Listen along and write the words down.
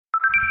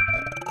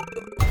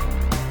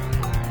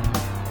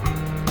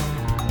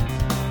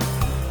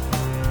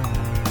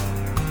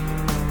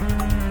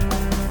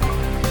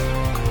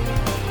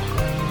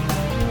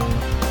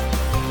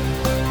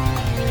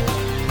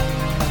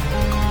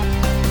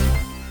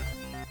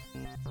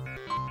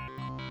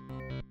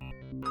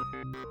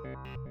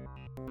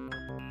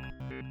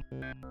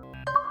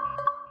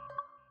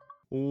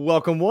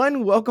Welcome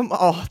one, welcome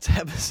all to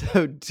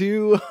episode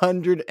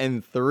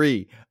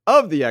 203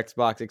 of the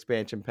Xbox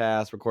Expansion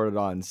Pass, recorded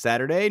on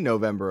Saturday,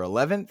 November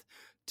 11th,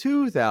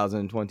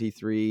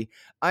 2023.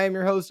 I am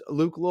your host,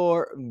 Luke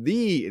Lore,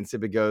 the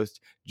Insipid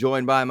Ghost,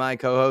 joined by my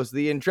co-host,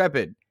 the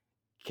Intrepid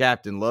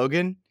Captain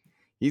Logan.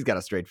 He's got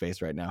a straight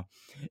face right now.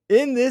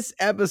 In this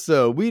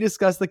episode, we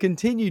discuss the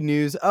continued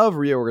news of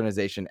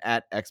reorganization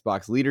at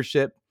Xbox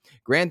leadership.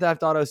 Grand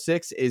Theft Auto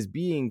 6 is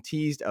being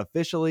teased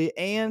officially,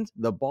 and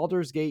the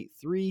Baldur's Gate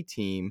 3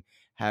 team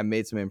have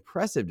made some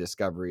impressive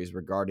discoveries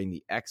regarding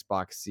the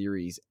Xbox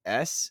Series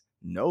S,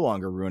 no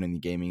longer ruining the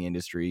gaming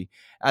industry.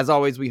 As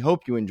always, we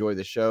hope you enjoy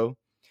the show.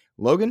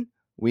 Logan,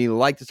 we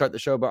like to start the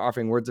show by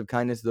offering words of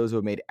kindness to those who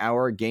have made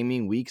our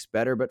gaming weeks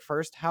better. But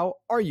first, how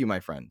are you, my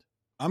friend?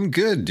 I'm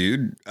good,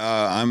 dude.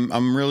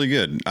 I'm really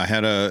good.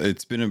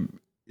 It's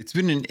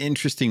been an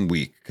interesting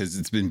week because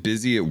it's been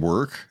busy at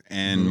work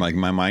and like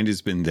my mind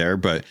has been there,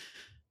 but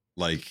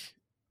like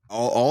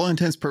all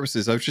intents and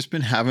purposes, I've just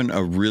been having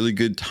a really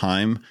good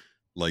time,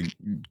 like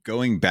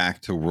going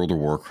back to World of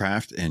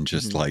Warcraft and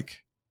just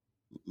like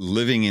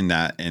living in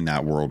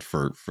that world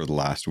for the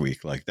last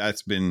week. Like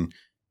that's been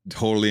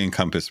totally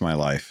encompassed my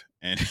life.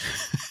 And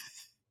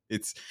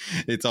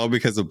it's all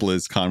because of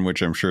BlizzCon,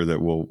 which I'm sure that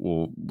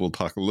we'll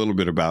talk a little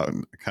bit about,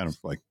 kind of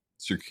like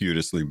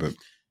circuitously, but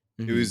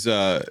it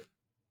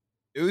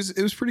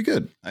was pretty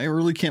good. I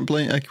really can't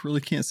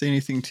say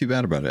anything too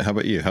bad about it. How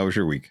about you? How was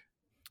your week?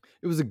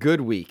 It was a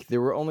good week.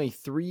 There were only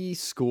 3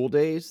 school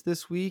days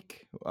this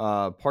week,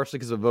 partially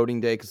because of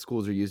voting day, because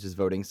schools are used as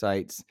voting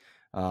sites,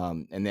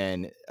 and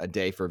then a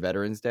day for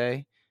Veterans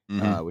Day,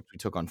 which we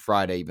took on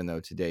Friday, even though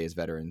today is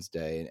Veterans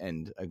Day.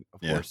 And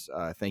of course,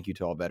 thank you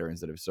to all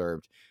veterans that have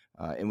served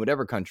in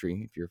whatever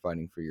country. If you're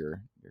fighting for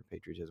your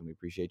patriotism, we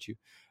appreciate you.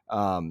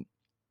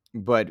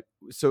 But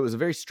so it was a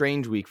very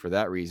strange week for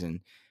that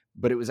reason.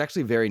 But it was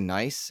actually very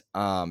nice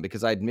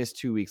because I'd missed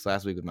 2 weeks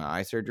last week with my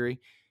eye surgery,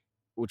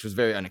 which was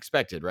very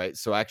unexpected, right?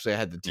 So actually I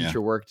had the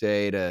teacher work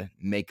day to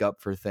make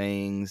up for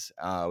things,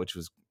 which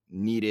was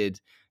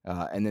needed.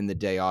 And then the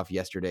day off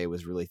yesterday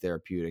was really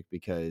therapeutic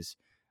because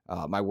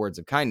my words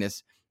of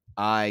kindness,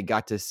 I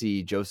got to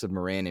see Joseph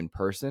Moran in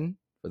person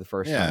for the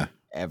first time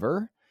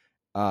ever.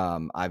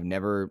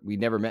 We'd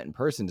never met in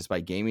person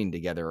despite gaming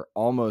together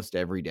almost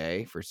every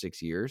day for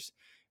 6 years.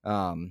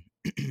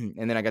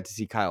 And then I got to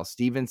see Kyle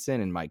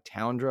Stevenson and Mike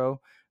Towndrow.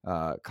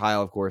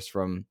 Kyle, of course,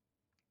 from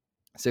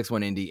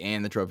 6-1 Indie,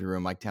 and the Trophy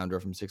Room, Mike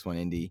Towndrow from 6-1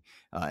 Indie.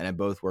 And I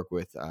both work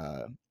with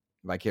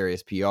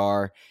Vicarious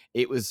PR.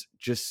 It was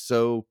just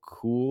so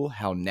cool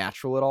how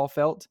natural it all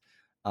felt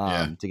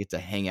to get to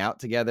hang out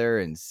together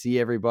and see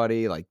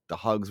everybody. Like the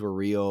hugs were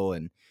real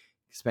and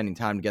spending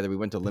time together. We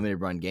went to Limited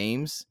Run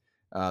Games,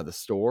 the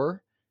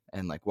store,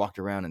 and like walked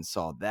around and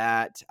saw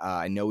that.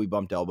 I know we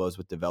bumped elbows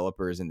with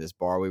developers in this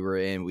bar we were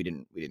in. We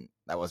didn't,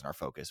 that wasn't our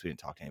focus. We didn't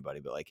talk to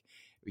anybody, but like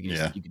we could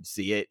just, you could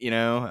see it, you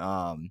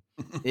know?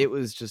 It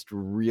was just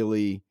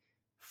really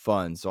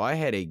fun. So I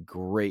had a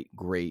great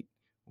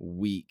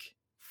week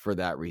for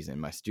that reason.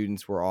 My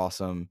students were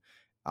awesome.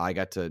 I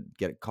got to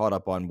get caught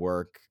up on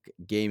work.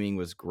 Gaming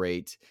was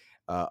great.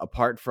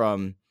 Apart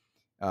from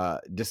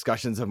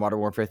discussions of Modern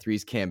Warfare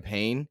 3's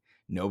campaign,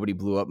 nobody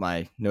blew up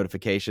my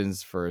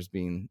notifications for as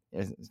being,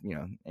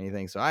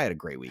 anything. So I had a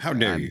great week. How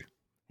dare you?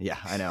 Yeah,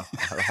 I know.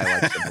 I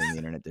liked something the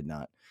internet did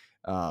not.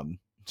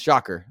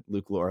 Shocker.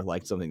 Luke Lore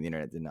liked something the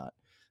internet did not.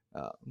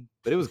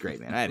 But it was great,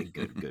 man. I had a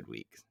good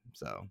week.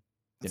 So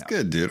that's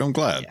good, dude. I'm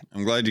glad. Yeah.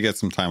 I'm glad you got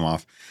some time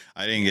off.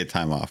 I didn't get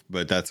time off,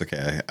 but that's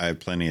okay. I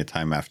had plenty of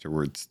time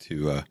afterwards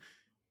to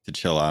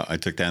chill out. I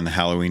took down the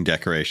Halloween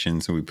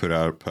decorations and we put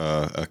out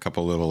a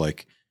couple little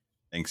like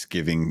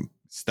Thanksgiving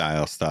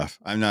style stuff.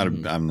 I'm not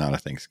a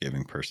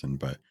Thanksgiving person,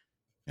 but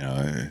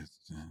I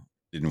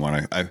didn't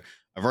want to.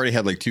 I've already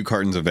had like 2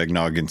 cartons of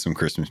eggnog and some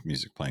Christmas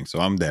music playing, so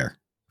I'm there.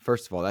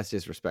 First of all, that's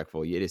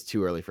disrespectful. It is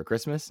too early for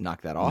Christmas.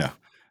 Knock that off.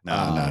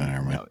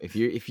 No. If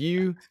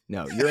you're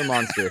a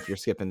monster if you're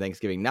skipping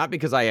Thanksgiving. Not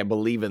because I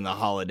believe in the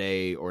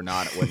holiday or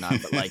not,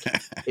 whatnot, but like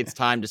it's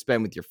time to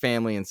spend with your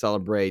family and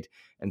celebrate.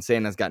 And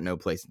Santa's got no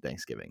place in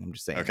Thanksgiving. I'm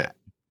just saying that.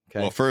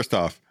 Okay. Well, first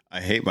off, I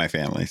hate my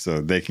family,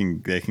 so they can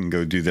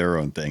go do their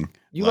own thing.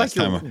 You like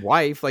your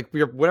wife, like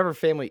whatever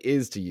family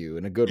is to you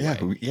in a good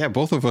way. Yeah,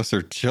 both of us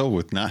are chill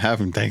with not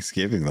having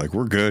Thanksgiving. Like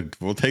we're good.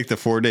 We'll take the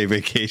 4-day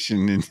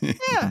vacation and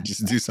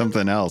just do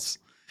something else.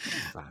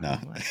 No,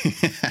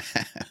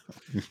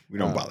 we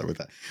don't bother with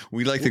that.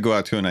 We like to go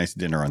out to a nice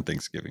dinner on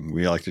Thanksgiving.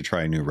 We like to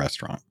try a new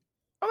restaurant.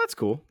 Oh, that's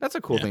cool. That's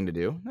a cool thing to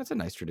do. That's a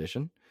nice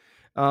tradition.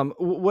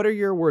 What are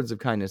your words of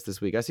kindness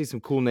this week? I see some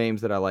cool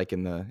names that I like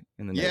in the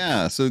notes.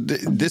 Yeah, so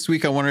this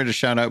week I wanted to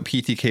shout out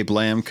PTK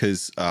Blam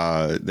because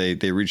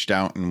they reached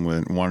out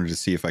and wanted to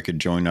see if I could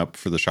join up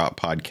for the Shop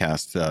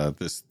podcast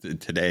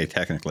today.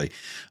 Technically,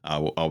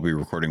 I'll be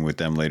recording with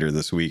them later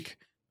this week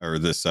or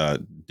this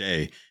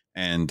day,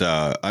 and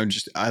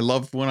I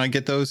love when I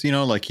get those. You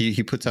know, like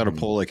he puts out a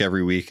poll like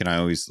every week, and I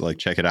always like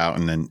check it out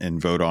and then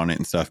vote on it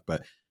and stuff.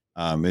 But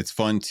it's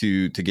fun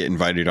to get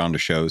invited onto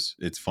shows.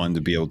 It's fun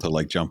to be able to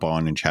like jump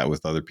on and chat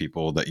with other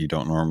people that you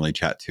don't normally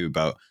chat to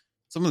about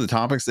some of the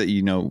topics that,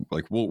 you know,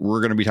 like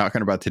we're going to be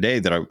talking about today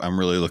that I'm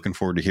really looking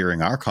forward to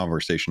hearing our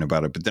conversation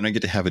about it. But then I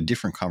get to have a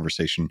different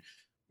conversation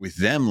with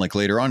them like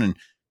later on. And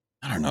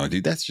I don't know,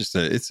 dude, that's just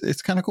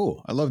it's kind of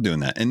cool. I love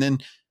doing that. And then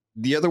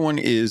the other one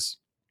is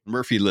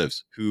Murphy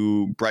Lives,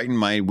 who brightened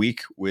my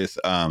week with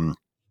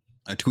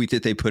a tweet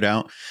that they put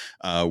out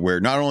where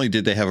not only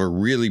did they have a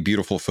really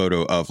beautiful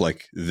photo of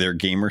like their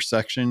gamer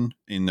section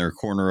in their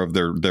corner of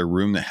their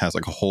room that has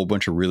like a whole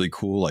bunch of really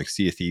cool like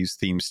Sea of Thieves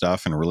themed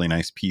stuff and a really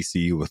nice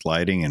PC with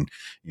lighting and,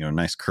 you know,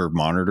 nice curved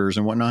monitors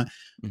and whatnot.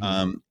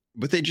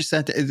 But they just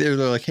sat there,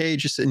 they're like, hey,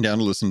 just sitting down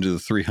to listen to the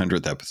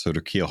 300th episode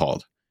of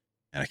Keelhauled,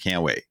 and I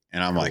can't wait.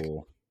 And I'm like,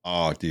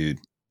 oh, dude,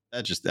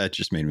 that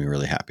just made me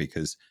really happy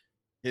because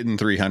hitting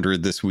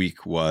 300 this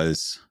week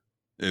was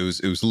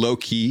low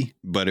key,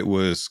 but it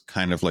was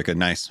kind of like a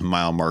nice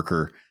mile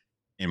marker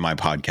in my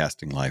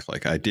podcasting life.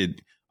 Like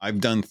I've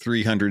done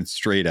 300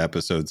 straight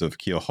episodes of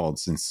Keelhauled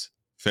since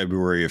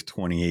February of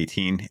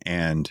 2018.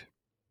 And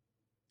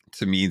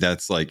to me,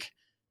 that's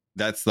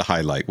the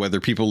highlight, whether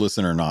people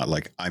listen or not.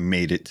 Like I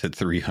made it to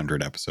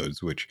 300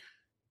 episodes, which,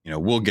 you know,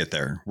 we'll get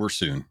there. We're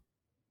soon,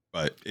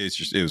 but it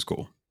was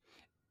cool.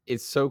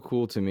 It's so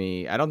cool to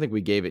me. I don't think we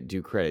gave it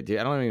due credit.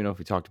 I don't even know if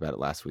we talked about it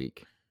last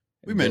week.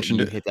 We mentioned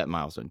it. Hit that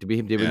milestone. Did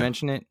we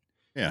mention it?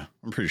 Yeah,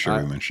 I'm pretty sure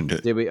we mentioned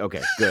it. Did we?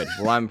 Okay, good.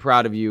 Well, I'm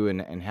proud of you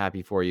and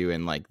happy for you.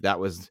 And like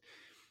that was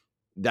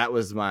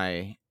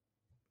a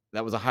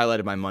highlight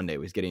of my Monday,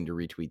 was getting to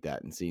retweet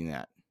that and seeing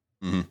that.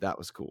 That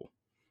was cool.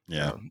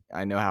 Yeah. So,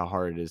 I know how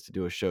hard it is to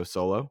do a show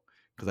solo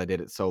because I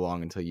did it so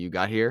long until you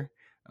got here.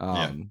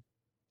 And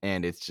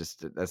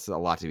that's a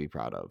lot to be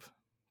proud of.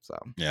 So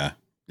yeah,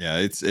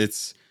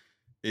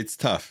 it's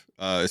tough,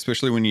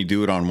 especially when you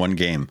do it on one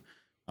game.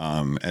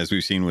 As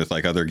we've seen with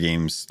like other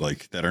games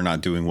like that are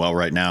not doing well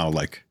right now,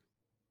 like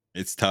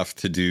it's tough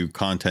to do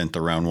content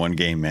around one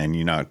game, man.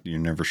 You're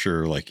never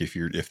sure. Like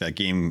if that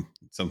game,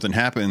 something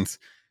happens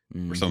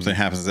or something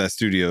happens to that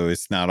studio,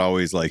 it's not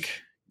always like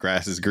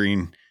grass is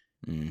green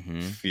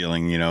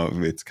feeling, you know,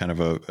 it's kind of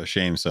a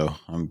shame. So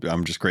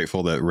I'm just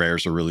grateful that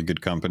Rare's a really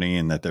good company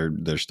and that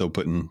they're still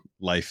putting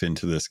life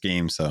into this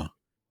game. So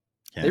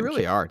they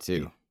really are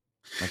too.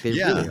 Like they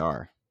really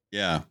are.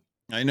 Yeah.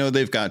 I know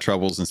they've got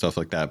troubles and stuff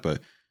like that,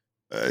 but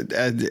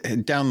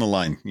down the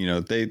line, you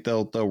know,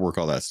 they'll work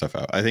all that stuff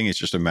out. I think it's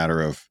just a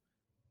matter of,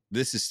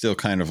 this is still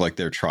kind of like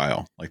their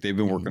trial. Like they've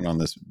been working on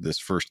this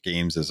first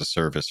games as a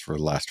service for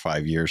the last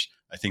 5 years.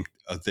 I think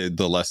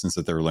the lessons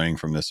that they're learning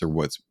from this are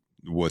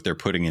what they're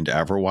putting into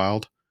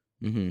Everwild.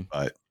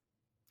 But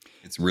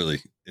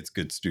it's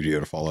good studio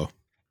to follow.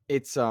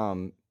 It's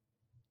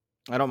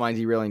I don't mind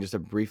derailing just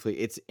briefly.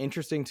 It's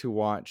interesting to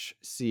watch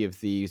Sea of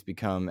Thieves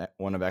become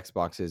one of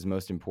Xbox's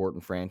most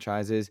important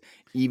franchises,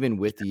 even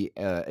with the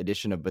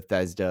addition of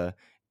Bethesda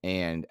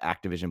and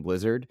Activision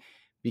Blizzard,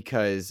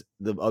 because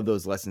of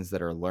those lessons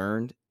that are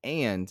learned.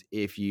 And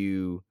if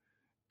you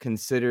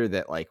consider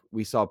that, like,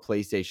 we saw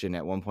PlayStation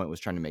at one point was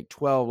trying to make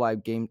 12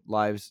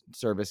 live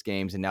service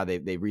games, and now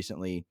they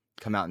recently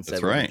come out and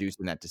said we're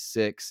reducing that to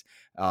 6.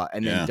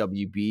 And then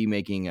WB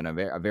making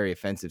a very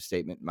offensive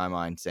statement in my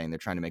mind, saying they're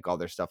trying to make all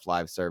their stuff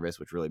live service,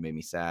 which really made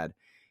me sad.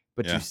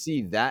 But you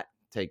see that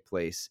take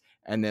place,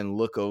 and then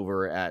look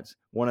over at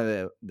one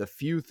of the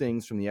few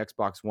things from the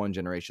Xbox One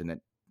generation that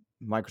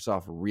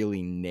Microsoft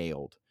really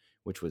nailed,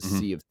 which was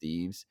Sea of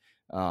Thieves.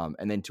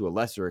 And then to a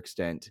lesser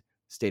extent,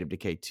 State of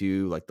Decay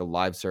 2, like the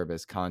live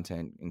service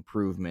content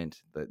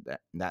improvement,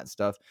 that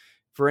stuff.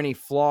 For any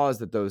flaws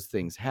that those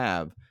things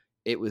have,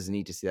 it was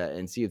neat to see that.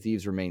 And Sea of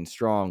Thieves remains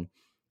strong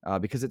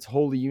because it's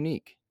wholly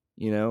unique.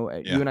 You know,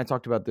 you and I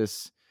talked about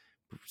this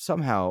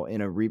somehow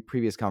in a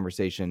previous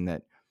conversation,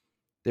 that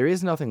there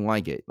is nothing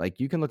like it. Like,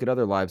 you can look at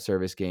other live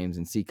service games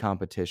and see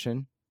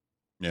competition.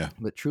 Yeah.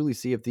 But truly,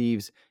 Sea of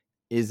Thieves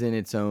is in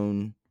its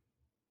own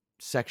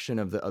section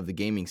of the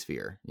gaming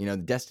sphere. You know,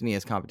 Destiny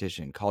has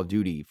competition, Call of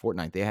Duty,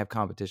 Fortnite, they have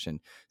competition.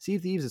 Sea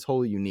of Thieves is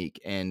wholly unique,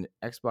 and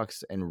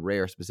Xbox and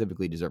Rare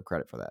specifically deserve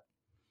credit for that.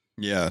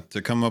 Yeah,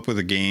 to come up with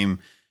a game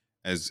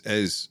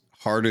as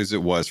hard as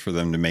it was for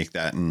them to make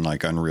that in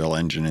like Unreal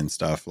Engine and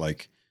stuff,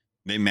 like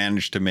they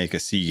managed to make a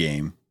C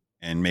game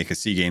and make a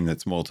C game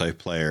that's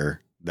multiplayer.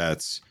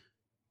 That's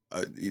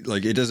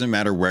like, it doesn't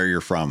matter where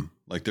you're from.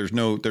 Like there's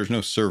no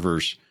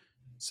servers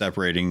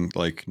separating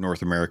like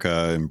North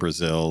America and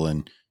Brazil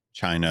and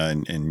China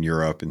and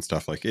Europe and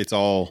stuff. Like it's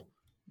all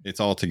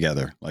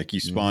together. Like you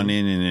spawn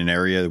in an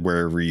area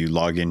wherever you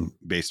log in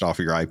based off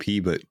of your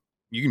IP, but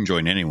you can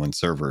join anyone's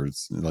server.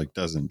 It's like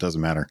doesn't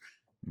matter.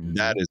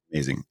 That is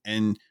amazing.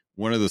 And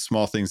one of the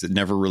small things that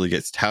never really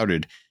gets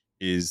touted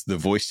is the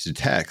voice to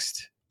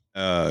text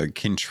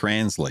can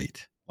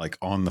translate like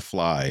on the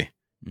fly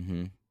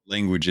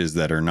languages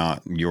that are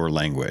not your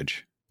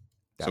language.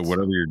 So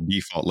whatever your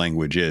default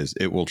language is,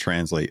 it will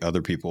translate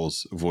other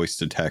people's voice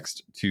to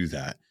text to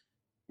that,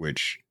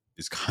 which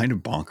is kind of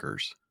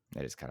bonkers.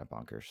 That is kind of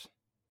bonkers.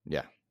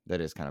 Yeah, that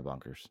is kind of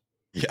bonkers.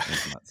 Yeah.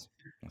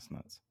 That's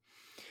nuts.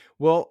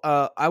 Well,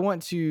 I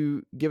want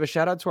to give a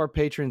shout out to our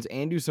patrons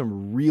and do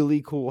some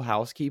really cool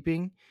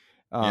housekeeping.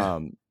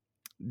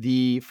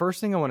 The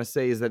first thing I want to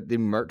say is that the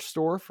merch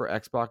store for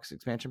Xbox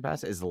Expansion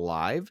Pass is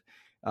live.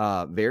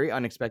 Very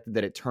unexpected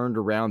that it turned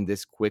around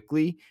this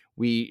quickly.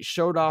 We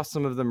showed off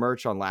some of the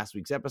merch on last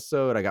week's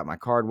episode. I got my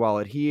card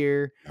wallet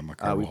here.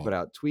 We put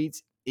out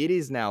tweets. It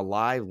is now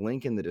live.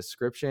 Link in the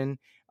description.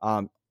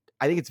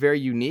 I think it's very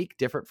unique,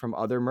 different from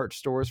other merch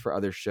stores for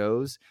other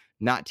shows.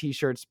 Not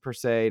t-shirts per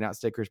se, not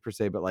stickers per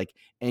se, but like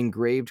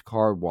engraved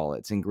card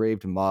wallets,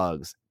 engraved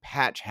mugs,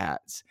 patch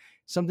hats,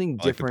 something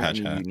different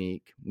and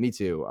unique. Me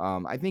too.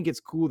 I think it's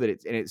cool that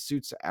it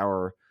suits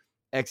our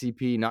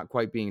XEP, not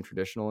quite being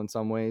traditional in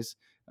some ways.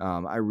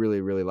 I really,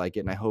 really like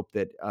it. And I hope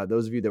that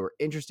those of you that were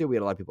interested, we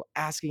had a lot of people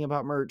asking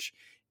about merch.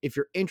 If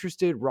you're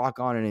interested, rock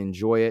on and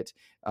enjoy it.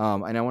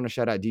 And I want to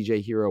shout out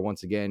DJ Hero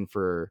once again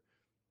for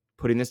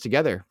putting this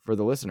together for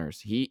the listeners.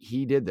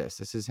 He did this.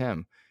 This is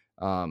him.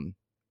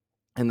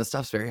 And the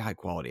stuff's very high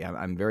quality.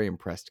 I'm very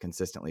impressed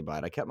consistently by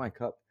it. I kept my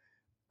cup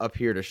up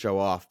here to show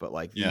off, but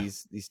like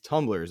these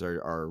tumblers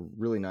are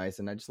really nice,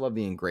 and I just love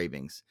the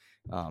engravings.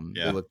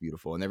 They look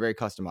beautiful and they're very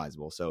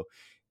customizable. So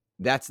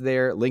that's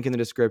there. Link in the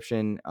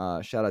description.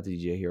 Shout out to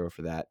DJ Hero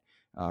for that,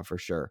 for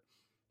sure.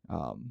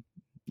 I'm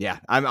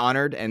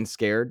honored and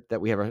scared that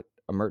we have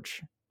a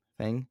merch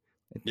thing.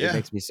 It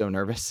makes me so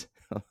nervous.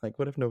 Like,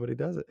 what if nobody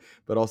does it?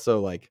 But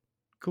also, like,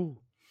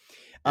 cool.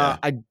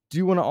 I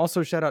do want to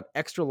also shout out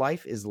Extra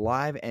Life is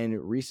live, and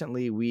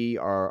recently we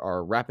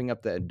are wrapping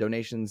up the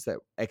donations that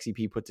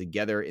XEP put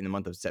together in the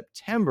month of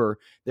September.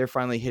 They're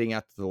finally hitting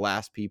out to the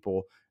last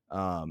people.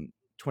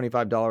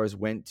 $25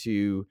 went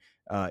to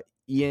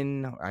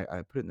Ian.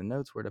 I put it in the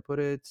notes. Where'd I put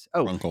it?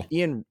 Oh, Runkle.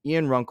 Ian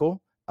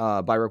Runkle.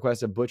 By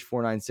request of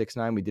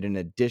Butch4969, we did an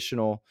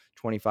additional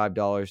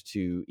 $25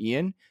 to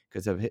Ian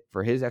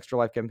for his Extra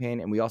Life campaign,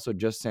 and we also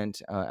just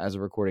sent, as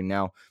of recording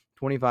now,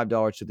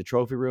 $25 to the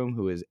Trophy Room,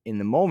 who is in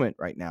the moment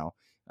right now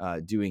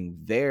doing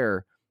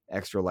their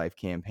Extra Life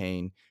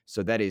campaign.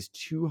 So that is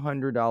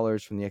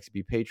 $200 from the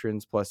XP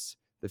patrons plus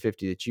the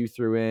 $50 that you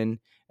threw in,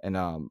 and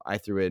I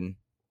threw in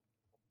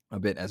a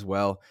bit as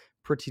well.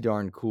 Pretty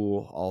darn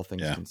cool, all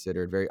things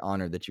considered. Very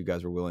honored that you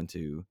guys were willing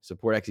to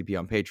support XP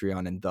on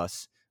Patreon and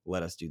thus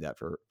let us do that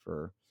for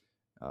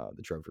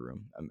the Trophy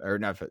Room, or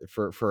not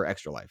for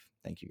Extra Life.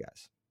 Thank you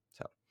guys.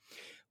 So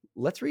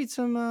let's read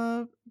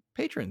some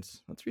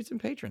patrons.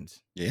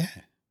 Yeah.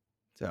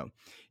 So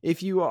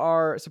if you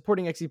are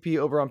supporting XCP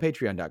over on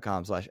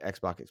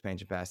patreon.com/Xbox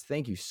Expansion Pass,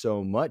 thank you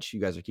so much.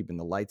 You guys are keeping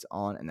the lights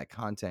on and the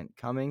content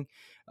coming.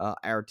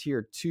 Our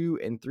tier 2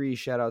 and 3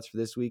 shout outs for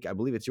this week. I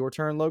believe it's your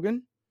turn,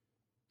 Logan.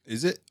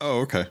 Is it?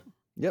 Oh, okay.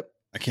 Yep.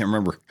 I can't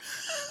remember.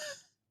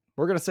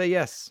 We're going to say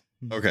yes.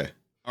 Okay.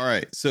 All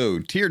right. So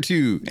tier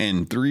 2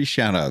 and 3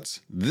 shout outs.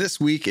 This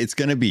week it's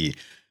going to be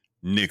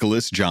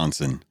Nicholas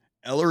Johnson,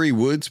 Ellery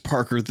Woods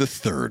Parker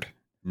III,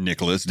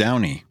 Nicholas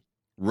Downey,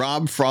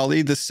 Rob Frawley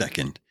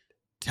II,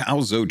 Tao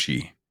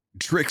Zochi,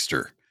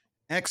 Trickster,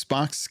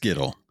 Xbox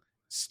Skittle,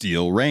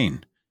 Steel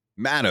Rain,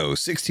 Matto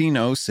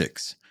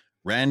 1606,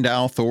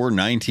 Randall Thor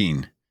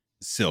 19,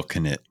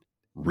 Silkenit,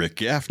 Rick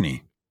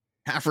Gaffney,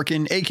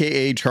 African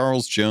aka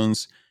Charles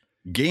Jones,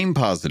 Game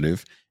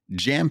Positive,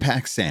 Jam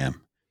Pack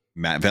Sam,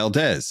 Matt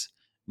Valdez,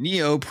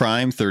 Neo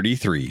Prime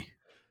 33,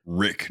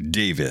 Rick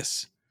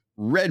Davis,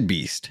 Red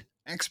Beast,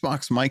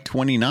 Xbox Mike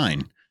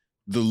 29,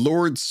 the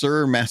Lord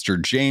Sir Master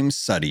James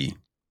Suddy,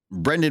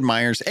 Brendan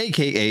Myers,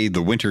 aka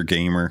The Winter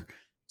Gamer,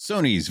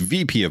 Sony's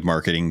VP of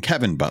Marketing,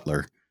 Kevin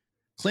Butler,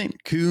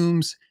 Clint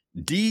Coombs,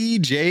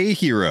 DJ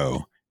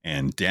Hero,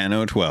 and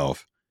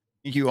Dano12.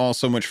 Thank you all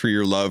so much for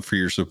your love, for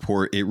your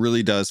support. It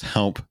really does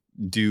help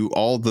do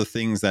all the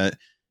things that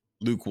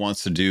Luke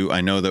wants to do. I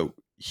know that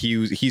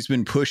he's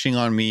been pushing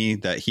on me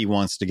that he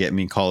wants to get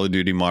me Call of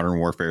Duty Modern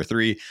Warfare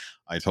 3.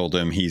 I told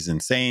him he's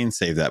insane.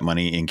 Save that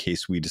money in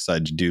case we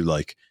decide to do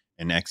like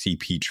an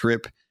XEP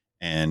trip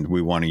and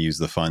we want to use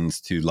the funds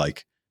to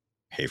like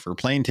pay for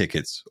plane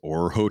tickets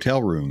or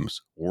hotel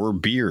rooms or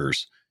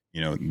beers.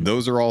 You know,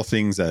 those are all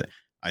things that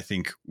I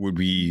think would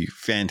be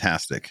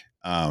fantastic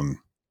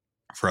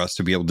for us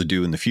to be able to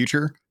do in the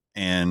future.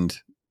 And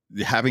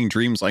having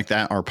dreams like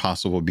that are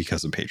possible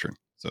because of Patreon.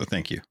 So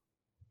thank you.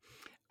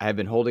 I have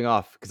been holding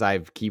off because I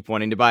keep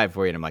wanting to buy it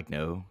for you. And I'm like,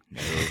 no.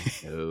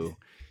 So,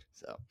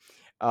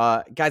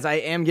 guys, I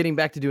am getting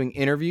back to doing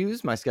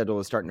interviews. My schedule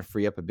is starting to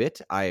free up a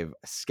bit. I've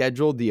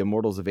scheduled the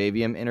Immortals of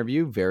Avium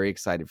interview. Very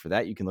excited for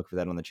that. You can look for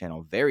that on the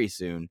channel very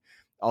soon.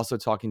 Also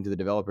talking to the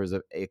developers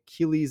of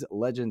Achilles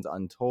Legends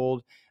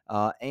Untold,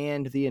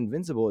 and The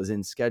Invincible is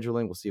in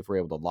scheduling. We'll see if we're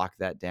able to lock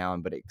that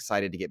down, but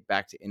excited to get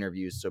back to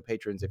interviews. So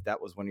patrons, if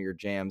that was one of your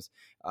jams,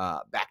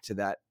 back to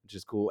that, which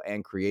is cool.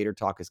 And Creator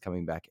Talk is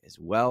coming back as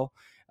well.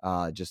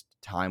 Just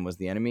time was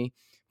the enemy.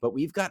 But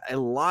we've got a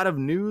lot of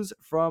news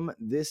from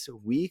this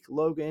week,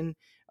 Logan.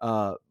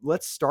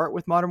 Let's start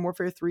with Modern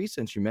Warfare 3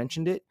 since you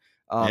mentioned it.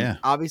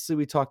 Obviously,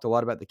 we talked a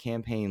lot about the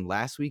campaign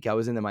last week. I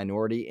was in the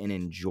minority in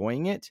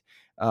enjoying it,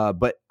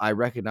 but I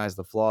recognize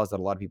the flaws that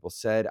a lot of people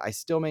said. I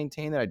still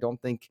maintain that I don't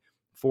think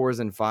 4s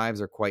and 5s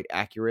are quite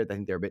accurate. I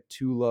think they're a bit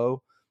too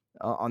low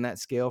on that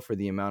scale for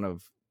the amount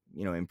of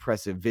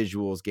impressive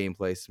visuals,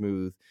 gameplay,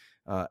 smooth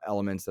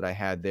elements that I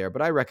had there.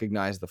 But I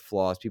recognize the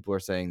flaws. People are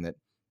saying that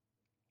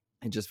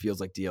it just feels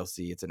like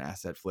DLC. It's an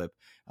asset flip.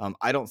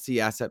 I don't see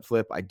asset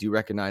flip. I do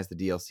recognize the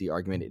DLC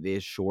argument. It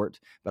is short,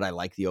 but I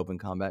like the open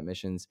combat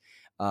missions.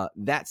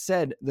 That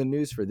said, the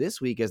news for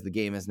this week, as the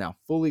game is now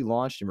fully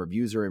launched and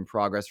reviews are in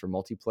progress for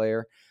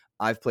multiplayer,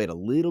 I've played a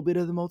little bit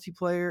of the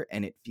multiplayer,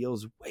 and it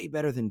feels way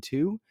better than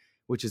 2,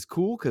 which is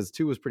cool because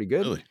 2 was pretty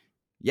good. Really?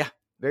 Yeah,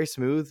 very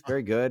smooth,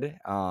 very good.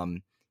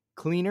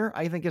 Cleaner,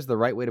 I think, is the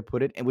right way to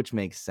put it, and which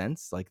makes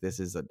sense. Like, this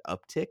is an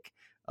uptick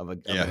of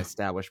an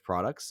established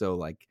product. So,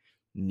 like,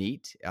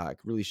 neat. It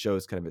really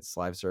shows kind of its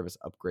live service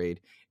upgrade.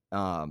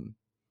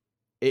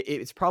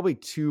 It's probably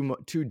too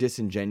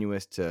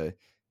disingenuous to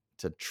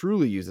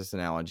truly use this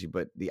analogy,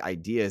 but the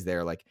idea is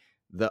there. Like,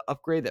 the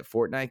upgrade that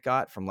Fortnite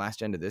got from last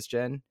gen to this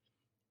gen,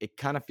 it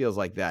kind of feels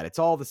like that. It's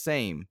all the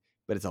same,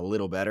 but it's a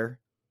little better.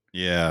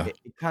 Yeah.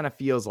 It kind of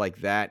feels like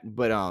that,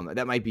 but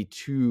that might be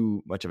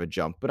too much of a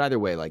jump. But either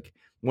way, like,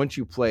 once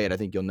you play it, I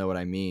think you'll know what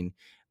I mean.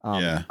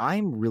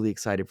 I'm really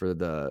excited for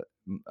the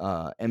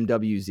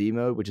MWZ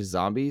mode, which is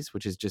zombies,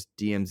 which is just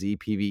DMZ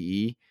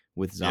PvE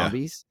with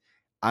zombies.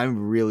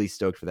 I'm really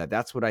stoked for that.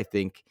 That's what I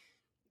think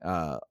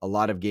a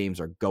lot of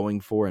games are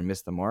going for and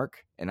miss the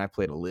mark. And I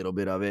played a little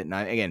bit of it.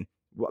 And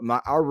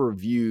our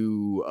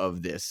review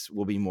of this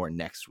will be more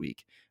next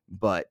week,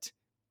 but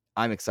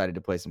I'm excited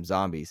to play some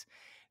zombies.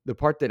 The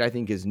part that I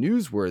think is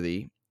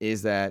newsworthy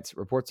is that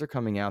reports are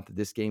coming out that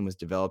this game was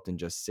developed in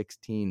just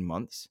 16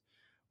 months,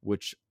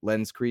 which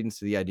lends credence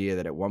to the idea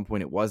that at one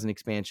point it was an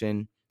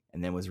expansion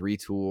and then was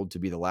retooled to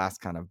be the last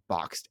kind of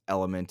boxed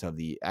element of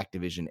the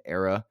Activision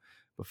era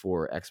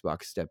before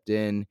Xbox stepped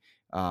in.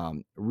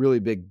 Really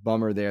big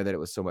bummer there that it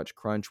was so much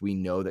crunch. We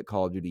know that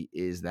Call of Duty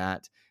is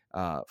that.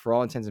 For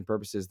all intents and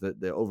purposes,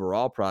 the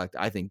overall product,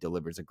 I think,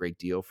 delivers a great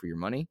deal for your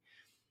money,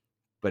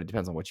 but it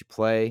depends on what you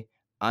play.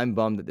 I'm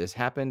bummed that this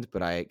happened,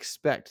 but I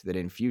expect that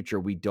in future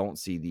we don't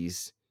see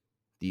these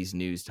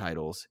news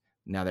titles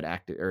now that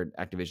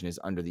Activision is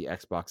under the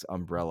Xbox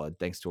umbrella,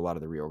 thanks to a lot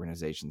of the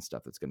reorganization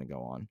stuff that's going to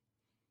go on.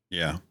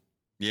 Yeah,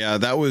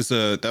 that was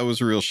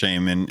a real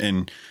shame,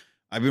 and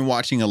I've been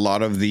watching a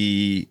lot of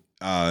the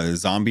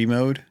zombie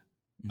mode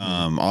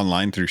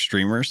online through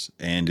streamers,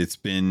 and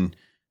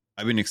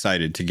I've been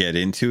excited to get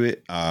into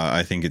it.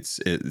 I think it's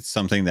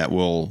something that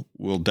will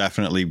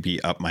definitely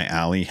be up my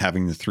alley.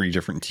 Having the 3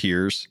 different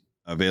tiers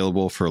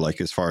available for, like,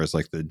 as far as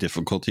like the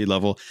difficulty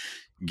level,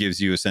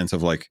 gives you a sense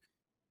of like,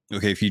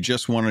 okay, if you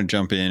just want to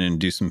jump in and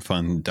do some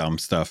fun dumb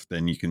stuff,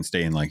 then you can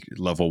stay in like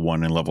level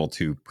 1 and level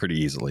 2 pretty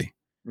easily.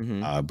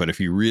 But if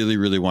you really,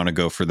 really want to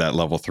go for that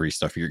level 3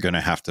 stuff, you're going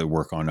to have to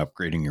work on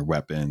upgrading your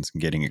weapons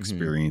and getting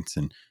experience.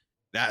 And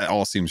that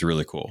all seems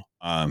really cool.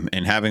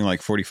 And having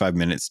like 45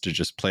 minutes to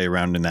just play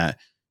around in that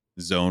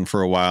zone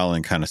for a while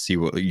and kind of see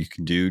what you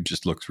can do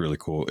just looks really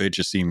cool. It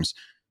just seems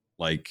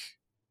like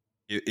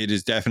it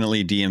is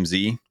definitely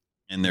DMZ,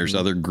 and there's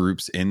other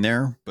groups in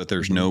there, but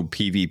there's no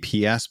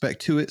PvP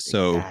aspect to it.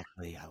 So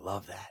exactly, I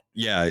love that.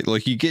 Yeah,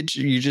 like you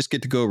just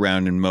get to go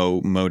around and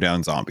mow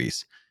down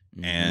zombies.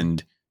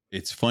 And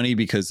it's funny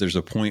because there's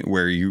a point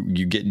where you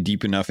get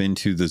deep enough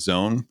into the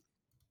zone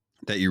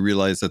that you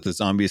realize that the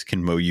zombies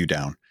can mow you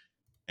down.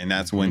 And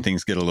that's when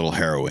things get a little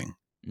harrowing.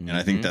 And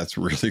I think that's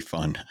really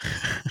fun.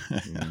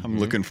 I'm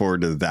looking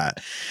forward to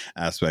that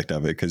aspect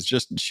of it, because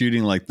just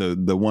shooting like the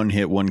one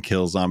hit, one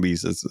kill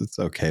zombies, it's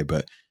okay.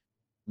 But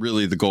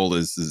really the goal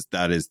is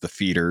the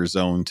feeder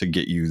zone to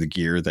get you the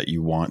gear that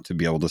you want to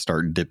be able to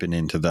start dipping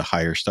into the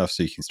higher stuff,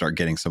 so you can start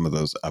getting some of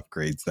those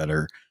upgrades that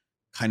are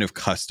kind of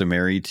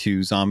customary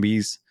to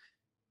zombies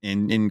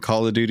in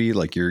Call of Duty.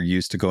 Like, you're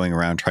used to going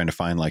around trying to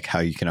find like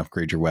how you can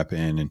upgrade your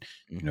weapon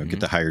and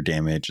get the higher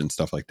damage and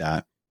stuff like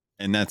that.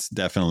 And that's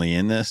definitely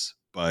in this,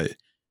 but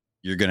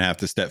you're going to have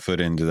to step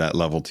foot into that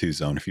level 2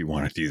 zone if you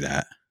want to do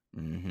that.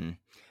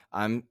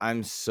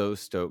 I'm so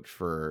stoked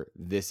for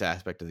this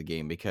aspect of the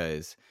game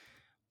because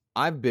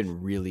I've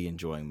been really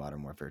enjoying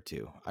Modern Warfare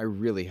 2. I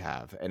really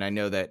have. And I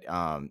know that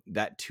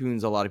that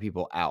tunes a lot of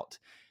people out.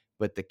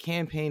 But the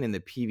campaign and the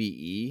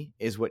PvE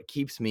is what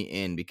keeps me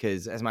in,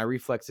 because as my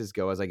reflexes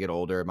go as I get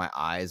older, my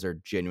eyes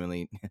are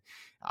genuinely,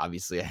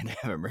 obviously I had to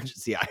have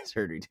emergency eye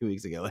surgery 2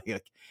 weeks ago.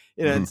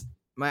 It's,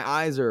 my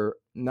eyes are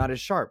not as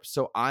sharp,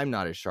 so I'm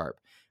not as sharp.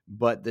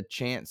 But the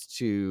chance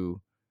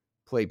to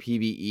play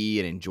PvE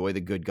and enjoy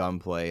the good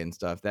gunplay and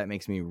stuff, that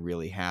makes me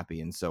really happy.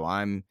 And so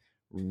I'm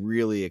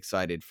really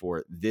excited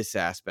for this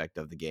aspect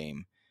of the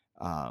game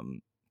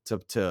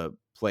to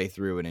play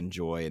through and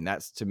enjoy. And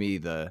that's to me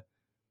the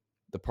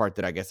part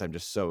that I guess I'm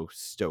just so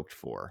stoked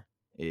for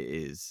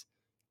is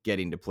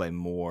getting to play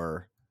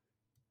more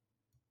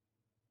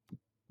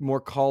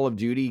Call of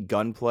Duty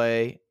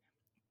gunplay,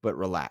 but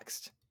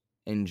relaxed,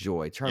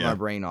 enjoy, turn my Yeah.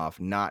 brain off,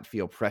 not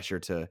feel pressure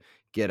to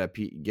get a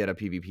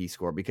PvP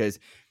score. Because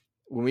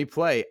when we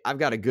play, I've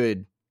got a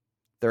good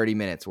 30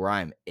 minutes where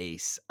I'm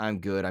ace. I'm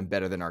good. I'm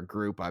better than our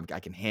group. I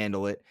can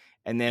handle it.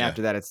 And then Yeah.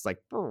 after that, it's like,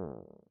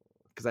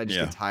 because I just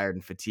Yeah. get tired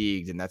and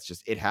fatigued, and that's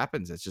just, it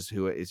happens. It's just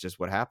it's just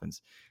what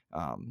happens.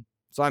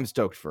 So I'm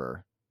stoked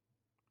for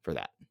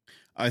that.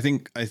 I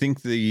think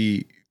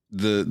the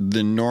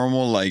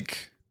normal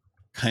like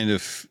kind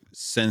of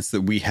sense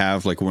that we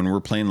have like when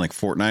we're playing like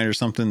Fortnite or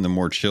something, the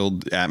more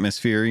chilled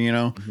atmosphere,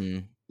 Mm-hmm.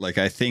 like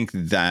I think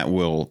that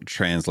will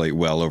translate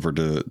well over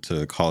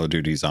to Call of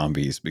Duty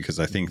Zombies, because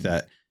I think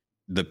that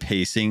the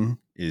pacing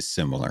is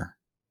similar.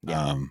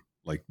 Yeah.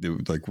 Like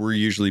we're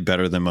usually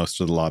better than most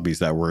of the lobbies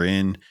that we're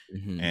in,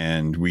 Mm-hmm.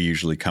 and we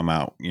usually come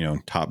out,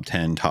 top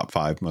 10, top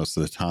 5 most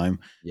of the time.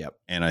 Yep.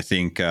 And I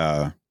think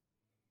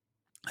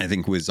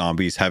with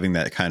Zombies, having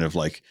that kind of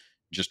like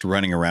just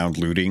running around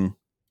looting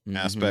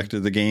aspect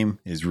of the game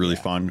is really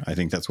fun. I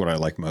think that's what I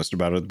like most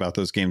about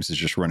those games, is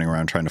just running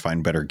around trying to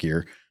find better gear.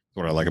 It's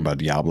what I like about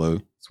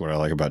Diablo. It's what I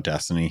like about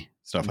Destiny,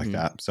 stuff like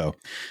that. So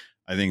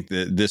I think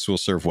that this will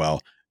serve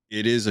well.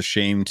 It is a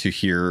shame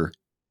to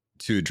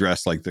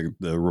address like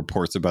the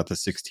reports about the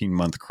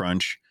 16-month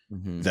crunch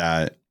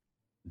that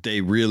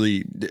they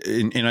really,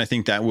 and I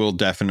think that will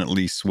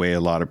definitely sway a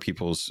lot of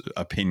people's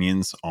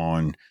opinions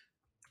on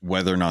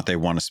whether or not they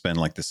want to spend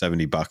like the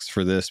 $70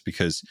 for this,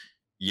 because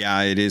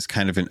it is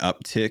kind of an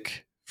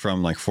uptick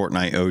from like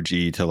Fortnite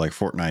OG to like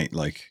Fortnite,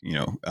 like,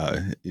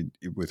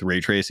 with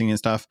ray tracing and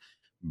stuff.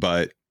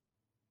 But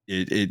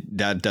it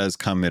that does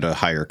come at a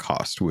higher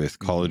cost with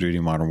Call of Duty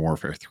Modern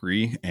Warfare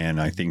 3. And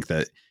I think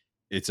that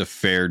it's a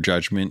fair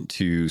judgment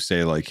to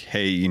say like,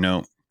 hey,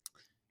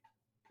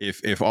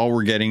 if all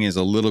we're getting is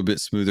a little bit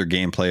smoother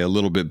gameplay, a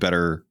little bit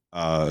better,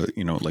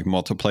 like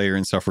multiplayer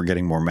and stuff, we're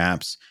getting more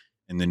maps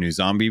in the new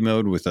zombie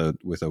mode with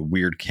a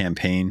weird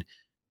campaign,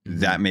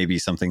 that may be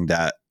something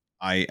that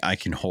I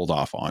can hold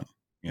off on.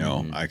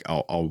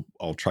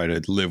 I'll try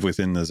to live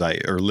within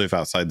the live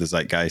outside the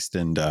zeitgeist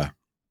and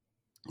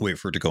wait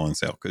for it to go on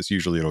sale, because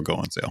usually it'll go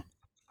on sale.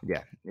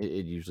 Yeah,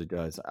 it usually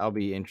does. I'll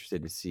be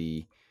interested to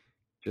see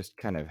just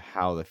kind of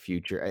how the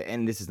future,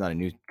 and this is not a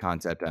new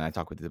concept, and I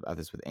talk about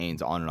this with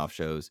Ains on and off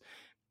shows.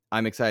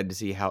 I'm excited to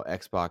see how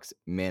Xbox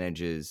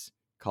manages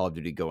Call of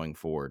Duty going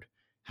forward.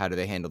 How do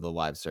they handle the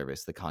live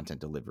service, the content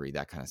delivery,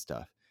 that kind of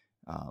stuff?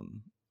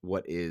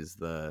 What is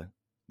the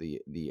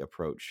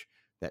approach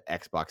that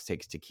Xbox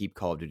takes to keep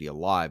Call of Duty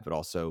alive, but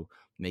also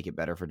make it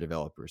better for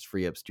developers,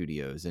 free up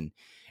studios? And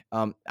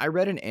I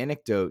read an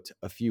anecdote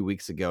a few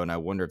weeks ago, and I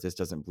wonder if this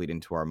doesn't bleed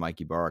into our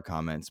Mikey Barra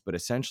comments, but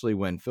essentially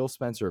when Phil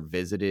Spencer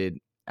visited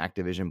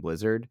Activision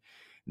Blizzard,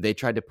 they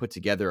tried to put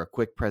together a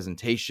quick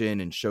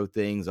presentation and show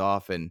things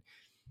off, and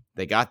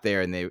they got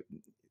there and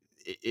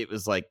it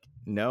was like,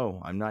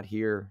 no, I'm not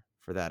here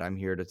for that. I'm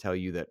here to tell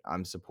you that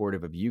I'm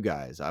supportive of you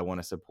guys. I want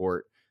to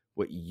support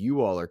what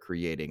you all are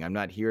creating. I'm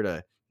not here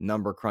to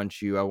number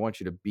crunch you. I want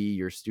you to be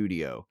your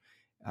studio.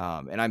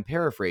 And I'm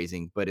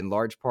paraphrasing, but in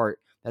large part,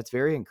 that's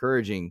very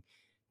encouraging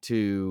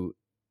to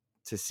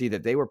see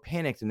that they were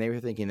panicked and they were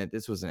thinking that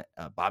this was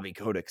a Bobby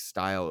Kotick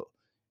style,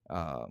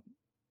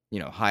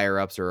 higher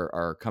ups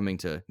are coming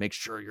to make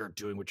sure you're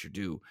doing what you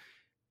do.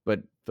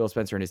 But Phil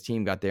Spencer and his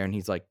team got there and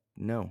he's like,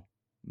 no,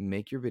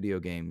 make your video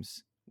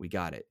games. We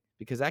got it.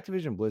 Because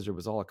Activision Blizzard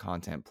was all a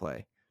content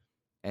play.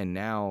 And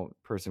now,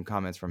 per some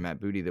comments from Matt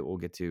Booty that we'll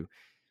get to,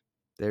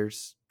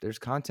 there's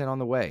content on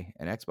the way.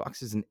 And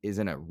Xbox is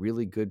in a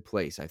really good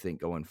place, I think,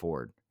 going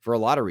forward for a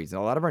lot of reasons.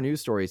 A lot of our news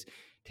stories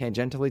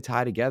tangentially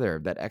tie together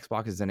that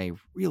Xbox is in a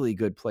really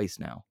good place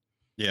now.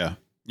 Yeah.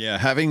 Yeah.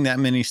 Having that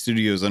many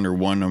studios under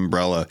one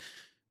umbrella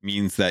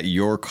means that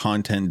your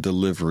content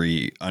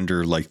delivery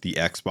under like the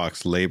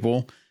Xbox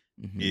label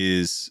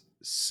is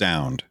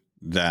sound,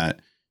 that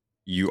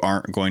you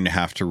aren't going to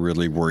have to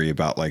really worry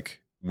about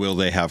like, will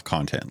they have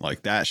content?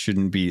 Like that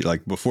shouldn't be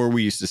like, before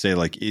we used to say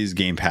like, is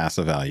Game Pass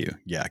a value?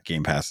 Yeah,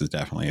 Game Pass is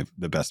definitely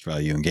the best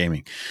value in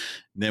gaming.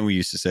 And then we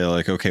used to say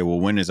like, okay, well,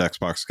 when is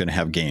Xbox going to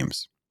have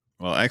games?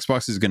 Well,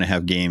 Xbox is going to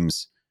have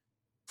games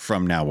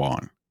from now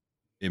on.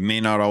 It may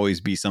not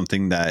always be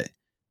something that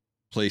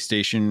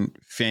PlayStation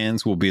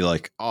fans will be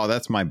like, oh,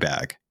 that's my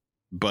bag,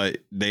 but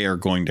they are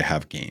going to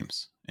have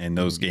games, and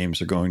those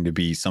games are going to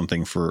be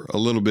something for a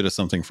little bit of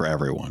something for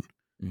everyone,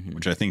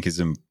 which I think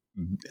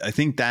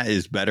that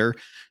is better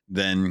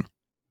than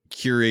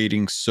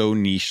curating so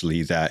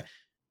nichely that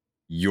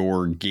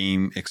your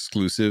game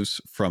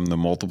exclusives from the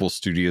multiple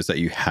studios that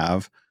you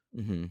have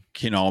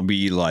can all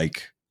be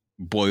like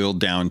boiled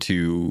down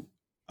to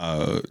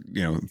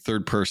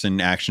third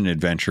person action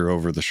adventure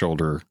over the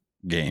shoulder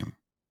game.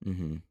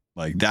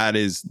 Like that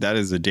is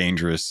a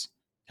dangerous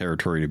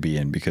territory to be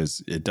in,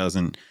 because it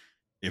doesn't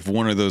if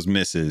one of those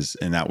misses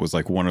and that was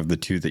like one of the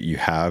two that you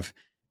have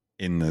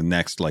in the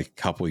next like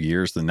couple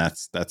years, then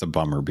that's a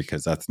bummer,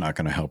 because that's not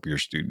going to help your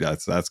student.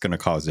 That's going to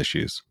cause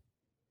issues.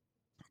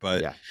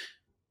 But Yeah.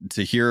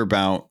 to hear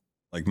about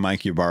like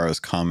Mike Ybarra's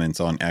comments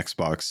on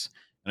Xbox,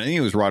 and I think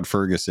it was Rod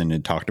Ferguson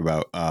had talked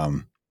about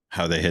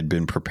how they had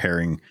been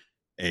preparing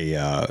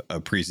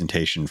a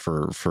presentation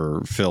for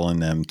Phil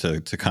and them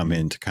to come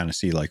in to kind of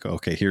see like,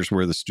 okay, here's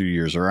where the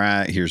studios are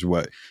at, here's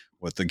what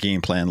the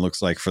game plan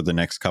looks like for the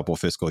next couple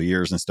fiscal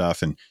years and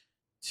stuff, and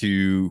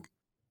to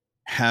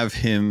have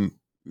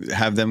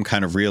them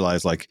kind of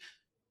realize like,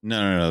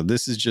 no,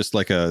 this is just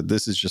like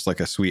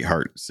a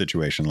sweetheart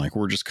situation. Like,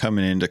 we're just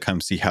coming in to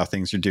come see how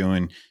things are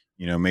doing,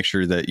 make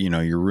sure that,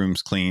 your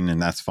room's clean, and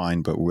that's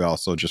fine. But we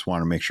also just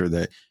want to make sure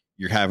that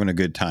you're having a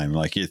good time.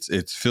 Like,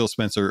 it's Phil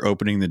Spencer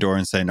opening the door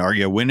and saying, "Are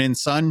you winning,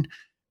 son?"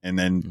 And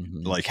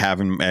then like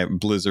having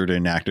Blizzard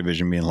and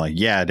Activision being like,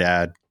 "Yeah,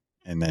 Dad."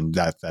 And then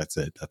that's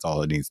it. That's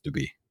all it needs to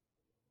be.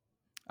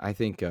 I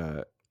think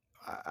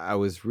I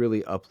was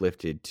really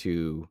uplifted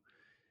to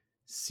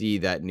see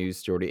that news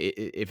story.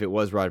 If it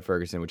was Rod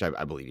Ferguson, which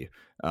I believe you,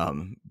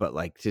 but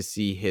like to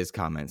see his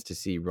comments, to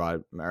see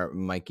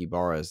Mike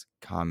Ibarra's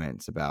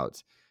comments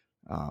about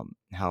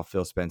how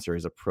Phil Spencer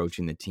is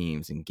approaching the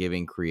teams and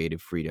giving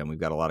creative freedom. We've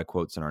got a lot of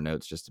quotes in our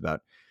notes just about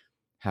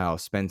how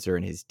Spencer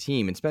and his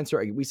team, and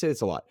Spencer, we say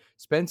this a lot,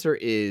 Spencer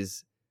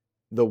is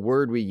the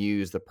word we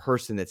use, the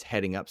person that's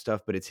heading up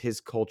stuff, but it's his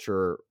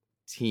culture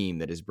team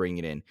that is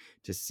bringing it in.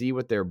 To see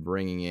what they're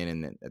bringing in,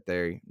 and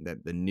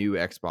that the new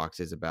Xbox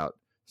is about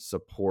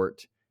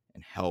support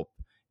and help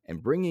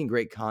and bringing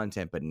great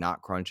content, but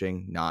not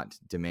crunching, not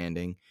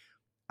demanding.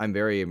 I'm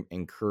very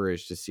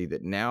encouraged to see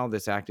that now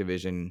this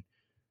Activision,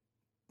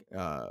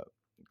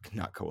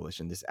 not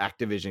coalition, this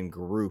Activision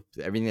group,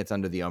 everything that's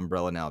under the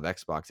umbrella now of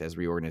Xbox as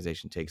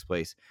reorganization takes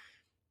place,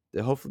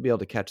 they'll hopefully be able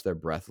to catch their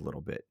breath a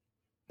little bit.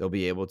 They'll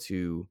be able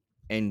to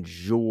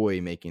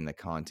enjoy making the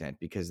content,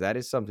 because that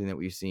is something that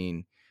we've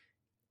seen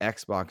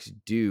Xbox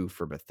do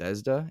for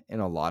Bethesda in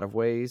a lot of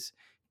ways,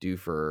 do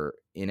for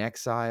In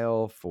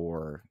Exile,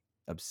 for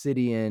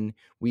Obsidian.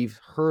 We've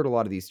heard a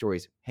lot of these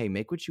stories. Hey,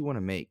 make what you want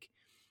to make.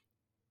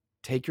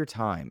 Take your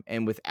time.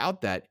 And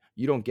without that,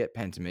 you don't get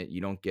Pentiment,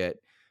 you don't get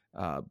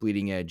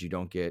Bleeding Edge, you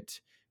don't get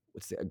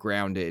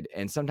Grounded.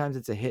 And sometimes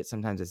it's a hit,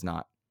 sometimes it's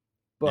not.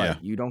 Yeah.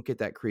 But you don't get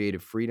that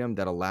creative freedom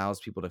that allows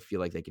people to feel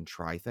like they can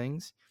try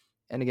things.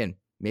 And again,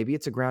 maybe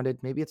it's a Grounded,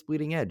 maybe it's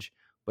Bleeding Edge,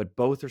 but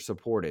both are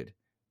supported.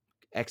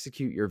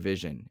 Execute your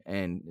vision.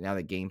 And now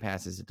that Game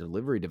Pass is a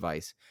delivery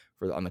device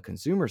on the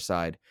consumer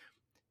side,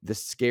 the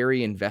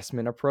scary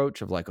investment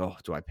approach of like, oh,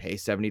 do I pay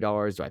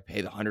 $70? Do I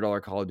pay the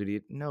 $100 Call of Duty?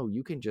 No,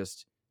 you can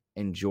just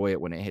enjoy it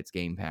when it hits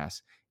Game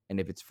Pass. And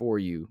if it's for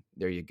you,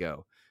 there you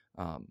go.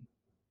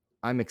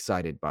 I'm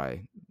excited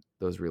by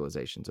those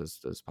realizations,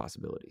 those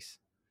possibilities.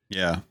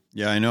 Yeah.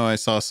 I know I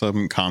saw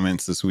some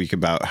comments this week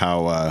about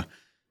how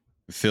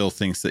Phil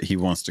thinks that he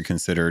wants to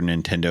consider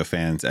Nintendo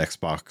fans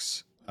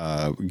Xbox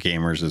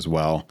gamers as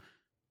well.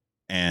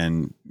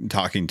 And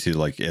talking to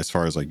like, as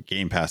far as like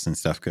Game Pass and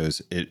stuff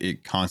goes,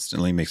 it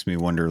constantly makes me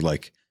wonder,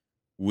 like,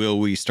 will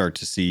we start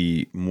to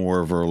see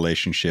more of a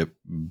relationship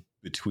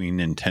between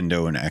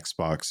Nintendo and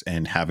Xbox,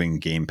 and having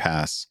Game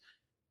Pass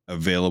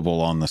available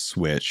on the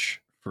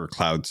Switch for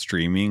cloud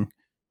streaming,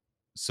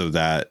 so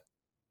that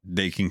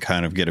they can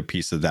kind of get a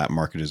piece of that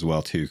market as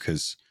well too?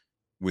 Because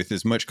with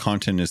as much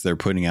content as they're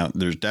putting out,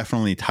 there's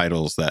definitely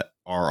titles that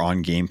are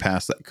on Game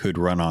Pass that could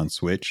run on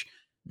Switch.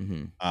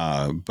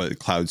 But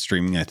cloud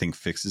streaming, I think,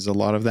 fixes a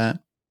lot of that.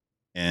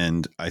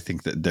 And I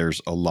think that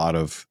there's a lot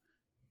of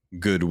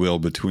goodwill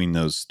between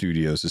those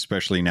studios,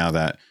 especially now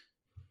that,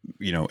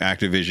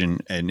 Activision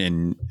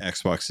and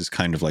Xbox has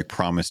kind of like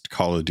promised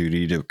Call of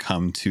Duty to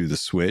come to the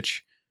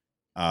Switch.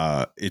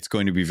 It's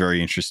going to be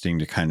very interesting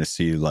to kind of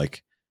see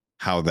like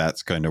how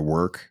that's going to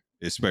work,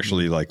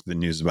 especially like the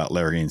news about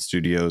Larian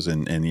Studios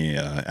and the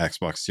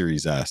Xbox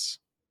Series S.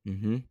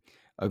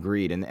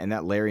 Agreed. And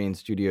that Larian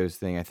Studios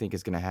thing, I think,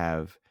 is going to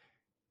have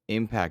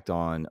impact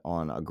on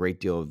a great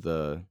deal of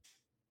the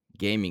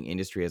gaming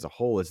industry as a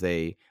whole, as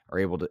they are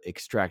able to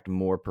extract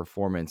more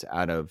performance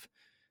out of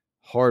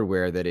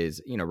hardware that is,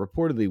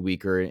 reportedly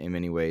weaker in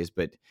many ways.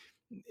 But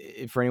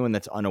for anyone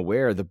that's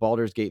unaware, the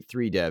Baldur's Gate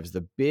 3 devs,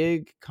 the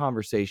big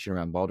conversation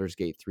around Baldur's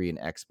Gate 3 and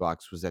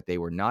Xbox was that they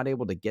were not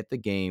able to get the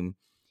game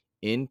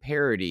in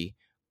parity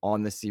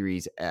on the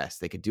Series S.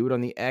 They could do it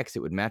on the X,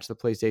 it would match the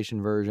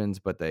PlayStation versions,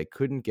 but they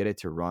couldn't get it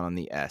to run on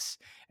the S.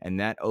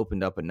 And that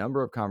opened up a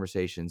number of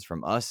conversations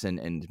from us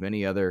and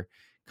many other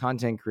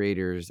content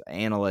creators,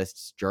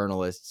 analysts,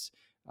 journalists.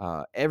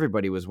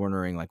 Everybody was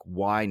wondering, like,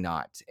 why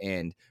not?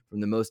 And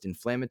from the most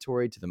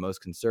inflammatory to the most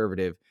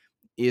conservative,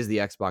 is the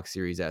Xbox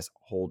Series S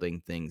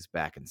holding things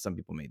back? And some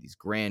people made these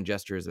grand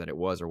gestures that it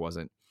was or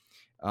wasn't.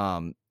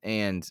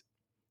 And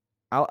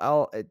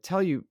I'll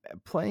tell you,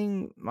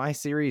 playing my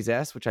Series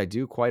S, which I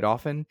do quite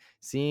often,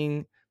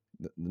 seeing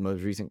the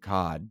most recent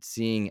COD,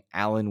 seeing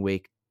Alan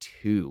Wake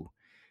 2,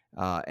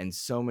 and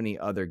so many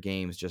other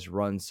games just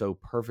run so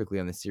perfectly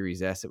on the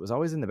Series S. It was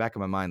always in the back of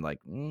my mind, like,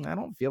 I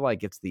don't feel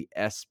like it's the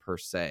S per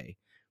se.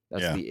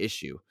 That's Yeah. the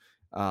issue.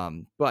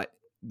 But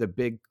the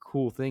big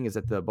cool thing is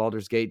that the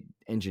Baldur's Gate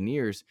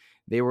engineers,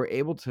 they were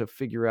able to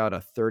figure out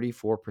a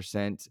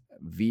 34%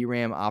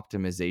 VRAM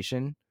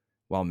optimization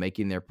while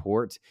making their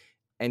port.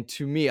 And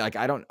to me, like,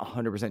 I don't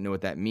 100% know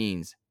what that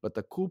means, but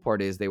the cool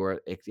part is they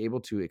were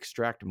able to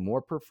extract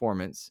more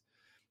performance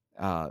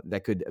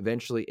that could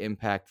eventually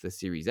impact the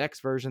Series X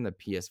version, the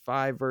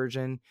PS5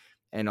 version,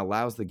 and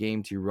allows the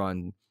game to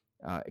run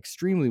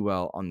extremely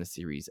well on the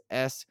Series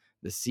S.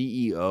 The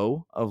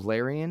CEO of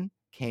Larian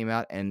came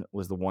out and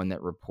was the one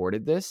that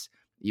reported this,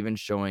 even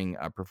showing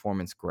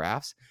performance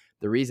graphs.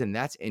 The reason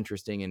that's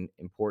interesting and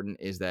important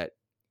is that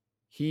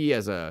he,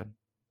 as uh,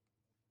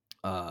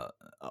 a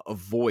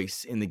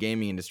voice in the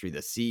gaming industry, the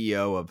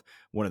CEO of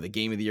one of the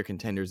Game of the Year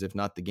contenders, if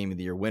not the Game of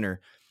the Year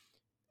winner,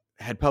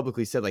 had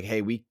publicly said, like,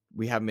 hey, we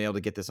haven't been able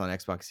to get this on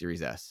Xbox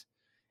Series S.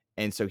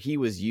 And so he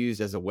was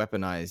used as a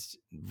weaponized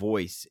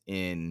voice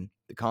in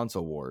the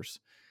console wars.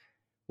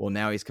 Well,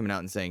 now he's coming out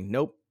and saying,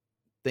 nope,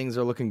 things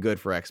are looking good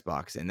for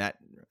Xbox. And that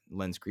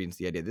lends credence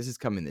to the idea this is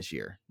coming this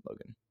year,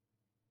 Logan.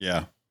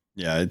 Yeah.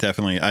 Yeah, it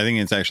definitely. I think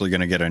it's actually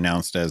going to get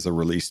announced as a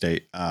release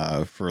date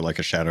for like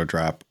a shadow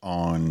drop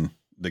on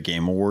the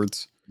Game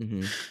Awards.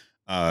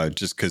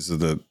 Just because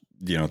of the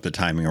the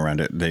timing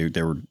around it.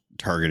 They were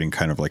targeting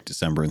kind of like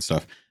December and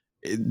stuff.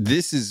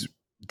 This is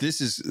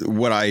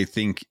what I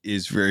think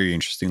is very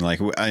interesting. Like,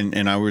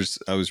 and I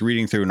was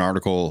reading through an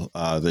article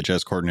that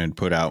Jez Corden had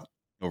put out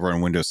over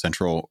on Windows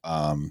Central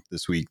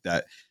this week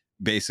that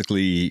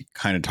basically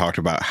kind of talked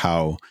about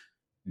how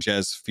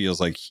Jez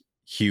feels like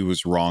he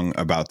was wrong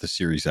about the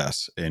Series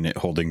S and it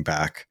holding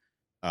back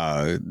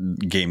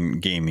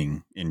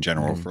gaming in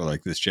general for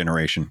like this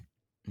generation.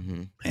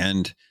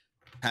 And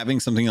having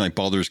something like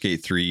Baldur's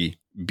Gate 3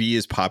 be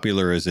as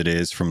popular as it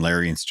is from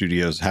Larian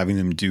Studios, having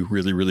them do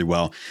really, really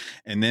well,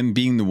 and then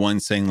being the one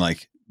saying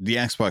like the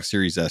Xbox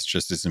Series S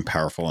just isn't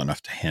powerful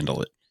enough to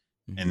handle it.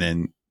 And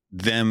then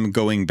them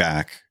going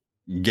back,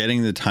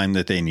 getting the time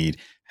that they need,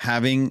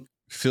 having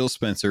Phil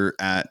Spencer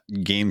at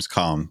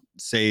Gamescom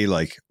say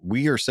like,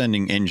 we are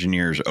sending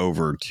engineers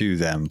over to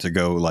them to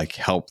go like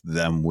help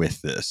them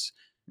with this,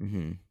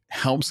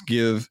 helps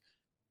give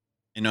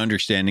an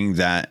understanding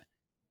that,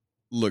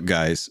 look,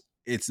 guys,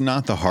 it's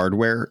not the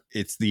hardware,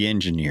 it's the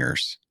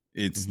engineers,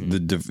 it's the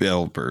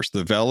developers. The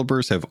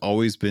developers have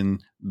always been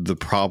the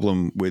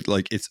problem with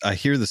like, it's, I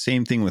hear the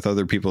same thing with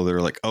other people that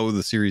are like, oh,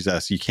 the Series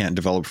S, you can't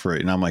develop for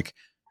it. And I'm like,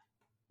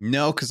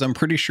 no, because I'm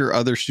pretty sure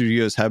other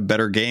studios have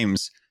better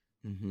games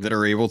that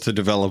are able to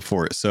develop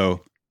for it.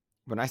 So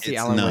when I see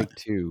Alan Wake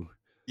 2,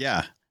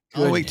 yeah,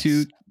 Alan Wake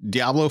 2,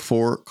 Diablo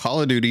 4,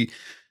 Call of Duty,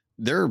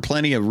 there are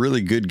plenty of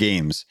really good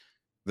games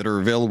that are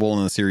available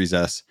in the Series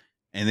S.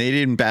 And they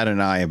didn't bat an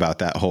eye about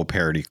that whole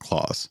parity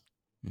clause.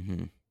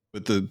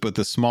 But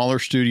the smaller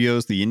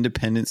studios, the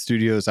independent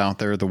studios out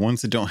there, the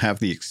ones that don't have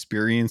the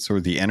experience or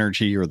the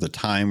energy or the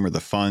time or the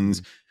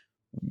funds,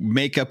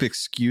 make up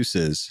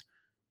excuses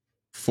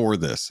for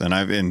this.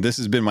 And this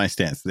has been my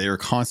stance. They are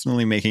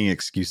constantly making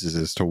excuses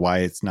as to why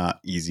it's not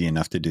easy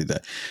enough to do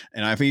that.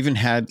 And I've even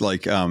had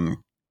like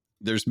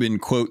there's been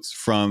quotes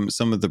from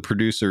some of the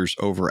producers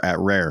over at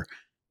Rare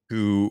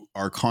who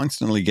are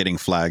constantly getting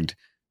flagged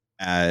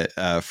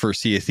for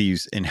Sea of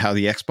Thieves and how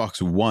the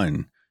Xbox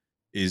One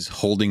is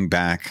holding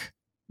back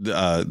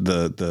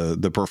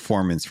the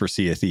performance for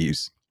Sea of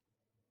Thieves.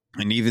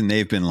 And even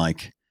they've been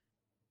like,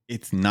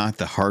 it's not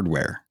the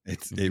hardware.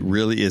 It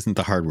really isn't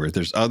the hardware.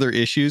 There's other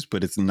issues,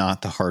 but it's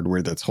not the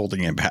hardware that's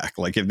holding it back.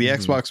 Like if the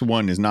Xbox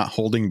One is not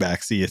holding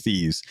back Sea of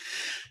Thieves,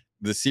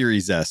 the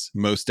Series S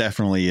most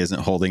definitely isn't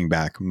holding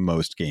back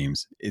most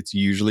games. It's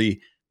usually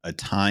a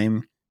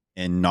time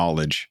and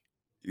knowledge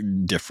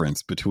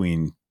difference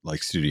between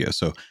like studios.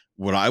 So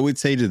what I would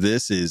say to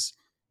this is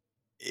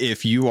if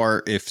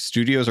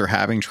studios are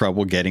having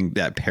trouble getting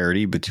that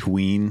parity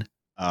between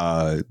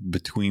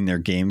their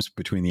games,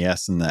 between the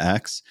S and the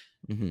X,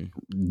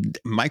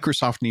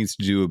 Microsoft needs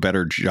to do a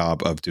better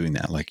job of doing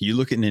that. Like you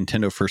look at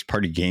Nintendo first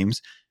party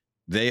games,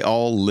 they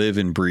all live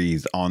and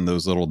breathe on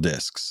those little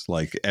discs.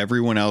 Like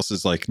everyone else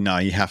is like, nah,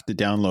 you have to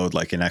download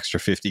like an extra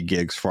 50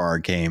 gigs for our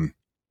game.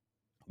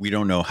 We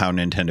don't know how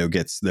Nintendo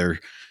gets their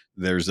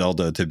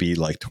Zelda to be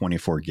like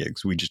 24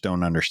 gigs. We just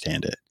don't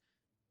understand it,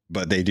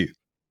 but they do.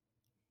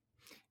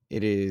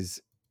 It is.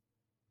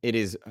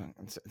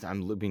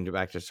 I'm looping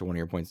back just to one of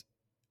your points.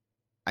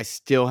 I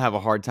still have a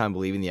hard time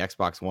believing the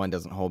Xbox One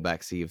doesn't hold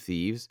back Sea of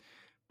Thieves,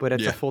 but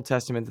it's a full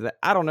testament to that.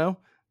 I don't know.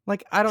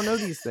 Like, I don't know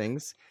these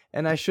things,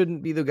 and I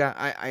shouldn't be the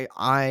guy.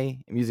 I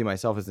am using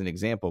myself as an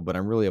example, but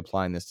I'm really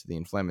applying this to the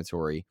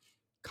inflammatory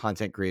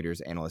content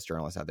creators, analysts,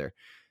 journalists out there.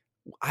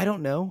 I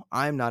don't know.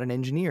 I'm not an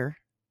engineer,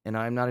 and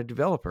I'm not a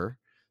developer,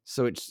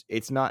 so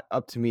it's not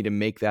up to me to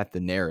make that the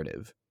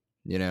narrative.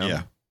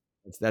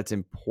 That's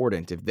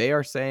important. If they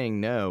are saying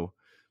no,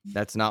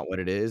 that's not what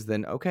it is,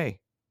 then okay.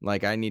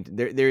 Like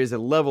there is a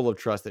level of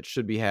trust that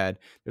should be had.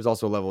 There's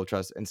also a level of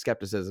trust and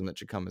skepticism that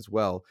should come as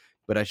well.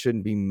 But I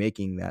shouldn't be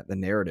making that the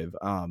narrative.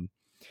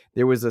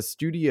 There was a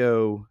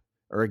studio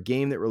or a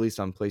game that released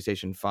on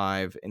PlayStation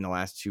 5 in the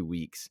last 2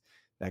 weeks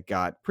that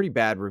got pretty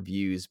bad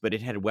reviews, but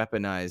it had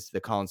weaponized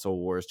the console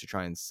wars to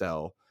try and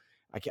sell.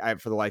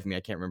 For the life of me, I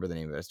can't remember the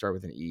name of it. I start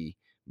with an E,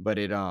 but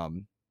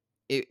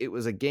it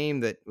was a game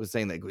that was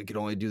saying like we could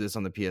only do this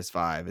on the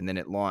PS5, and then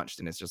it launched,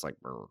 and it's just like,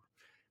 brr.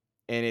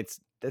 And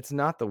that's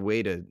not the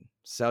way to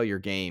sell your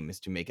game, is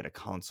to make it a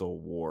console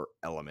war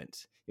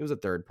element. It was a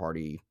third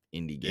party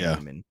indie Yeah.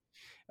 game,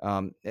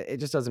 and it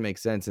just doesn't make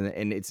sense.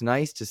 And it's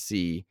nice to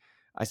see,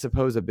 I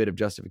suppose, a bit of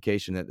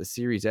justification that the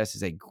Series S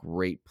is a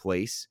great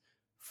place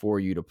for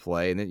you to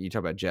play. And then you talk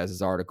about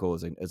Jazz's article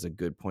as a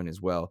good point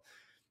as well.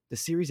 The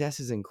Series S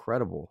is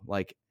incredible.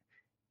 Like,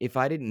 if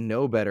I didn't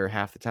know better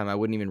half the time, I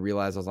wouldn't even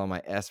realize I was on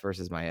my S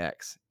versus my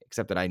X,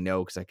 except that I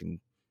know because I can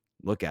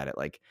look at it.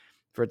 Like,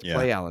 for it to Yeah.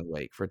 play Alan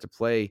Wake, for it to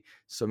play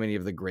so many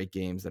of the great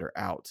games that are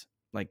out,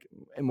 like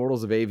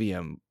Immortals of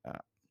Avium,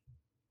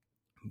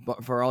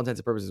 but for all intents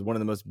and purposes, one of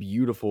the most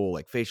beautiful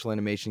like facial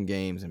animation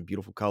games and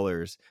beautiful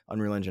colors.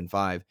 Unreal Engine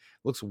 5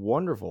 looks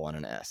wonderful on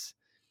an S.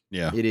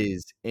 Yeah. It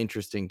is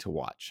interesting to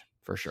watch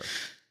for sure.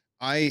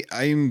 I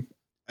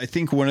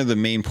think one of the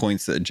main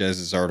points that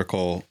Jez's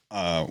article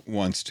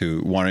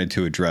wanted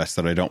to address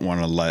that I don't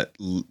want to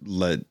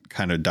let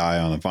kind of die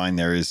on the vine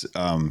there is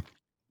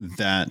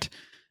that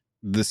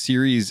the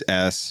Series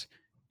S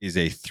is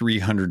a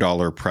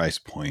 $300 price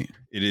point.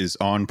 It is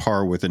on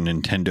par with a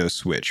Nintendo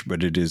Switch,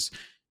 but it is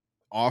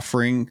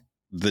offering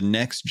the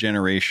next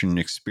generation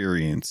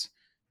experience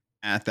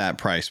at that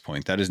price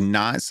point. That is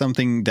not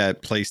something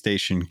that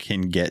PlayStation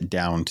can get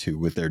down to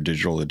with their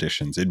digital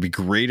editions. It'd be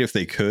great if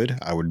they could.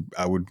 I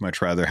would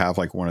much rather have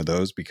like one of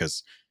those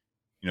because,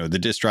 you know, the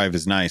disk drive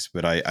is nice,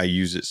 but I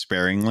use it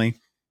sparingly.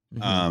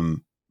 Mm-hmm.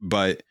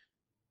 But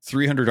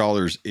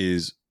 $300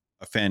 is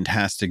a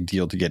fantastic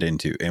deal to get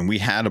into. And we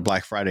had a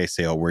Black Friday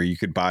sale where you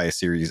could buy a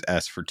Series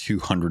S for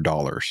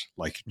 $200.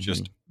 Like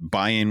just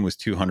buy-in was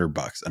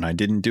 $200, and I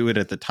didn't do it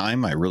at the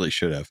time. I really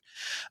should have.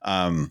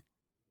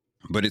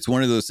 But it's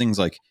one of those things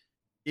like,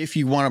 if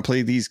you want to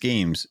play these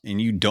games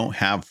and you don't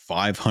have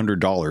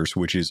 $500,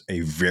 which is a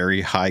very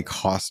high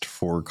cost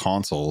for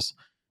consoles,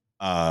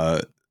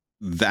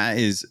 that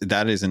is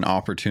an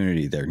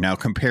opportunity there. Now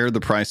compare the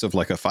price of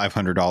like a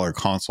 $500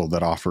 console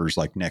that offers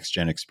like next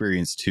gen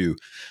experience to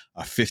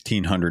a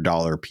 $1,500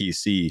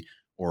 PC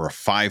or a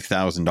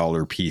 $5,000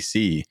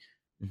 PC.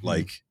 Mm-hmm.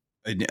 Like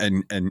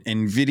an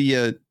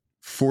Nvidia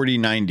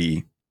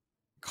 4090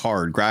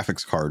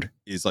 graphics card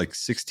is like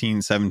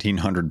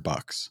 $1,700.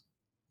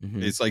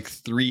 Mm-hmm. It's like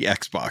 3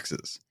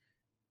 Xboxes,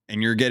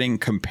 and you're getting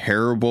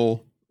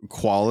comparable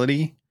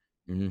quality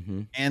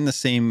and the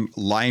same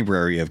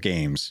library of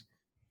games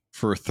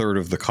for a third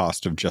of the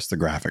cost of just the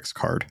graphics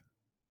card.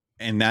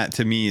 And that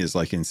to me is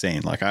like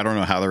insane. Like, I don't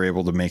know how they're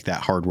able to make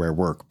that hardware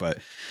work, but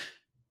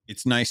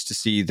it's nice to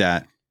see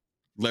that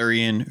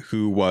Larian,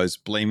 who was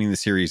blaming the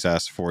Series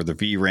S for the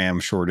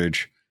VRAM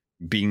shortage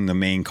being the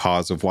main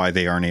cause of why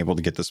they aren't able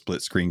to get the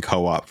split screen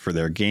co-op for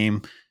their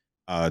game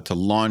to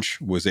launch,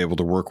 was able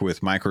to work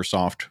with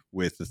Microsoft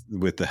with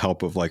the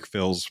help of like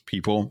Phil's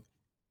people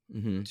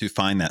to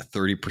find that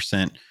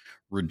 30%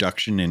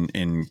 reduction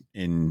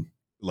in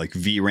like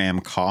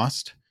VRAM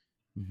cost,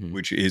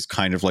 which is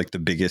kind of like the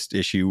biggest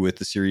issue with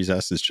the Series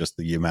S, is just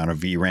the amount of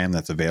VRAM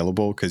that's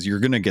available, because you're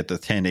going to get the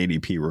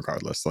 1080p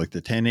regardless. Like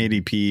the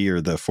 1080p or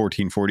the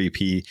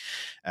 1440p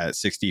at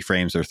 60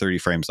 frames or 30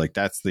 frames, like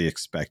that's the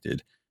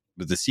expected.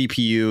 But the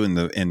CPU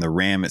and the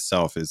RAM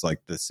itself is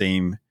like the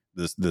same.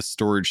 The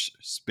storage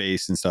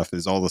space and stuff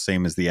is all the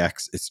same as the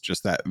X. It's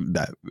just that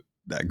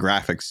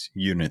graphics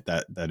unit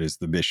that is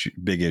the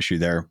big issue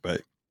there.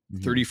 But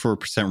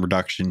 34%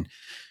 reduction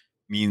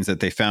means that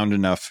they found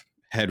enough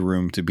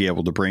headroom to be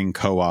able to bring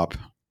co-op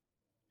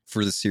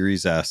for the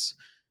Series S,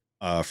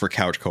 for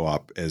couch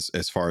co-op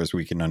as far as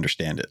we can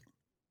understand it.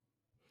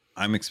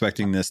 I'm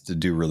expecting this to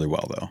do really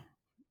well, though.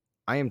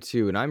 I am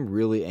too, and I'm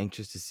really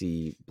anxious to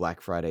see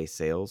Black Friday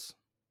sales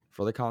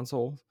for the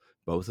console,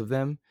 both of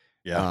them.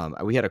 Yeah.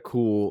 We had a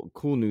cool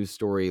news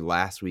story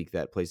last week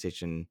that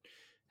PlayStation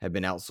had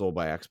been outsold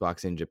by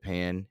Xbox in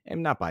Japan,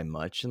 and not by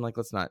much. And like,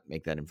 let's not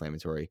make that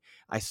inflammatory.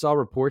 I saw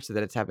reports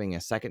that it's happening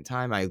a second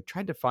time. I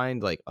tried to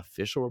find like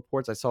official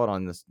reports. I saw it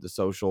on the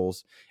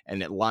socials,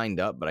 and it lined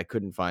up, but I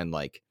couldn't find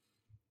like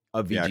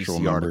a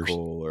VGC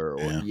article or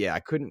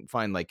I couldn't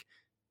find like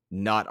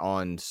not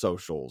on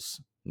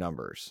socials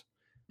numbers.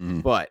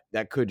 But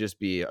that could just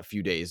be a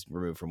few days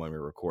removed from when we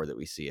record that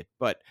we see it.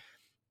 But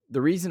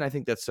the reason I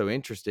think that's so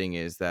interesting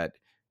is that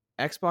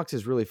Xbox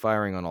is really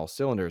firing on all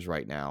cylinders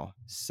right now,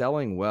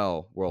 selling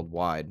well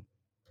worldwide.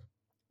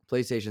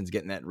 PlayStation's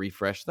getting that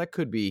refresh. That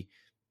could be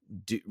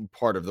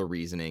part of the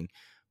reasoning.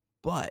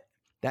 But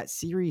that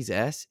Series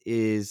S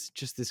is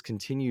just this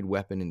continued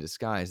weapon in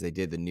disguise. They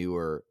did the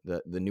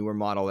newer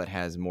model that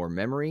has more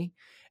memory.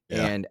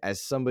 Yeah. And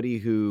as somebody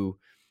who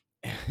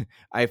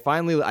I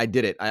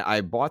did it.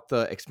 I bought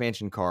the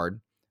expansion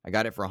card I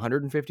got it for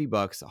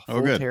 $150, a Oh,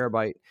 full good.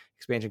 terabyte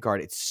expansion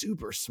card. It's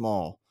super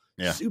small,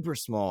 Yeah. super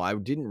small. I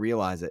didn't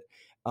realize it.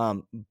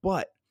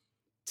 But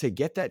to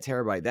get that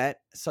terabyte,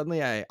 that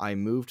suddenly I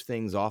moved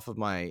things off of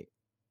my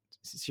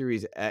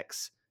Series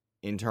X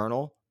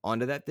internal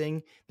onto that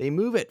thing. They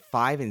move at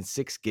 5 and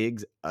 6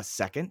 gigs a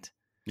second,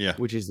 Yeah.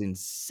 which is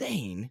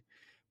insane.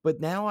 But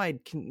now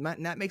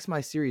that makes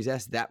my Series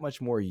S that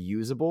much more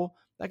usable.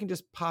 I can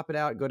just pop it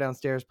out, go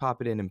downstairs,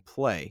 pop it in, and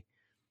play.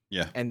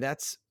 Yeah. And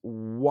that's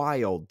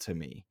wild to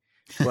me.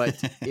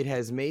 But it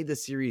has made the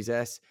Series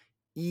S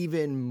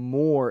even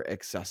more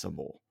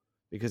accessible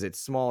because it's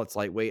small, it's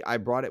lightweight. I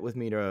brought it with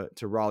me to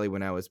Raleigh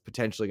when I was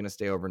potentially going to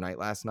stay overnight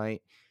last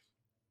night.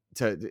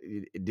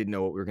 Didn't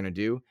know what we were going to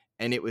do.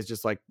 And it was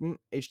just like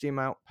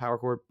HDMI out, power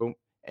cord, boom.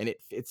 And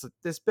it's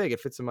this big. It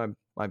fits in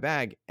my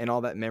bag. And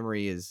all that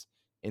memory is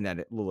in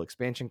that little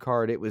expansion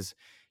card. It was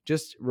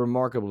just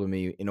remarkable to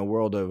me in a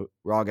world of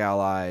ROG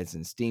Allies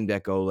and Steam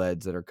Deck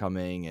OLEDs that are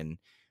coming and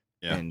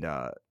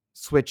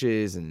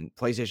Switches and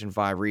PlayStation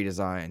 5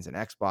 redesigns and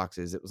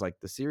Xboxes. It was like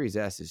the Series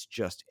S is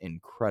just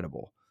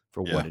incredible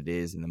for what it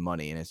is and the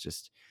money. And it's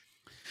just,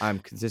 I'm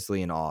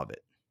consistently in awe of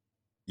it.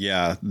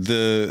 Yeah.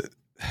 The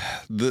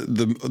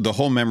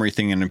whole memory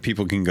thing, and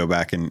people can go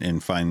back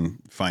and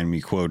find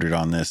me quoted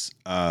on this.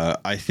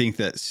 I think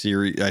that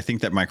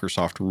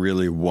Microsoft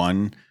really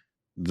won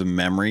the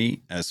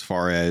memory as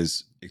far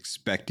as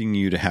expecting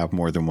you to have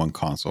more than one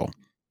console.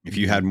 If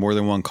you had more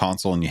than one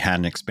console and you had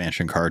an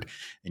expansion card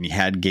and you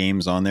had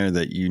games on there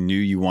that you knew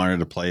you wanted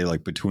to play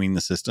like between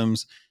the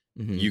systems,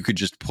 you could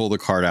just pull the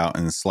card out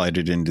and slide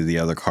it into the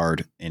other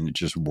card and it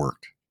just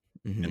worked.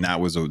 And that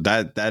was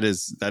that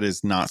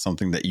is not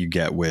something that you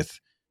get with,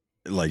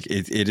 like,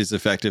 it is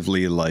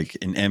effectively like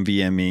an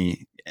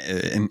NVMe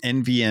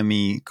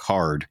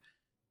card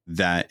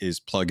that is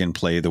plug and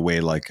play the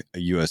way like a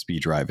USB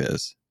drive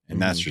is.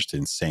 And that's just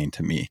insane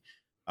to me.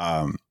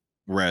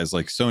 Whereas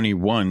like Sony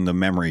won the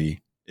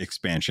memory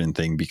expansion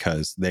thing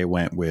because they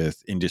went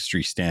with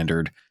industry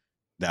standard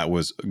that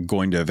was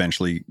going to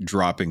eventually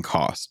drop in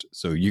cost.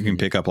 So you can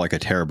pick up like a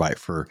terabyte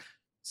for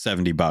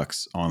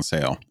 $70 on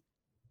sale.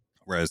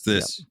 Whereas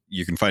this,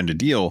 you can find a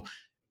deal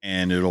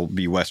and it'll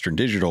be Western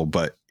Digital,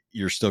 but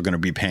you're still going to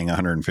be paying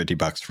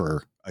 $150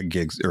 for a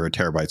gig or a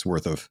terabyte's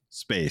worth of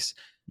space.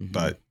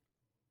 But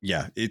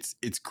yeah, it's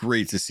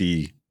great to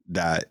see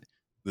that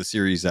the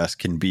Series S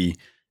can be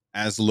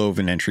as low of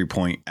an entry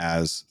point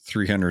as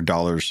 $300,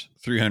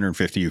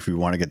 $350 if we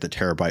want to get the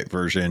terabyte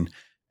version,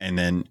 and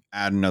then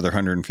add another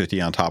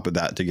 $150 on top of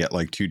that to get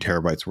like 2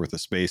 terabytes worth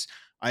of space.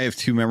 I have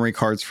 2 memory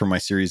cards for my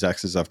Series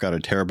X's. I've got a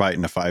terabyte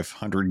and a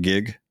 500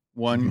 gig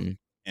one,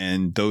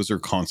 and those are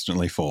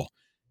constantly full.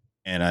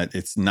 And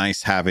it's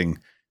nice having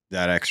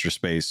that extra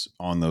space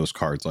on those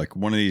cards. Like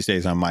one of these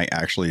days I might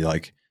actually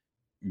like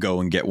go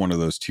and get one of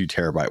those 2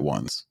 terabyte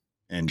ones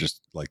and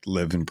just like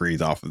live and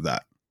breathe off of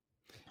that.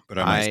 But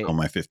I might sell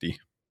my 50.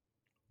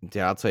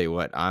 Yeah, I'll tell you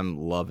what, I'm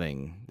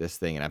loving this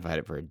thing and I've had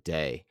it for a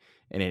day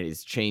and it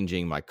is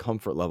changing my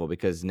comfort level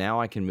because now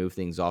I can move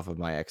things off of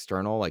my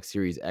external, like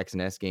Series X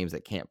and S games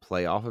that can't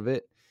play off of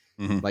it.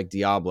 Like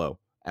Diablo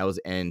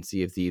and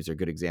Sea of Thieves are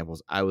good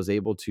examples. I was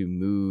able to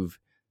move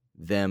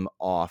them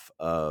off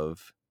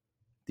of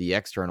the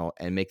external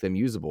and make them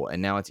usable.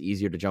 And now it's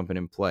easier to jump in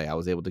and play. I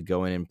was able to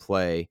go in and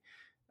play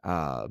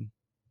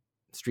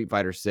Street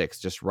Fighter 6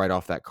 just right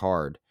off that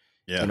card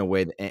in a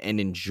way and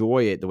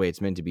enjoy it the way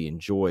it's meant to be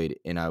enjoyed.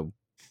 And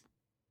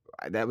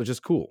that was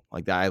just cool.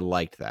 Like that, I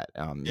liked that.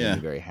 Made me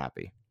very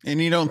happy.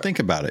 And you don't think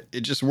about it.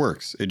 It just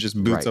works. It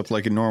just boots up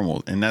like a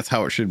normal. And that's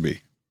how it should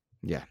be.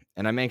 Yeah.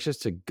 And I'm anxious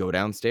to go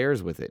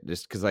downstairs with it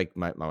just because like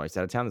my wife's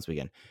out of town this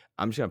weekend.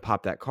 I'm just going to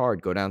pop that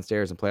card, go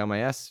downstairs and play on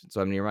my S. So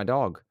I'm near my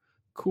dog.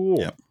 Cool.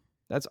 Yep.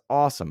 That's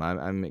awesome.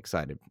 I'm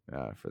excited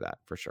for that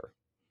for sure.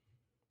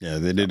 Yeah,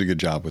 they did a good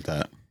job with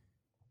that.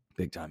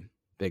 Big time.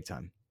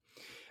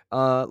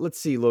 Let's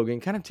see,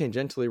 Logan, kind of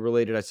tangentially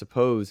related, I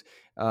suppose.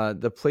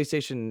 The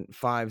PlayStation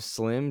 5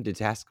 Slim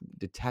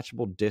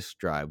detachable disc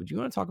drive. Would you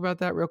want to talk about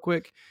that real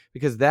quick?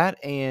 Because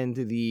that and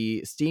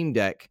the Steam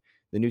Deck,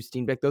 the new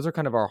Steam Deck, those are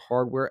kind of our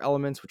hardware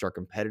elements, which are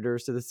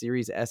competitors to the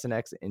Series S and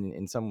X in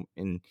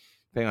depending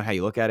on how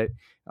you look at it.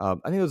 I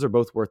think those are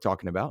both worth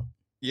talking about.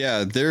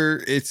 Yeah,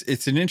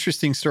 it's an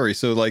interesting story.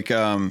 So like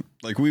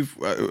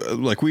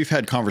we've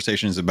had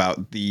conversations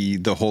about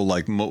the whole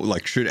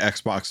like should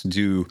Xbox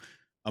do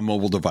a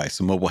mobile device,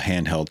 a mobile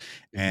handheld,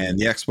 and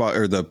the Xbox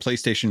or the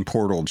PlayStation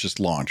Portal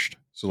just launched.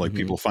 So like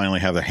people finally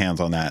have their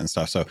hands on that and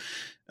stuff. So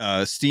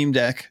Steam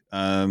Deck,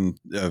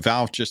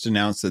 Valve just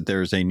announced that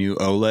there's a new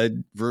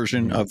OLED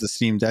version of the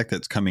Steam Deck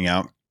that's coming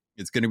out.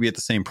 It's going to be at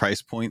the same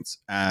price points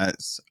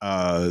as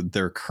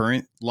their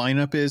current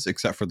lineup is,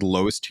 except for the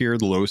lowest tier.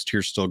 The lowest tier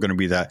is still going to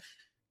be that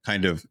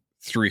kind of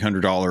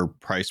 $300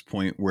 price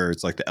point where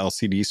it's like the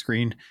LCD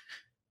screen.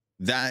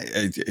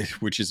 That,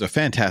 which is a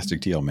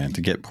fantastic deal, man,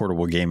 to get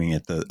portable gaming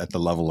at the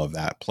level of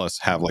that, plus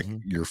have like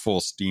your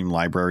full Steam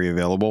library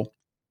available.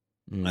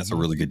 That's a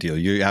really good deal.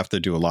 You have to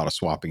do a lot of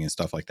swapping and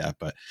stuff like that,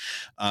 but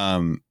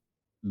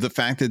the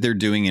fact that they're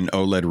doing an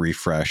OLED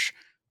refresh,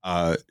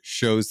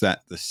 shows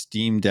that the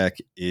Steam Deck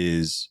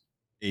is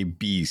a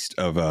beast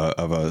of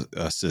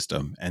a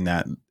system, and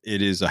that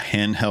it is a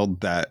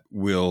handheld that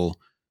will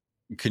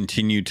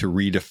continue to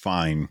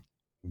redefine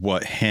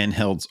what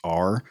handhelds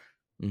are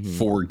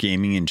for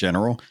gaming in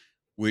general,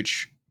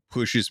 which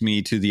pushes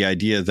me to the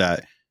idea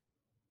that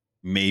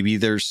maybe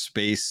there's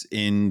space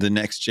in the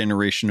next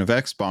generation of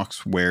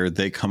Xbox where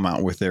they come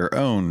out with their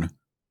own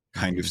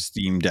kind of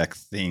Steam Deck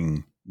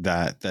thing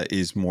that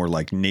is more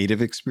like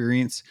native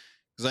experience.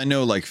 Because I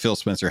know like Phil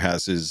Spencer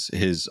has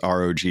his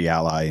ROG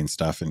Ally and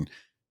stuff, and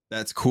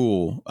that's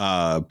cool.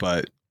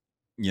 But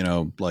you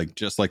know, like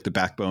just like the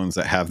backbones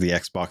that have the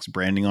Xbox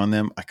branding on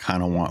them, I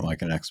kind of want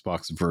like an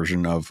Xbox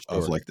version of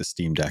like the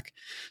Steam Deck.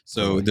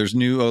 So there's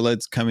new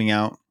OLEDs coming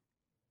out.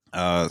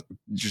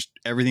 Just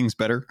everything's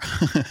better.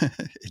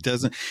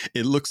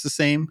 It looks the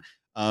same,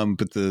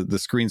 but the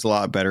screen's a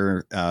lot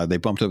better. They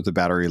bumped up the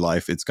battery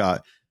life. It's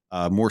got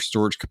more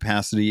storage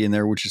capacity in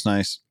there, which is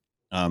nice.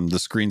 The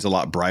screen's a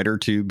lot brighter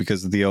too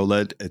because of the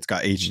OLED. It's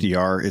got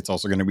HDR. It's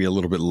also going to be a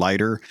little bit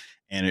lighter,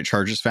 and it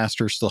charges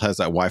faster. Still has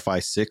that Wi-Fi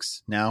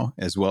 6 now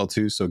as well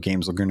too, so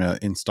games are going to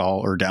install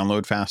or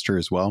download faster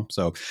as well.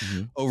 So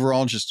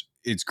overall, just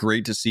it's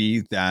great to see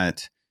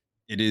that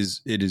it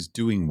is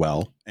doing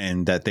well,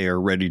 and that they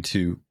are ready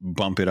to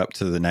bump it up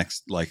to the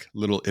next like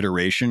little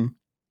iteration,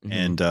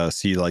 and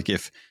see like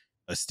if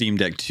a Steam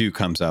Deck 2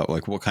 comes out,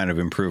 like what kind of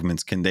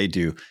improvements can they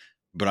do.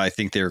 But I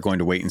think they're going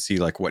to wait and see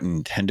like what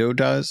Nintendo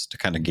does to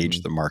kind of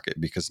gauge the market,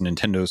 because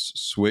Nintendo's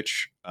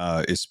Switch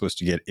is supposed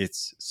to get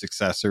its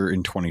successor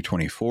in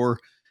 2024.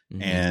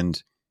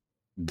 And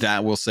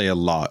that will say a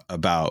lot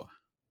about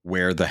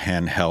where the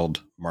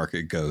handheld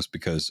market goes,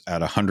 because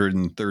at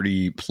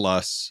 130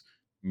 plus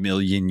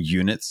million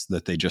units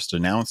that they just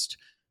announced,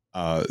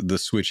 the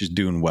Switch is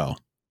doing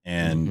well,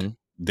 and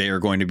they are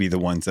going to be the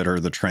ones that are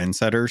the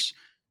trendsetters.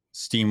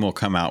 Steam will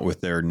come out with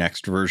their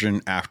next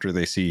version after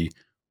they see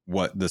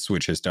what the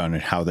Switch has done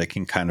and how they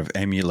can kind of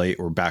emulate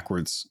or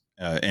backwards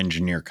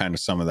engineer kind of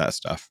some of that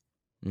stuff,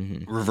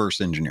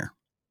 reverse engineer.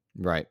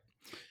 Right.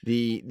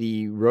 The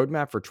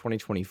roadmap for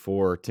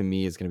 2024 to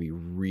me is going to be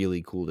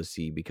really cool to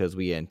see, because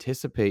we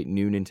anticipate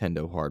new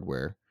Nintendo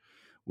hardware.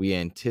 We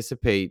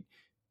anticipate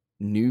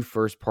new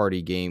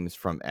first-party games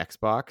from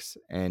Xbox,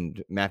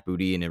 and Matt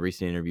Booty in a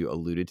recent interview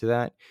alluded to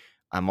that.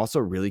 I'm also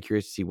really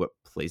curious to see what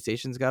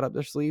PlayStation's got up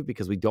their sleeve,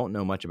 because we don't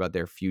know much about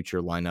their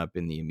future lineup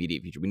in the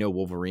immediate future. We know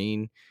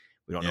Wolverine,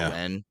 we don't know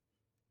when,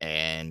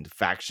 and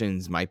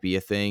factions might be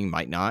a thing,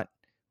 might not.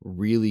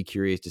 Really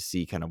curious to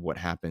see kind of what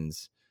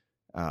happens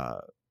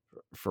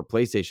for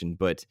PlayStation.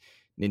 But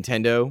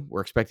Nintendo,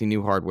 we're expecting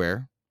new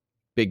hardware.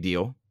 Big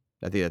deal.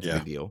 I think that's a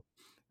big deal.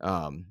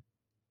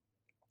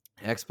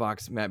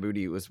 Xbox, Matt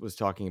Booty was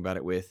talking about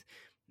it with,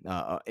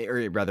 or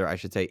rather, I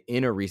should say,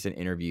 in a recent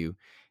interview,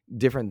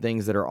 different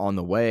things that are on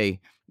the way.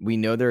 We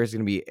know there is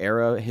going to be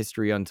Era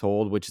History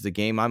Untold, which is a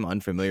game I'm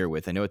unfamiliar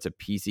with. I know it's a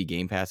PC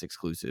Game Pass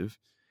exclusive.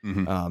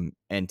 And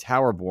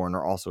Towerborn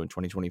are also in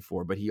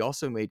 2024. But he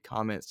also made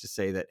comments to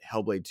say that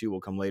Hellblade 2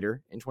 will come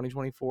later in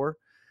 2024.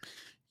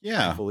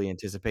 I fully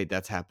anticipate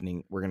that's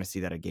happening. We're going to see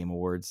that at Game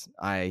Awards.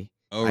 I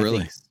really?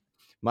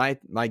 Think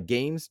my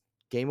Game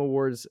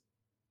Awards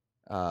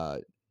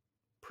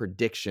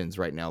predictions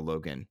right now,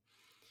 Logan,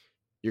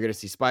 you're going to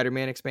see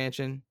Spider-Man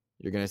expansion,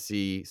 you're going to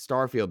see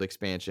Starfield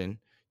expansion,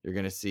 you're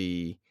going to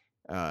see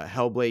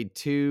Hellblade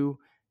 2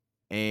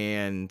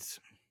 and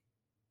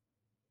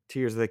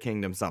Tears of the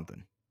Kingdom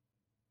something.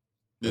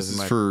 This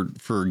is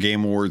for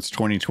Game Awards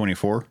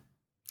 2024?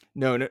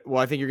 No,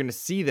 well, I think you're going to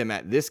see them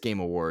at this Game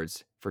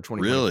Awards for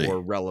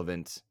 2024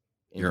 relevant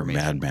information.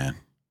 You're a madman.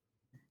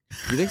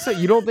 You think so?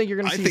 You don't think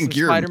you're going to see some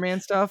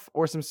Spider-Man stuff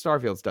or some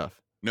Starfield stuff?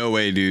 No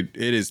way, dude.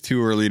 It is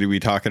too early to be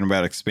talking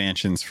about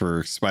expansions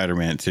for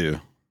Spider-Man 2.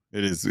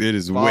 It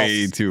is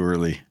way too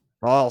early.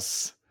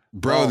 False.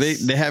 Bro,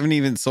 they haven't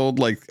even sold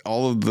like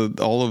all of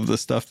the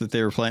stuff that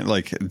they were planning.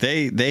 Like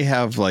they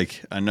have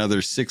like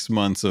another 6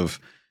 months of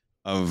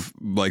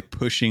like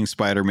pushing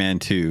Spider-Man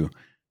 2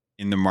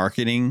 in the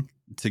marketing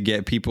to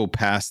get people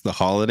past the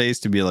holidays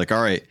to be like,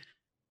 all right,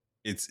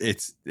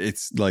 it's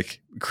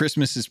like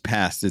Christmas is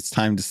past. It's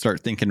time to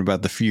start thinking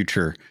about the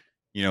future.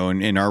 You know,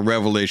 and our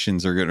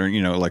revelations are gonna,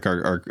 you know, like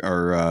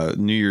our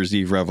New Year's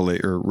Eve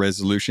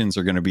resolutions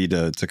are gonna be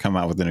to come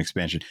out with an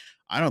expansion.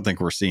 I don't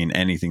think we're seeing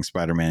anything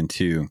Spider-Man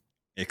 2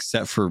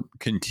 except for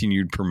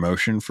continued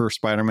promotion for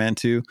Spider-Man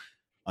 2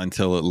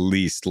 until at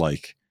least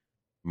like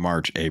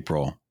March,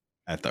 April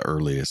at the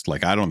earliest.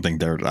 Like I don't think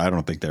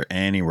they're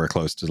anywhere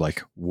close to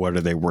like what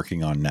are they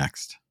working on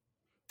next.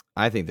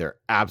 I think they're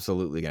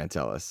absolutely gonna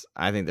tell us.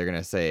 I think they're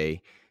gonna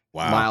say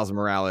Miles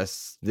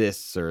Morales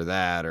this or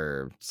that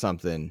or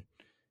something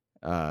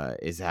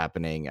is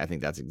happening. I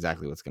think that's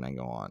exactly what's going to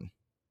go on.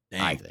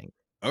 Dang. I think.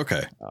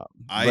 Okay.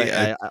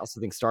 I also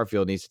think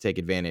Starfield needs to take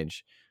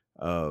advantage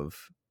of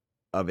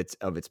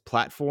its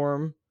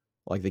platform,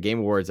 like the Game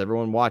Awards.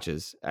 Everyone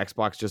watches.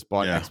 Xbox just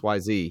bought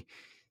XYZ.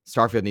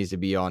 Starfield needs to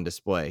be on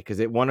display because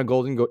it won a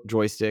golden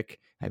joystick.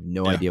 I have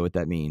no idea what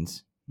that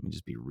means. Let me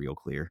just be real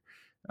clear.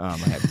 I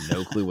have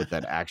no clue what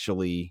that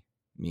actually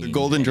The means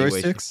golden any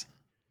way. joysticks.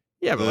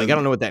 Yeah, but like I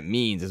don't know what that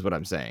means. Is what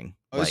I'm saying.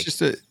 Oh, Like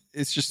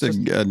it's just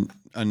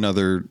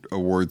another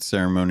award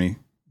ceremony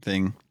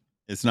thing.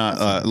 It's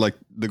not like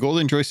the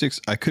golden joysticks.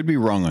 I could be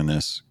wrong on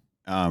this,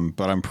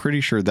 but I'm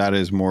pretty sure that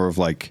is more of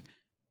like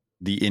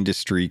the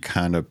industry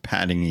kind of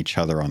patting each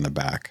other on the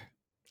back.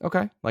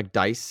 Okay, like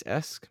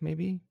Dice-esque,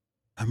 maybe.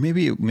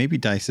 Maybe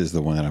Dice is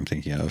the one that I'm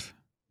thinking of.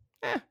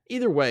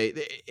 Either way,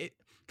 it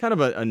kind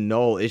of a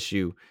null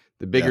issue.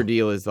 The bigger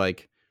deal is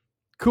like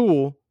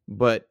cool,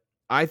 but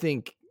I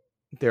think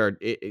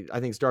I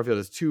think Starfield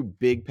is 2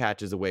 big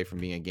patches away from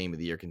being a Game of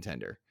the Year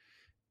contender.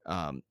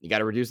 You got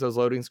to reduce those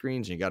loading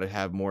screens. And you got to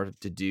have more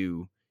to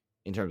do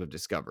in terms of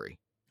discovery.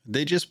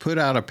 They just put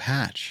out a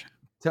patch.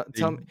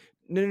 Tell me,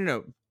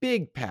 no,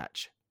 big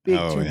patch,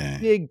 Yeah.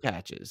 big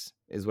patches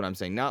is what I'm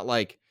saying. Not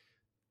like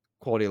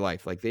quality of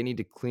life. Like they need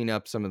to clean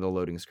up some of the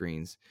loading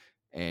screens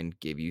and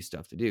give you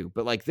stuff to do.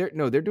 But like they're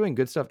doing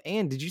good stuff.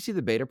 And did you see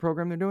the beta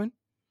program they're doing?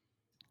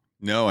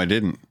 No, I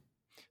didn't.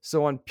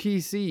 So on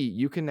PC,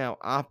 you can now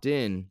opt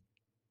in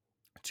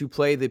to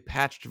play the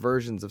patched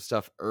versions of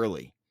stuff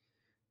early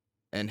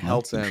and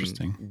help them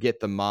get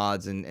the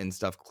mods and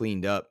stuff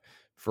cleaned up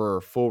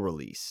for full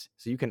release.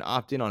 So you can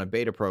opt in on a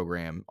beta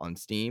program on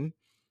Steam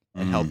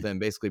and help them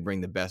basically bring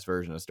the best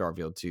version of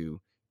Starfield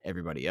to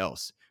everybody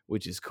else,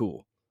 which is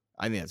cool.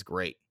 I think that's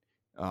great.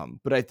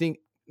 But I think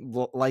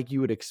like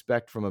you would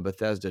expect from a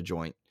Bethesda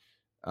joint,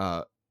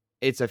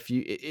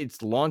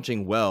 it's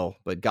launching well,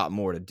 but got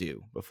more to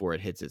do before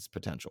it hits its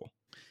potential.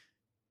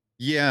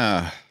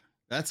 Yeah,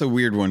 that's a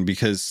weird one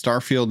because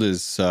Starfield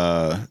is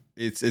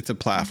it's a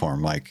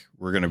platform. Like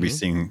we're going to be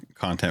seeing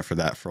content for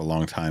that for a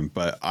long time.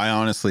 But I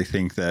honestly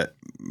think that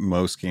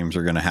most games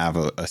are going to have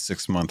a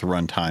 6-month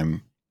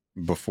runtime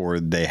before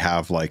they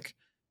have like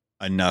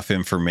enough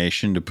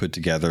information to put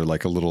together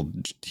like a little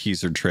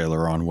teaser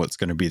trailer on what's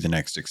going to be the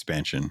next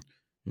expansion.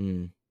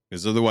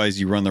 Because otherwise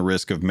you run the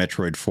risk of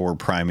Metroid 4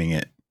 priming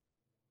it.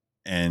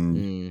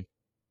 And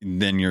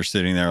then you're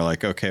sitting there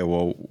like, okay,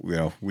 well,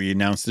 we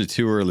announced it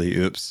too early.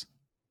 Oops.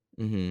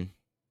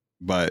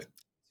 But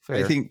fair.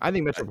 I think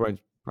Metroid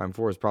Prime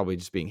 4 is probably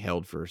just being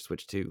held for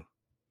Switch 2.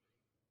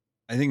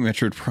 I think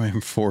Metroid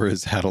Prime 4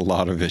 has had a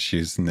lot of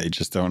issues and they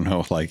just don't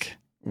know like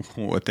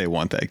what they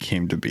want that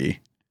game to be.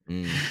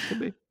 Could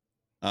be.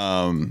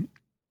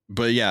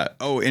 But yeah.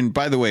 Oh, and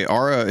by the way,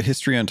 our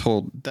History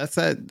Untold, that's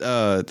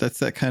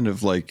that kind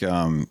of like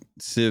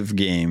Civ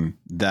game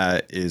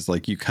that is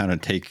like you kind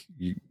of take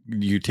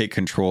you take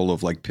control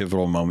of like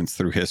pivotal moments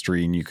through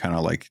history and you kind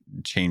of like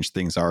change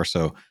things are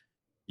so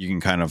you can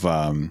kind of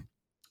I'm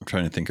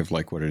trying to think of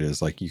like what it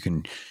is like you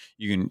can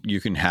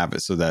have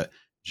it so that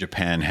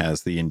Japan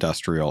has the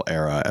industrial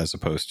era as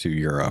opposed to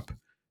Europe,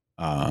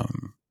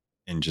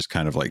 and just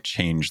kind of like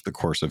change the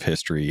course of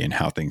history and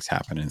how things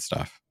happen and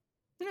stuff.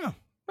 Yeah,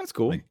 that's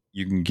cool. Like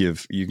you can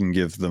give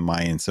the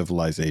Mayan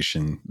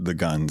civilization the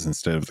guns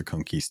instead of the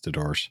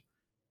conquistadors.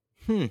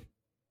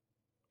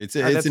 It's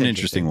an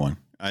interesting one.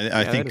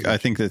 I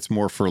think that's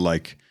more for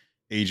like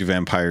Age of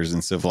Empires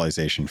and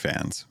Civilization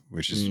fans,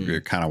 which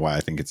is kind of why I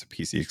think it's a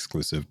PC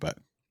exclusive. But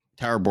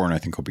Towerborn, I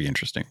think, will be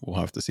interesting. We'll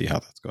have to see how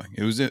that's going.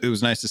 It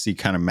was nice to see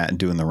kind of Matt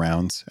doing the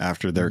rounds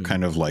after their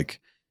kind of like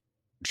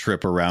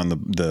trip around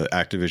the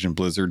Activision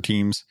Blizzard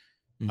teams.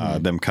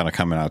 Them kind of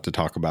coming out to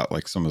talk about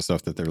like some of the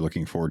stuff that they're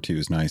looking forward to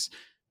is nice.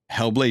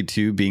 Hellblade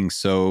 2 being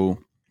so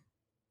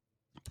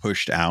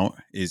pushed out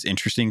is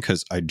interesting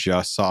because I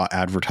just saw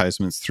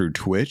advertisements through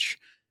Twitch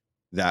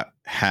that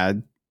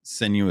had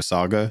Senua's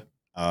Saga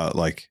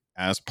like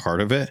as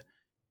part of it.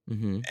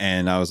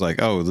 And I was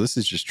like, oh, this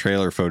is just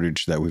trailer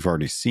footage that we've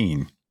already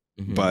seen.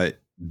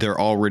 But they're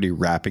already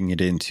wrapping it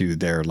into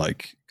their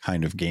like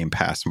kind of Game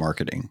Pass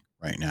marketing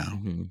right now,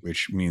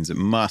 which means it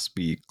must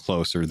be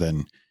closer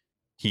than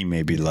he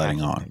may be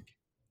letting on.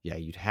 Yeah,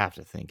 you'd have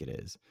to think it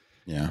is.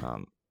 Yeah.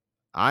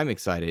 I'm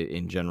excited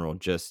in general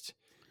just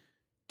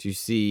to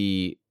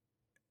see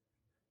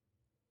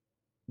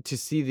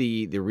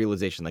the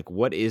realization, like,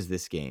 what is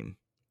this game?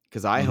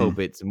 Because I hope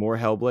it's more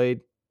Hellblade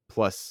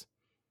plus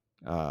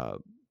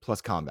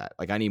combat.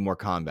 Like, I need more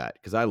combat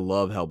because I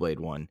love Hellblade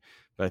 1,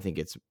 but I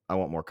think I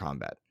want more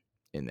combat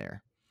in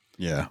there.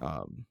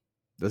 Yeah.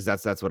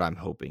 That's what I'm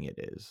hoping it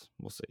is.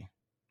 We'll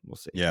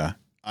see. Yeah.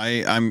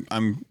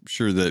 I'm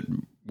sure that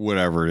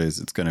whatever it is,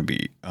 it's going to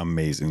be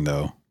amazing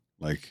though.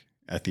 Like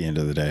at the end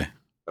of the day.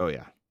 Oh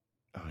yeah.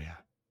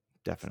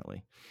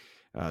 Definitely.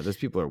 Those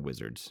people are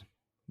wizards.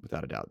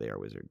 Without a doubt, they are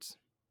wizards.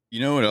 You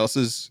know what else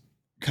is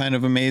kind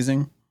of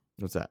amazing?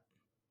 What's that?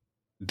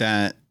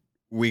 That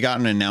we got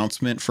an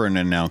announcement for an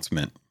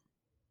announcement.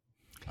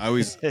 I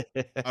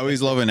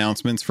always love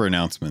announcements for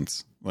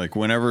announcements. Like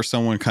whenever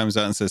someone comes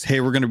out and says, "Hey,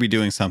 we're going to be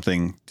doing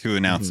something," to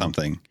announce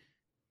something.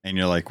 And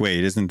you're like,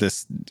 wait, isn't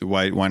this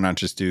why not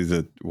just do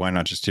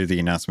the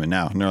announcement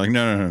now? And they're like,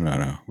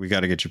 no. We got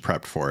to get you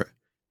prepped for it.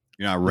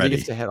 You're not ready.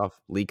 It's to head off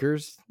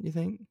leakers, you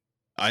think?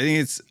 I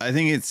think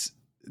it's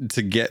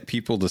to get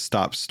people to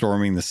stop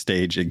storming the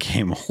stage at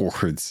Game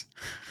Awards.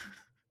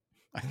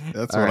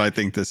 That's what I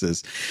think this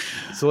is.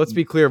 So let's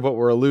be clear of what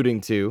we're alluding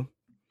to.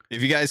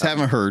 If you guys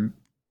haven't heard,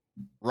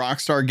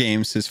 Rockstar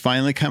Games has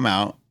finally come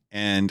out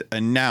and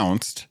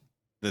announced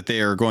that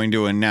they are going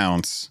to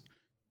announce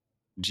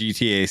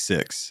GTA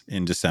 6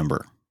 in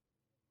December,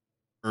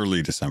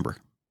 early December.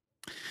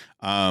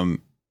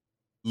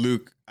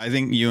 Luke, I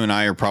think you and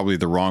I are probably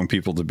the wrong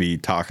people to be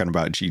talking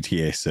about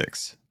GTA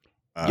 6.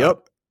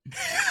 Yep.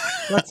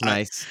 That's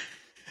nice.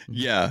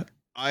 Yeah.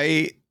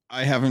 I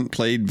haven't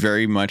played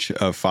very much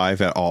of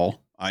 5 at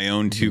all. I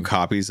own 2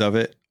 copies of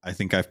it. I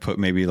think I've put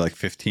maybe like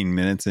 15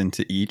 minutes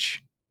into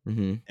each,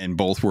 and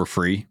both were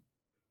free.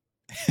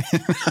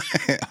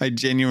 I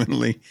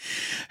genuinely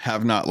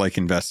have not like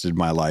invested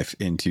my life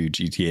into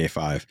GTA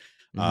 5.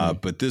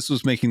 But this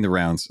was making the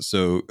rounds.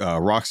 So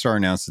Rockstar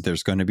announced that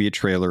there's going to be a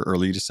trailer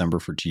early December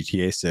for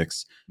GTA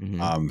 6.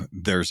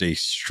 There's a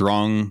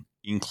strong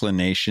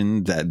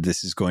inclination that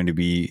this is going to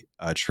be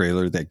a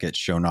trailer that gets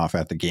shown off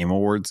at the Game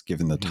Awards,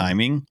 given the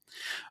timing.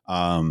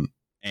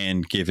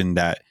 And given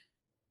that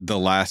the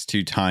last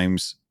 2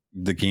 times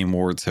the Game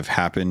Awards have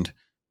happened,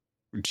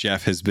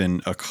 Jeff has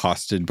been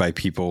accosted by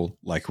people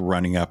like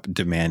running up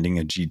demanding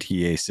a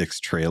GTA 6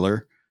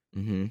 trailer.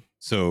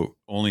 So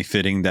only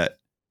fitting that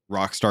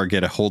Rockstar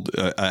get a hold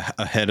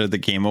ahead of the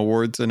Game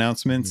Awards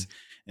announcements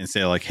and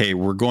say like, hey,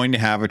 we're going to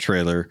have a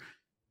trailer.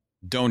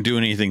 Don't do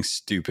anything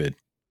stupid.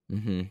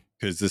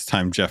 Because this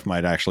time Jeff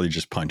might actually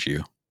just punch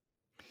you.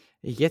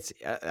 He gets,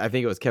 I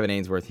think it was Kevin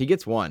Ainsworth. He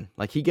gets one.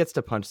 Like, he gets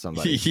to punch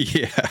somebody.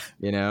 Yeah.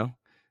 You know?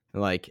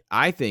 Like,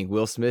 I think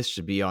Will Smith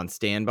should be on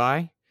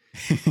standby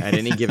at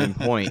any given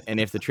point. And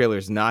if the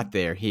trailer's not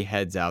there, he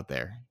heads out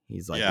there.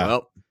 He's like,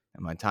 well,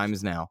 my time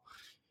is now.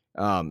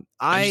 I'm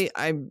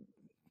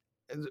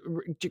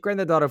Grand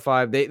Theft Auto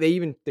 5. They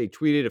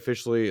tweeted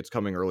officially it's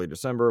coming early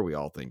December. We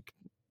all think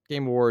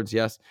Game Awards,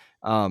 yes.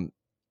 Grand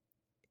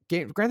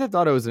Theft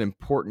Auto is an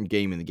important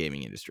game in the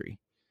gaming industry.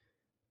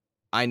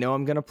 I know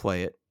I'm gonna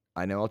play it.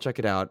 I know I'll check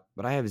it out,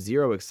 but I have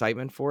zero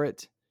excitement for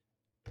it.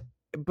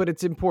 But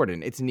it's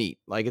important. It's neat.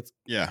 Like, it's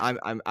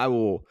I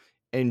will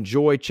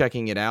enjoy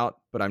checking it out,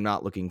 but I'm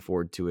not looking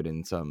forward to it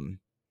in some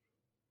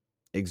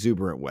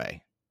exuberant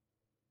way.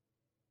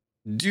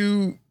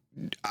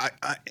 I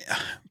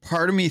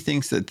part of me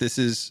thinks that this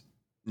is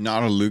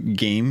not a Luke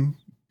game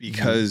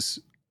because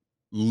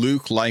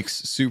Luke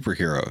likes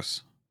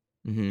superheroes,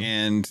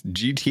 and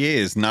GTA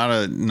is not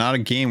a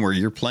game where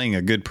you're playing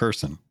a good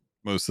person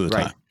most of the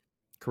time.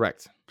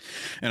 Correct.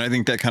 And I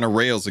think that kind of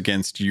rails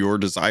against your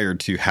desire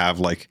to have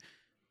like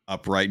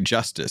upright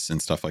justice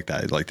and stuff like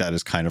that. Like, that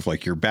is kind of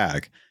like your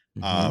bag.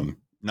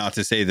 Not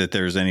to say that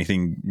there's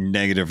anything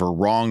negative or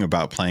wrong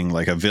about playing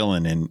like a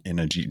villain in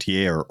a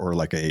GTA or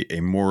like a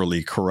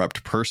morally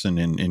corrupt person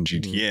in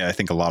GTA. I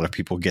think a lot of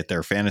people get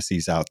their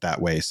fantasies out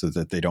that way so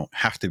that they don't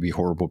have to be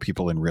horrible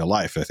people in real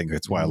life. I think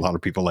that's why a lot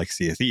of people like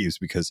Sea of Thieves,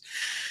 because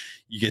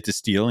you get to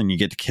steal and you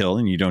get to kill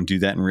and you don't do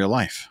that in real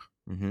life.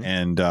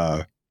 And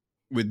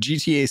with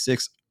GTA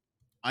 6,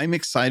 I'm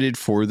excited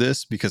for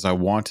this because I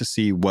want to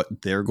see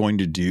what they're going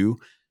to do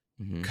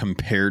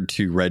compared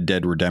to Red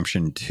Dead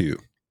Redemption 2,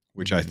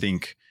 which I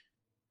think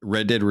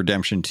Red Dead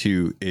Redemption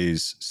 2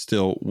 is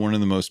still one of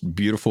the most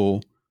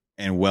beautiful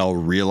and well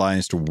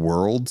realized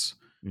worlds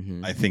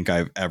I think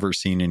I've ever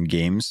seen in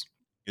games.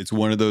 It's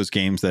one of those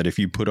games that if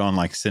you put on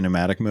like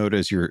cinematic mode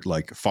as you're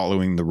like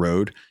following the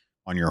road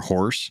on your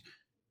horse,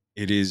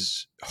 it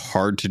is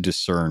hard to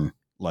discern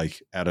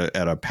like at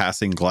a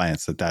passing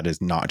glance that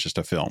is not just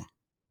a film.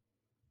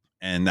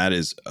 And that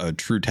is a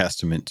true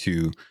testament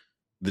to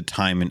the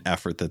time and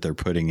effort that they're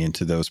putting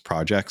into those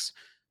projects.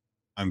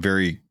 I'm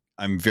very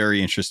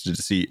interested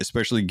to see,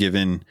 especially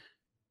given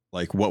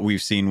like what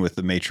we've seen with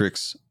the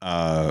Matrix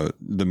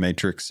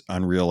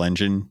Unreal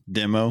Engine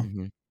demo,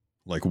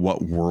 like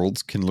what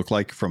worlds can look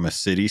like from a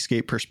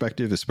cityscape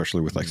perspective,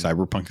 especially with like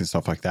Cyberpunk and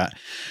stuff like that.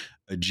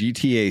 A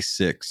GTA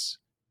 6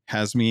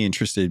 has me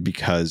interested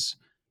because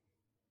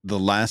the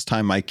last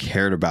time I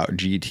cared about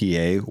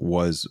GTA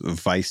was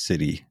Vice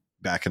City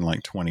back in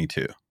like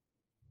 22.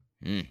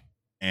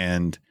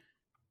 And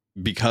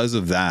because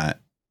of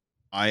that,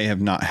 I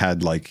have not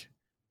had like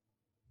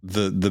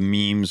the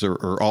memes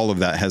or all of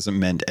that hasn't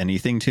meant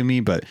anything to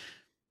me, but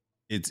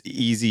it's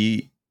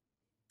easy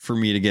for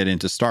me to get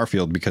into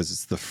Starfield because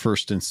it's the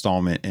first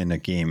installment in a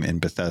game in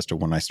Bethesda.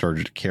 When I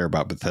started to care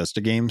about Bethesda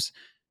games,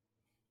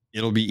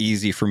 it'll be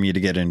easy for me to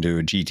get into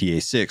a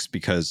GTA 6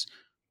 because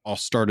I'll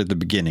start at the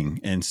beginning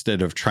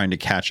instead of trying to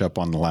catch up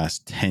on the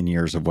last 10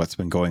 years of what's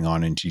been going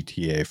on in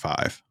GTA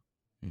 5.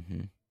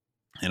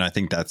 And I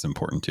think that's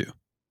important too.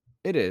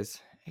 It is.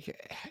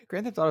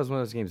 Grand Theft Auto is one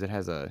of those games that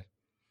has a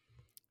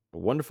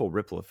wonderful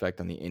ripple effect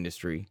on the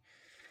industry.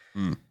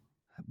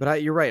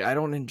 But you're right. I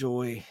don't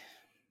enjoy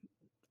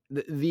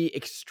the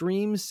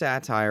extreme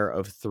satire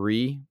of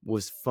 3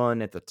 was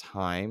fun at the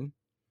time.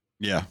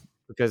 Yeah.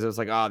 Because it was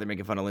like, they're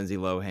making fun of Lindsay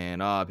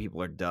Lohan.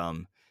 People are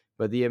dumb.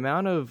 But the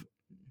amount of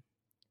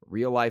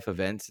real life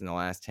events in the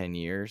last 10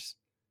 years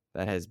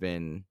that has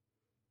been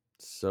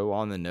so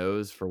on the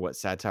nose for what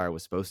satire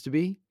was supposed to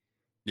be.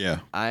 Yeah.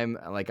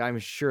 I'm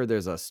sure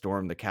there's a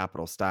Storm the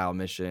Capitol style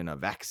mission, a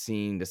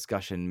vaccine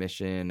discussion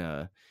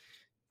mission,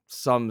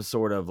 some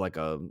sort of like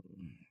a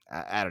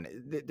I don't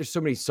know. There's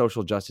so many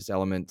social justice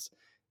elements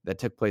that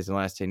took place in the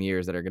last 10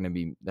 years that are going to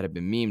be that have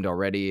been memed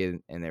already,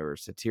 and they were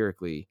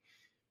satirically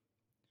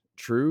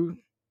true.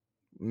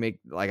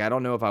 I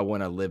don't know if I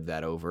want to live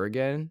that over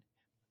again,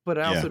 but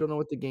I Yeah. also don't know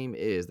what the game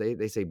is.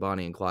 They say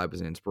Bonnie and Clyde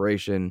was an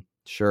inspiration,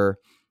 sure,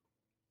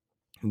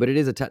 but it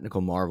is a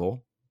technical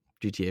marvel,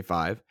 GTA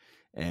 5,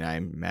 and I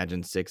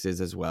imagine 6 is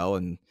as well.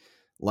 And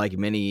like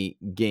many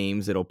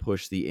games, it'll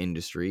push the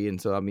industry,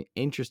 and so I'm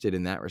interested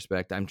in that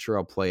respect. I'm sure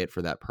I'll play it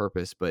for that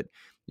purpose. But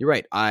you're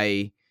right.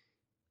 I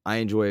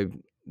enjoy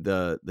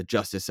the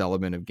justice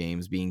element of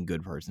games. Being a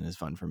good person is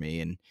fun for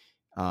me, and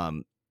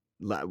um,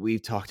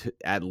 we've talked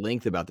at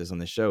length about this on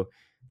the show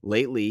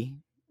lately.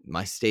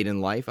 My state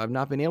in life, I've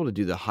not been able to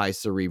do the high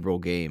cerebral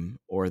game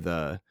or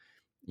the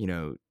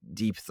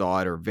deep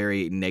thought or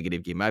very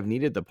negative game. I've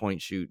needed the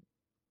point shoot,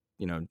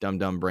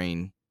 dumb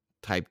brain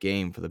type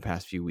game for the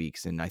past few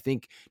weeks, and I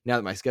think now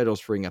that my schedule's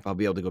freeing up, I'll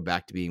be able to go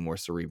back to being more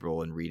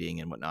cerebral and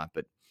reading and whatnot.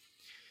 But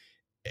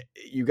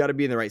you got to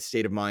be in the right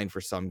state of mind for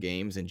some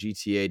games, and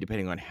GTA,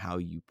 depending on how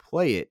you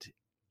play it,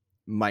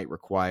 might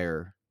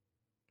require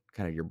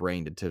kind of your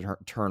brain to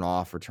turn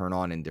off or turn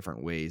on in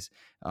different ways.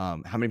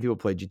 How many people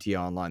play GTA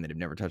Online that have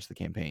never touched the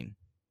campaign?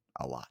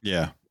 A lot.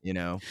 Yeah.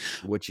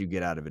 What you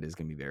get out of it is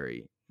going to be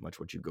very much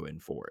what you go in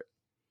for it.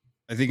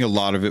 I think a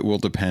lot of it will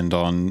depend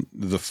on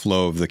the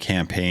flow of the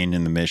campaign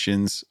and the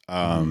missions.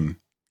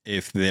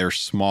 If they're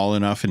small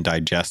enough and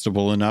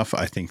digestible enough,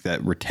 I think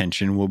that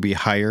retention will be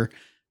higher.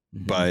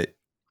 But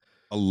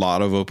a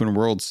lot of open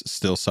worlds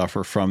still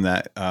suffer from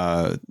that,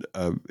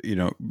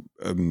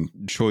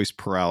 choice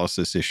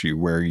paralysis issue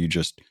where you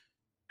just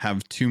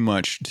have too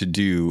much to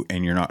do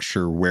and you're not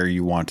sure where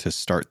you want to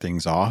start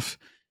things off.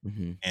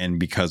 And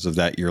because of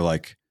that, you're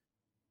like,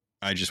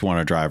 I just want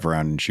to drive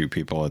around and shoot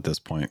people at this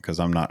point because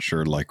I'm not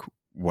sure like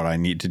what I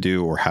need to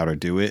do or how to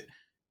do it.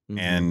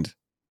 And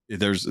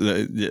there's,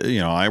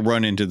 I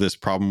run into this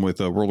problem with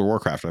World of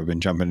Warcraft. I've been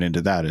jumping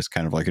into that as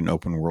kind of like an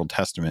open world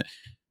testament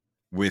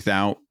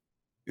without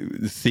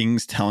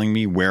things telling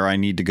me where I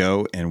need to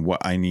go and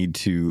what I need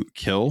to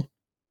kill.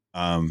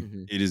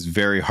 It is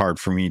very hard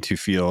for me to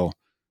feel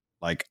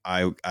like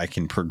I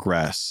can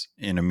progress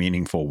in a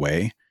meaningful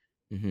way.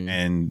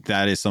 And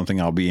that is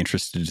something I'll be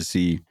interested to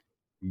see,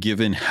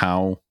 given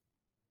how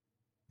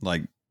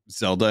like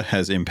Zelda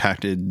has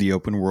impacted the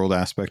open world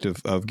aspect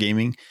of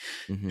gaming.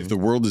 If the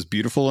world is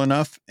beautiful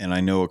enough and I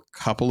know a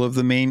couple of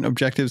the main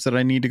objectives that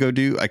I need to go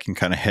do, I can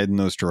kind of head in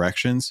those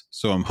directions.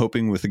 So I'm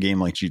hoping with a game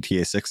like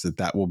GTA 6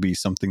 that will be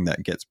something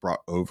that gets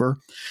brought over.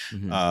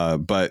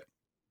 But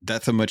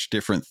that's a much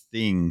different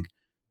thing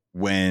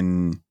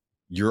when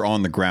you're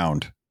on the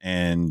ground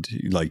and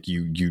like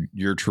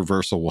your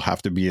traversal will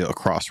have to be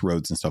across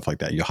roads and stuff like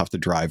that. You'll have to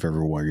drive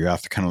everywhere. You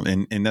have to kind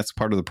of, and that's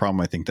part of the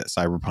problem I think that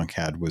Cyberpunk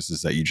had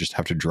is that you just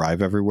have to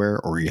drive everywhere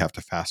or you have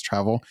to fast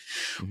travel.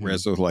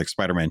 Whereas with like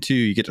Spider-Man 2,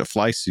 you get a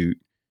fly suit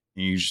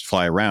and you just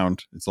fly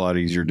around. It's a lot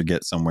easier to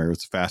get somewhere.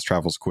 It's fast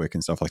travels quick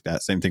and stuff like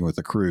that. Same thing with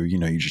the crew. You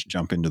just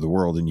jump into the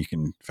world and you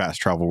can fast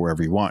travel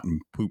wherever you want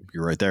and poop,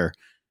 you're right there.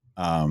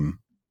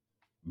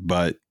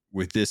 But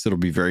with this, it'll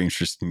be very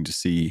interesting to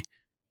see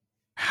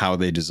how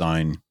they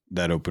design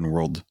that open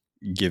world,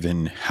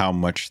 given how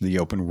much the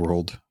open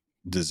world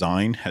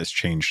design has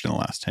changed in the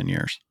last 10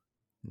 years.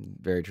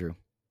 Very true.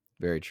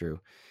 Very true.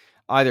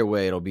 Either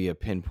way, it'll be a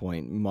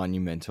pinpoint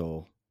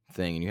monumental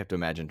thing. And you have to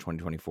imagine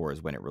 2024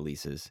 is when it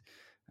releases.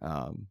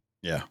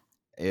 Yeah.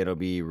 It'll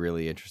be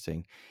really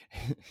interesting.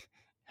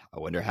 I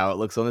wonder how it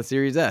looks on the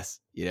Series S.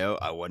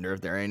 I wonder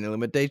if there are any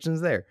limitations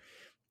there.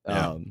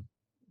 Yeah.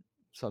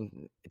 Some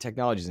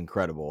technology is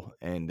incredible,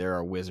 and there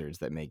are wizards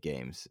that make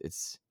games.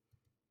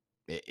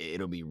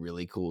 It'll be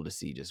really cool to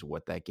see just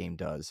what that game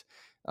does.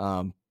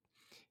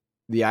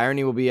 The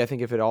irony will be, I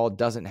think, if it all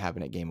doesn't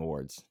happen at Game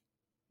Awards,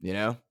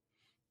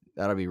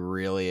 that'll be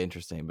really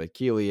interesting. But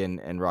Keighley and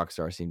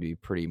Rockstar seem to be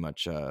pretty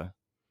much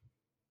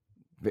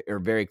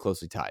very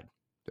closely tied.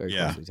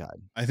 Closely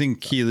tied. I think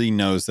Keighley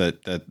knows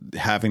that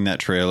having that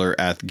trailer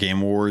at the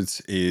Game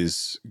Awards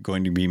is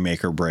going to be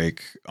make or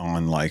break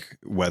on like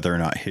whether or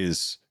not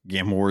his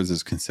Game Awards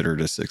is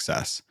considered a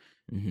success.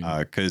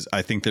 Because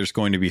I think there's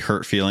going to be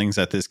hurt feelings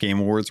at this Game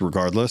Awards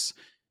regardless.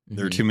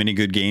 There are too many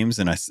good games,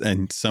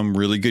 and some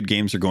really good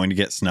games are going to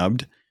get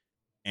snubbed.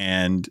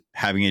 And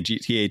having a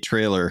GTA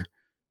trailer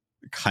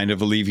kind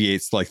of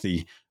alleviates like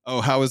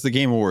how was the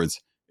Game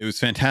Awards? It was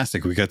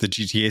fantastic. We got the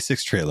GTA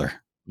 6 trailer.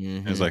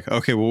 I was like,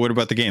 okay, well, what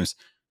about the games?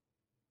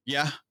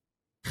 Yeah,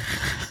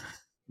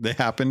 they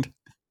happened.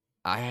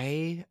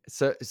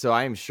 So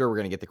I am sure we're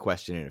gonna get the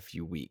question in a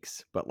few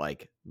weeks, but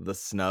like the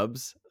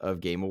snubs of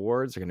Game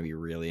Awards are gonna be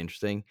really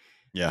interesting.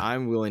 Yeah,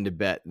 I'm willing to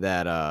bet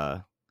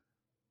that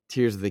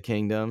Tears of the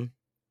Kingdom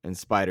and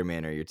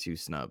Spider-Man are your two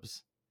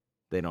snubs.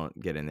 They don't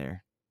get in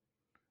there.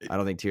 I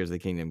don't think Tears of the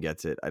Kingdom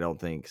gets it. I don't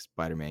think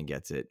Spider-Man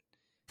gets it.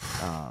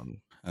 I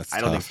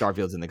don't think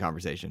Starfield's in the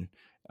conversation.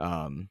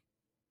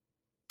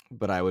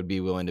 But I would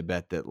be willing to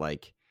bet that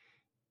like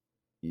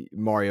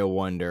Mario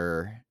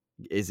Wonder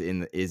is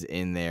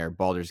in there.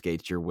 Baldur's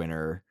Gate's your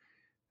winner.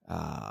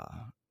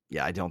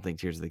 Yeah, I don't think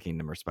Tears of the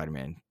Kingdom or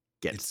Spider-Man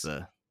gets It's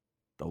the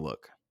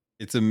look.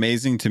 it's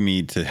amazing to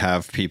me to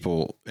have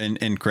people,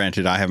 and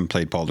granted, I haven't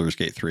played Baldur's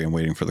Gate 3. I'm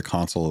waiting for the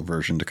console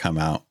version to come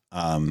out.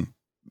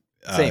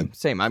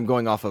 Same. I'm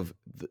going off of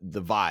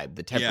the vibe,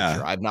 the temperature.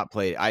 Yeah, I've not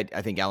played. I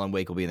think Alan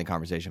Wake will be in the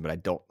conversation,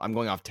 but I'm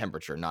going off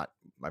temperature, not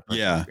my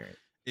personal yeah. experience.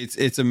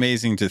 It's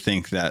amazing to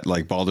think that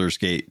like Baldur's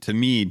Gate to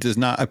me does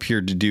not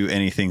appear to do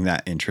anything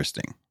that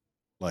interesting.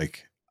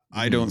 Like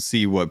I don't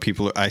see what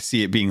people, I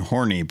see it being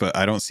horny, but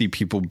I don't see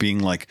people being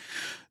like,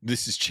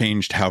 this has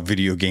changed how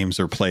video games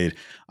are played.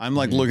 I'm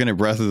like looking at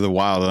Breath of the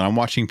Wild and I'm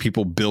watching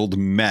people build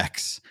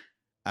mechs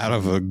out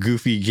of a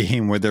goofy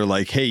game where they're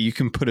like, hey, you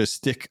can put a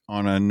stick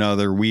on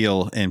another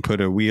wheel and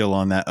put a wheel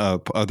on that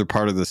other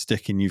part of the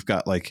stick, and you've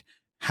got like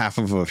half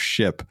of a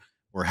ship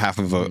or half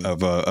of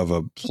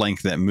a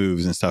plank that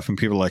moves and stuff. And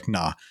people are like,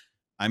 nah,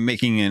 I'm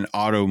making an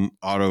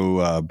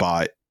auto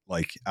bot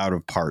like out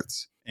of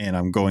parts, and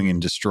I'm going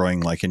and destroying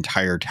like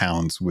entire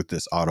towns with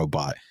this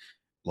Autobot.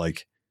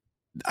 Like,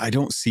 I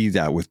don't see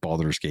that with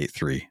Baldur's Gate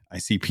 3. I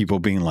see people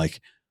being like,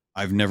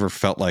 I've never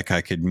felt like I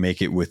could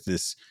make it with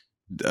this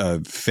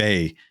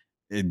Fae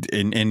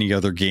in any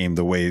other game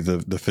the way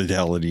the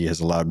fidelity has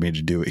allowed me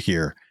to do it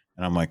here.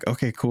 And I'm like,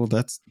 okay, cool.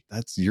 That's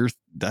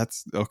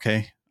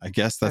okay. I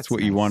guess that's what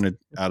nice. You wanted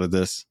out of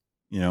this.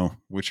 You know,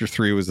 Witcher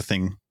 3 was a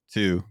thing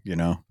too, you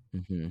know,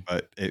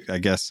 but I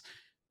guess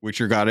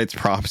Witcher got its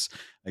props.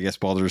 I guess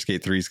Baldur's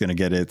Gate 3 is going to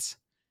get its.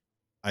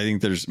 I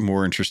think there's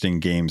more interesting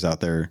games out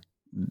there.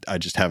 I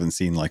just haven't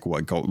seen like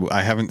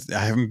I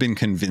haven't been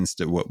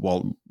convinced at what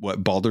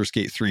Baldur's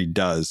Gate 3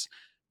 does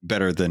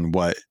better than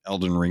what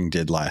Elden Ring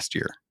did last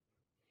year,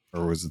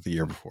 or was it the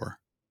year before?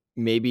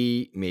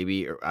 Maybe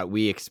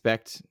we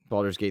expect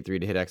Baldur's Gate 3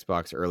 to hit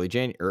Xbox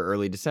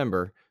early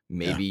December.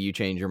 Maybe you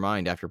change your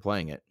mind after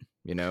playing it,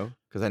 you know,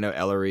 because I know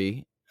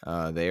Ellery,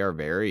 they are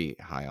very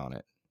high on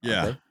it.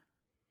 Yeah.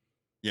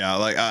 Yeah,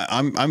 like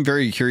I'm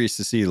very curious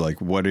to see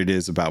like what it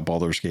is about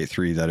Baldur's Gate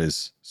 3 that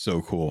is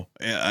so cool.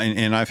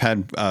 And I've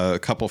had a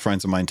couple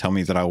friends of mine tell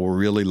me that I will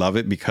really love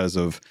it because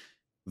of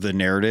the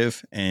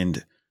narrative,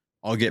 and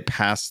I'll get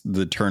past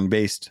the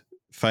turn-based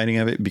fighting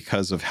of it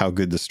because of how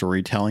good the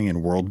storytelling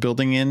and world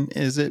building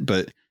is it.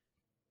 But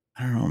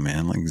I don't know,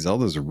 man, like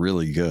Zelda's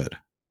really good,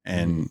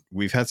 and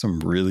we've had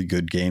some really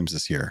good games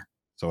this year.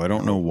 So I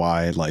don't know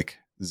why like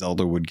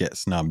Zelda would get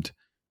snubbed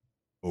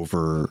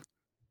over.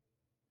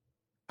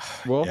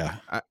 Well, yeah.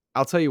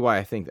 I'll tell you why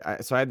I think.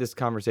 So I had this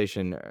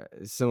conversation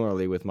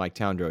similarly with Mike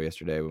Towndrow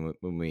yesterday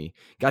when we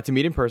got to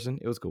meet in person.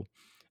 It was cool.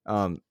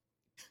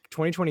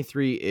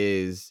 2023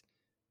 is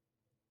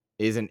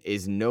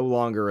no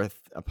longer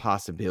a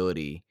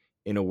possibility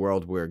in a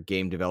world where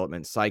game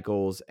development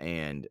cycles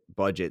and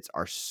budgets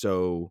are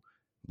so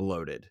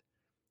bloated.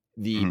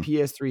 The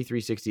PS3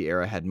 360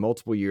 era had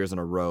multiple years in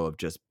a row of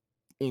just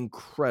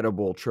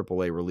incredible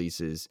AAA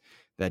releases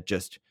that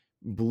just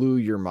blew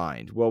your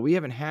mind. Well, we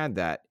haven't had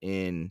that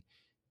in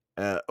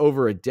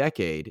over a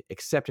decade,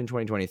 except in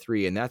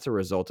 2023, and that's a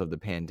result of the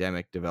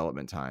pandemic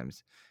development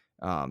times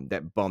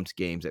that bumped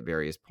games at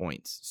various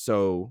points.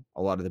 So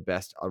a lot of the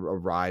best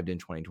arrived in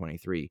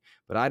 2023,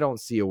 but I don't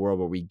see a world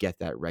where we get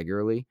that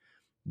regularly.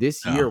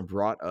 This year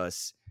brought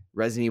us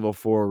Resident Evil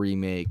 4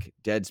 remake,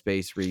 Dead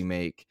Space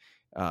remake,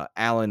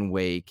 Alan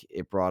Wake.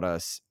 It brought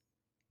us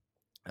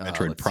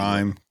Metroid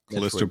Prime,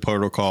 Callisto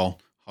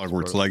Protocol,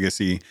 Hogwarts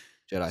Legacy,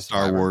 Jedi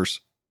Star Survivor. Wars.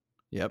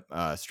 Yep.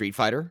 Street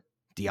Fighter,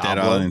 Diablo, Dead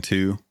Island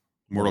 2,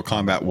 Mortal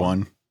Kombat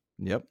 1.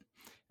 Yep.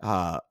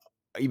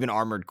 Even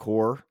Armored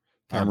Core.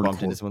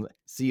 Bumped into some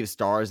Sea of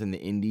Stars in the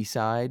indie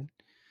side.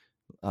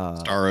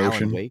 Star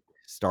Ocean. Alan Wake,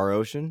 Star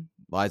Ocean,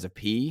 Lies of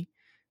P,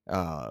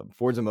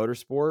 Forza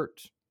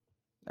Motorsport.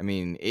 I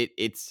mean,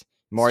 it's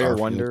Mario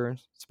Wonder,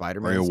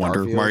 Spider-Man,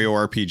 Mario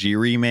RPG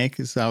remake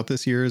is out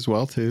this year as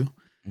well too.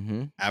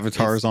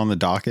 Avatar is on the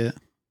docket.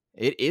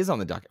 It is on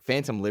the docket.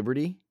 Phantom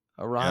Liberty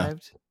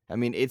arrived. Yeah. I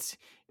mean, it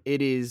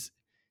is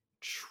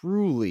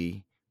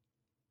truly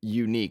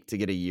unique to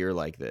get a year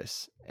like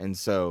this. And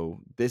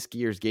so this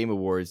year's Game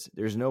Awards,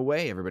 there's no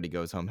way everybody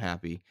goes home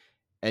happy.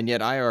 And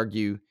yet I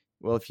argue,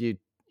 well, if you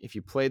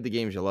played the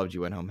games you loved, you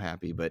went home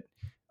happy. But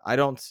I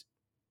don't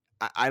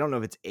know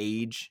if it's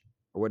age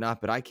or whatnot,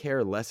 but I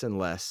care less and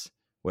less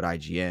what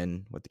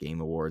IGN, what the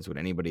Game Awards, what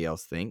anybody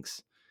else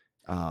thinks.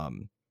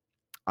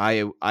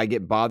 I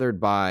get bothered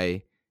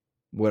by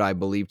what I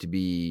believe to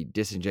be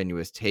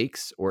disingenuous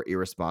takes or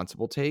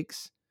irresponsible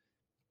takes,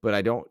 but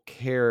I don't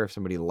care if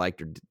somebody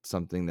liked or did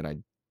something that I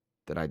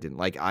didn't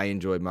like. I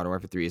enjoyed Modern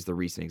Warfare 3 as the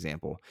recent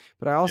example,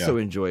 but I also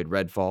enjoyed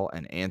Redfall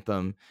and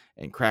Anthem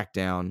and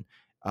Crackdown.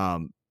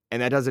 And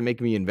that doesn't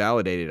make me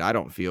invalidated, I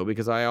don't feel,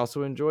 because I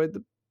also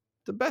enjoyed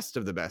the best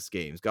of the best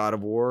games. God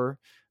of War,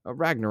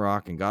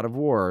 Ragnarok and God of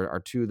War are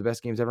two of the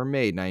best games ever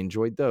made, and I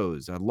enjoyed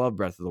those. I love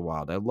Breath of the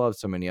Wild. I love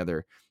so many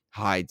other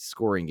high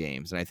scoring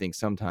games, and I think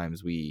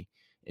sometimes we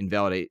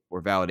invalidate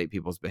or validate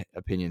people's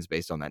opinions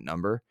based on that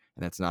number,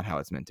 and that's not how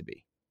it's meant to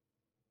be.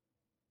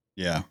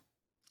 Yeah.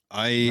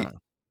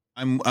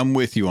 I'm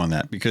with you on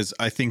that, because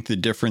I think the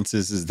difference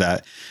is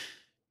that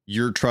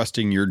you're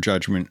trusting your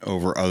judgment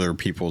over other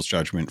people's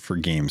judgment for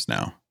games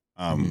now.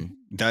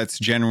 That's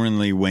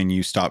genuinely when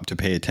you stop to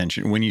pay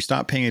attention. When you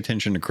stop paying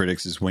attention to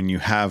critics is when you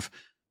have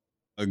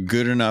a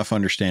good enough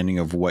understanding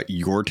of what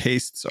your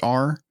tastes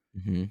are,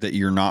 that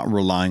you're not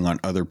relying on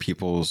other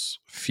people's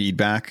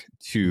feedback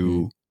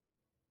to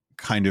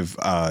kind of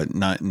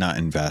not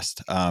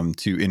invest,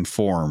 to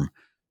inform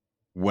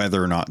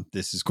whether or not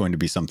this is going to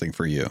be something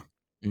for you.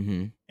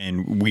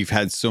 And we've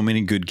had so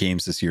many good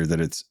games this year that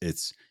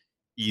it's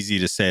easy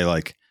to say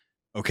like,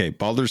 okay,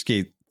 Baldur's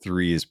Gate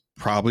 3 is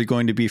probably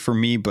going to be for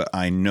me, but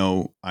I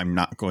know I'm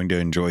not going to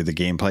enjoy the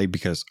gameplay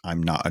because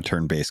I'm not a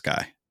turn-based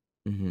guy.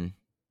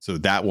 So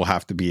that will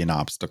have to be an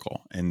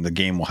obstacle, and the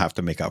game will have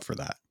to make up for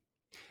that.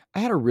 I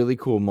had a really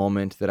cool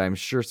moment that I'm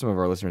sure some of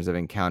our listeners have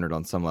encountered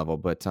on some level,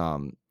 but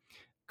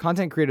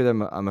content creator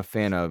that I'm a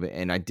fan of,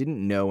 and I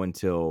didn't know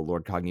until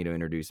Lord Cognito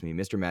introduced me.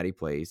 Mr. Matty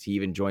Plays. He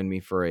even joined me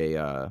for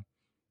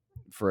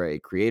a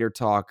creator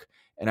talk,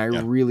 and I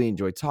really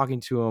enjoyed talking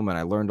to him, and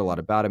I learned a lot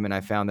about him, and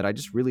I found that I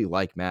just really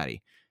like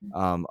Matty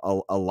a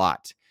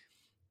lot.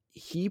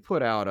 He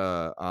put out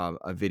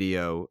a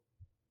video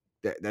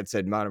that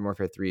said Modern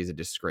Warfare 3 is a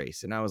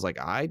disgrace, and I was like,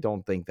 I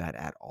don't think that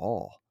at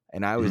all.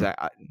 And I was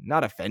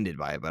not offended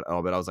by it, but I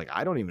was like,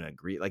 I don't even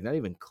agree, like not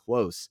even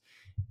close.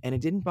 And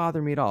it didn't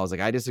bother me at all. I was like,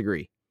 I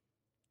disagree.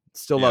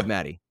 Still love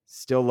Matty.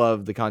 Still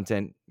love the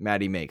content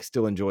Matty makes.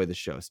 Still enjoy the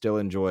show. Still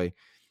enjoy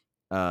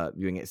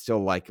viewing it.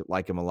 Still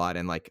like him a lot.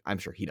 And like, I'm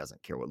sure he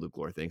doesn't care what Luke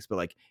Lore thinks, but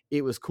like,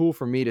 it was cool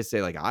for me to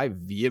say like, I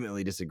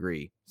vehemently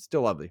disagree.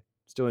 Still lovely.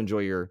 Still enjoy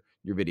your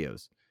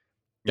videos.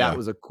 That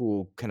was a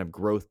cool kind of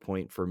growth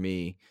point for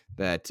me.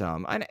 That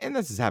and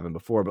this has happened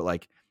before, but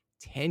like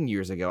 10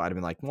 years ago, I'd have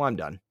been like, well, I'm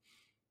done.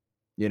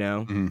 You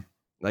know,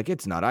 like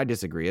it's not. I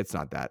disagree. It's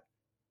not that.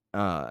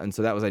 And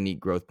so that was a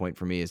neat growth point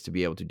for me, is to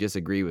be able to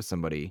disagree with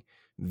somebody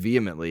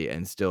vehemently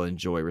and still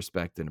enjoy,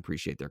 respect, and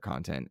appreciate their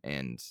content,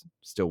 and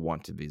still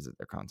want to visit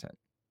their content.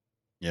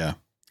 Yeah.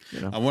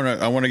 You know? I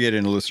want to get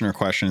into listener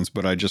questions,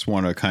 but I just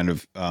want to kind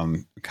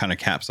of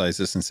capsize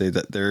this and say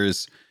that there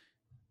is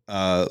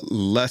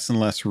less and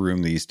less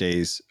room these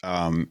days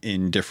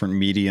in different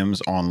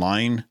mediums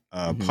online.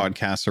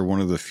 Podcasts are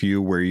one of the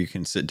few where you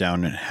can sit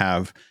down and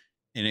have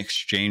an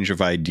exchange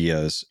of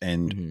ideas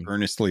and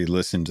earnestly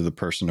listen to the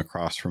person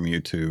across from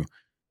you to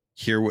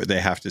hear what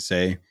they have to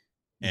say,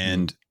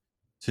 and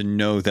to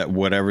know that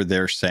whatever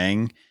they're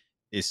saying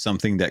is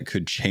something that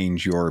could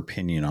change your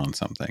opinion on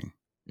something.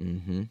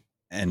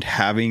 And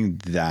having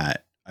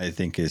that, I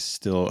think, is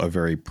still a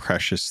very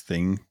precious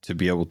thing to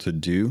be able to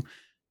do.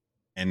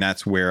 And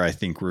that's where I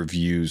think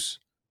reviews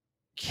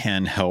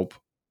can help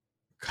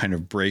kind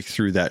of break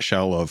through that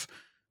shell of,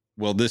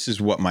 well, this is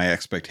what my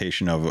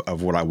expectation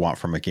of what I want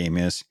from a game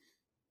is.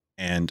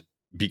 And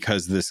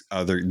because this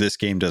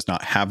game does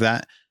not have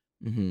that,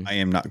 I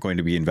am not going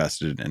to be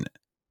invested in it.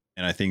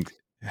 And I think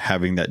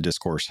having that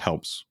discourse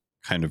helps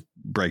kind of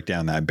break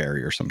down that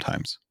barrier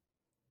sometimes.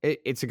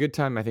 It's a good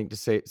time, I think,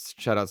 to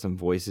shout out some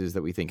voices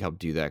that we think help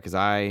do that.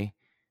 Because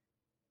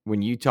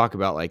when you talk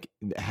about like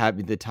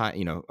having the time,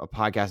 you know, a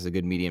podcast is a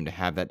good medium to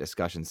have that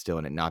discussion still,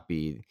 and it not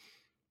be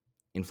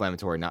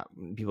inflammatory. Not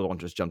people don't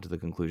just jump to the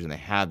conclusion. They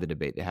have the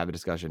debate. They have a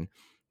discussion.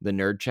 The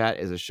Nerd Chat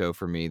is a show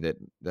for me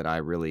that I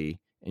really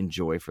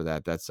enjoy for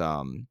that. That's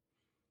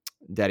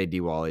Daddy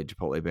D Wally,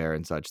 Chipotle Bear,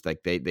 and such.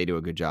 Like they do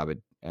a good job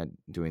at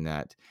doing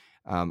that.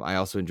 I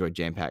also enjoy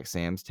Jam Pack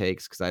Sam's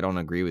takes, because I don't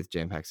agree with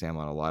Jam Pack Sam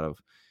on a lot of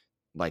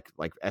like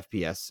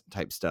FPS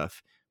type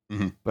stuff.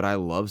 But I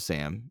love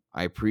Sam.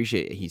 I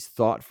appreciate it. He's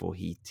thoughtful.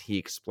 He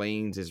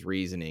explains his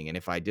reasoning, and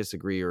if I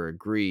disagree or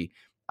agree,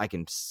 I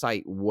can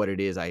cite what it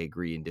is I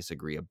agree and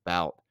disagree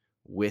about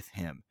with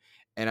him.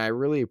 And I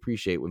really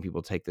appreciate when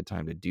people take the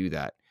time to do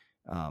that.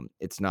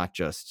 It's not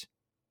just,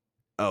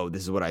 oh,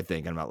 this is what I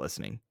think, I'm not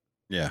listening.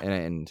 Yeah.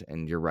 And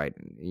you're right.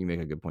 You make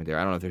a good point there.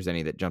 I don't know if there's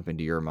any that jump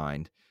into your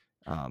mind,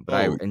 but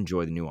I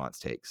enjoy the nuanced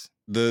takes.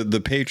 The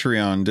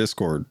Patreon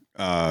Discord.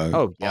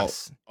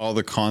 Yes. All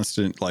the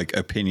constant like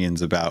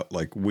opinions about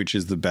like which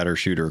is the better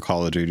shooter,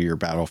 Call of Duty or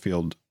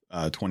Battlefield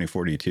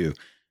 2042.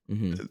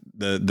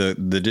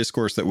 The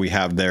discourse that we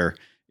have there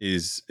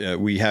is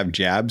we have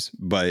jabs,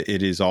 but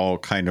it is all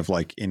kind of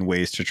like in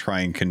ways to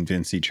try and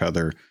convince each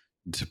other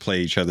to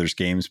play each other's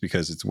games,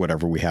 because it's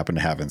whatever we happen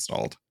to have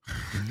installed.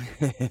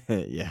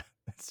 Yeah,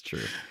 that's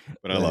true.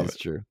 But I love it.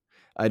 True.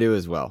 I do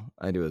as well.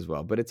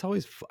 But it's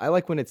always I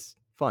like when it's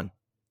fun.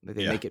 Like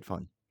they make it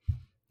fun.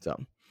 So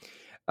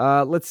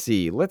let's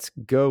see. Let's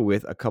go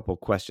with a couple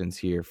questions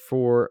here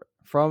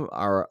from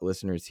our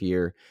listeners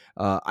here.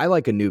 I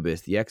like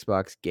Anubis, the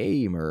Xbox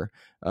gamer,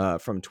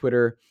 from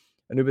Twitter.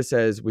 Anubis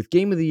says, with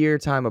Game of the Year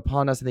time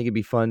upon us, I think it'd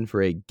be fun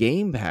for a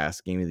Game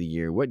Pass Game of the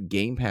Year. What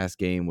Game Pass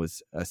game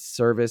was a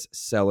service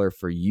seller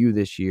for you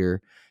this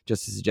year?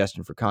 Just a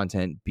suggestion for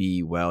content.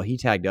 Well, he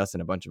tagged us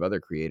and a bunch of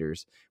other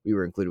creators. We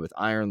were included with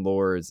Iron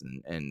Lords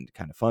and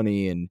Kind of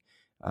Funny, and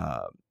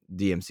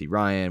DMC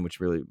Ryan,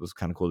 which really was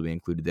kind of cool to be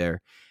included there.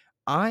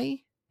 I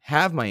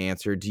have my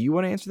answer. Do you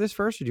want to answer this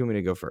first, or do you want me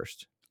to go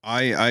first?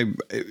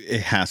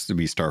 It has to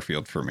be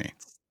Starfield for me.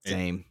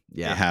 Same. It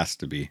Yeah. has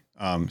to be.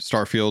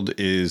 Starfield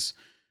is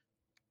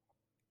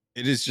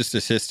just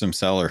a system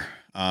seller.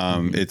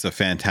 It's a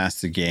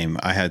fantastic game.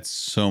 I had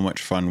so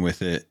much fun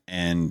with it,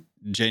 and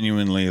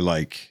genuinely,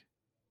 like,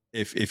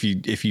 if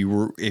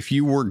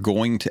you were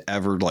going to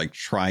ever like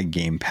try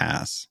Game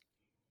Pass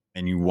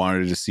and you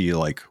wanted to see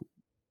like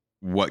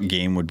what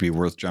game would be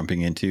worth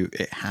jumping into,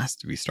 it has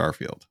to be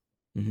Starfield.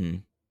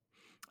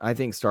 I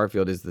think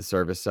Starfield is the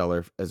service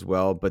seller as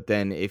well. But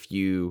then if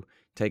you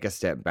take a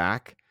step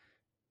back,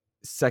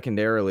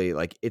 secondarily,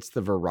 like, it's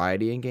the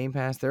variety in Game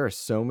Pass. There are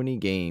so many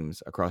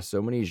games across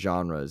so many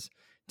genres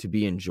to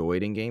be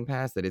enjoyed in Game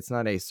Pass that it's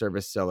not a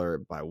service seller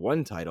by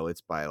one title,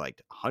 it's by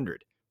like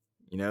 100.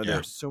 There Yeah.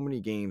 are so many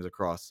games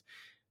across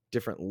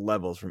different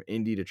levels from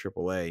indie to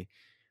AAA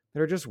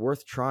that are just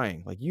worth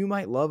trying. Like, you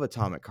might love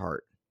Atomic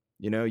Heart.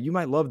 You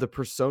might love the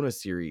Persona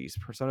series.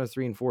 Persona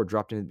 3 and 4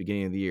 dropped in at the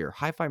beginning of the year.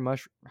 Hi-Fi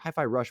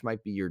Rush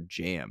might be your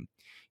jam.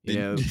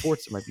 Did,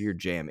 Forza might be your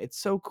jam. It's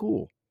so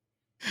cool.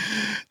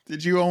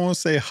 did you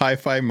almost say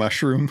Hi-Fi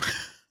Mushroom?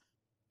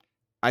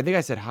 I think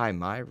I said hi,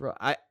 Myra.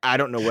 I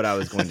don't know what I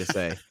was going to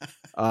say.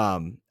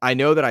 I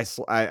know that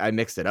I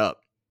mixed it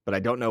up, but I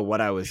don't know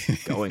what I was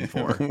going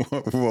for.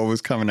 What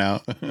was coming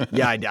out?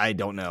 Yeah, I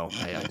don't know.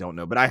 I don't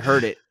know, but I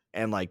heard it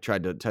and like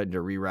tried to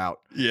reroute.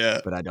 Yeah,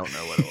 but I don't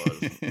know what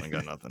it was. I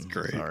got nothing.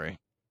 Great.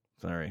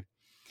 Sorry.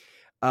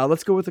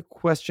 Let's go with a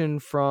question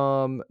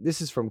from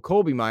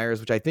Colby Myers,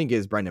 which I think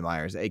is Brendan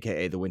Myers,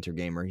 aka the Winter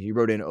Gamer. He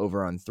wrote in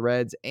over on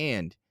Threads,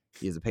 and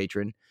he is a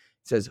patron.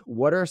 It says,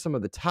 what are some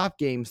of the top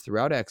games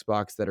throughout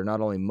Xbox that are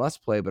not only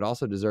must play but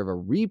also deserve a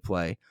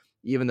replay,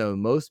 even though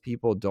most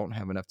people don't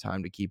have enough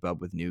time to keep up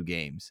with new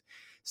games?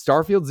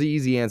 Starfield's the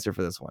easy answer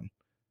for this one,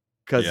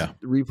 because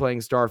replaying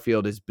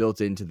Starfield is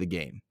built into the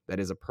game. That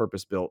is a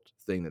purpose-built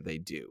thing that they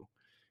do.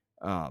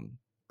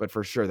 But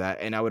for sure that,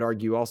 and I would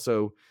argue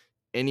also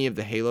any of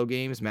the Halo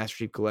games, Master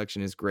Chief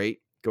Collection is great.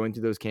 Going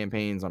through those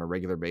campaigns on a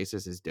regular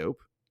basis is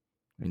dope.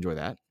 Enjoy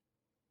that.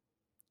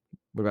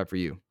 What about for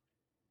you?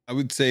 I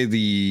would say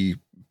the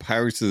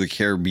Pirates of the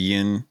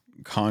Caribbean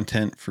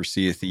content for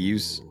Sea of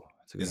Thieves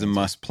is a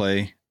must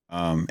play.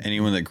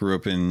 Anyone that grew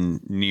up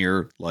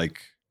near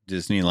like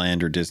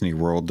Disneyland or Disney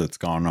World that's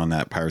gone on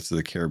that Pirates of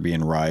the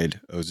Caribbean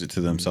ride owes it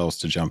to themselves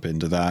to jump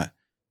into that.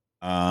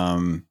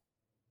 Trying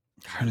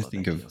to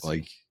think of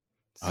like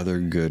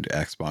other good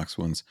Xbox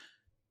ones.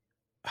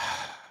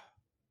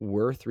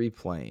 Worth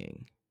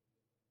replaying.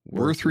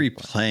 Worth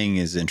replaying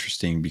is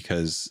interesting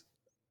because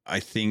I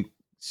think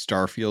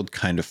Starfield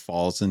kind of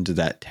falls into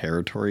that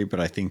territory, but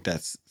I think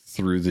that's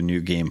through the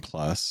new game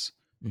plus,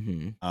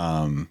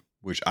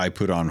 which I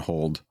put on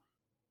hold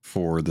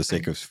for the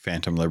sake of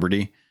Phantom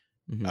Liberty.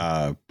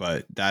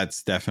 But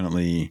that's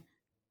definitely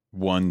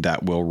one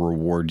that will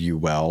reward you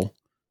well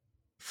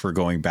for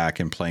going back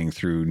and playing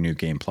through new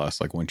game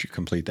plus. Like once you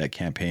complete that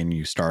campaign,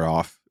 you start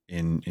off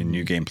in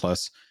new game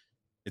plus.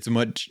 It's a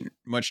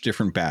much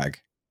different bag.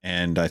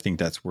 And I think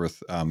that's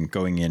worth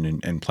going in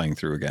and playing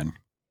through again.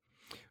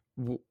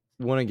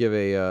 Want to give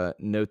a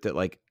note that,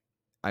 like,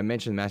 I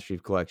mentioned Master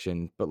Chief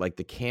Collection, but like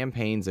the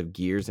campaigns of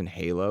Gears and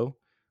Halo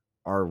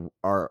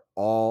are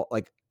all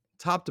like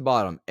top to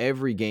bottom.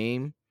 Every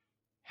game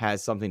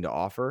has something to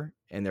offer,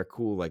 and they're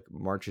cool, like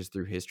marches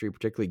through history,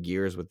 particularly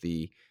Gears with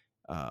the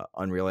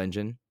Unreal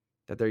Engine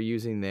that they're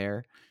using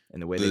there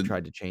and the way they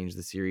tried to change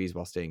the series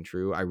while staying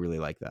true. I really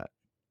like that.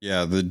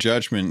 Yeah, the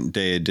Judgment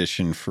Day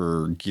edition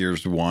for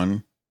Gears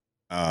 1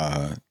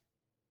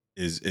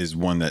 is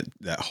one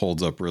that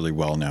holds up really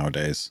well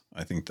nowadays.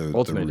 I think the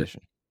Ultimate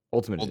Edition.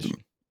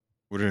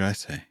 What did I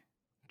say?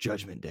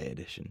 Judgment Day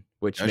edition,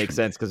 which makes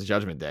sense because it's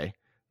Judgment Day.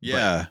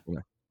 Yeah. But,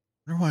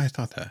 I wonder why I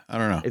thought that. I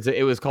don't know.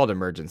 It was called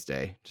Emergence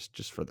Day,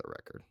 just for the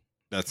record.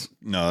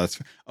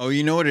 Oh,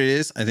 you know what it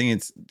is? I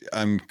think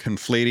I'm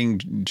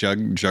conflating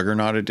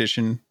Juggernaut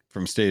edition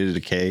from State of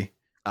Decay.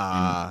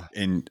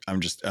 And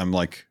I'm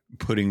like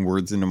putting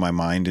words into my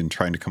mind and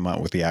trying to come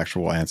out with the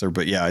actual answer.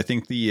 But yeah, I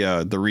think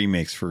the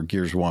remakes for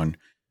Gears 1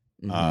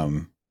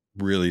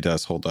 really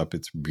does hold up.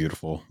 It's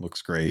beautiful.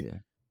 Looks great.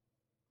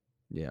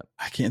 Yeah.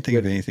 I can't think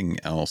of anything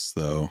else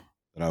though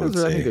that I would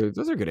say. I think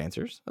those are good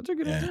answers.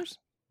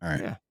 All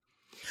right. Yeah.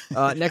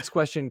 Next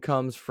question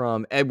comes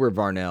from Edward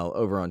Varnell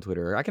over on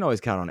Twitter. I can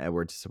always count on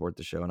Edward to support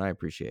the show, and I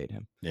appreciate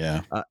him.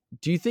 Yeah.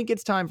 Do you think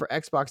it's time for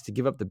Xbox to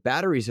give up the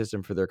battery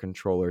system for their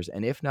controllers?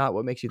 And if not,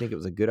 what makes you think it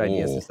was a good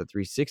idea since the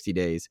 360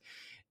 days?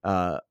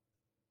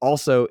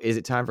 Also, is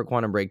it time for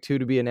Quantum Break 2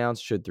 to be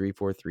announced? Should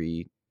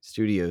 343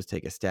 Studios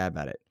take a stab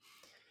at it?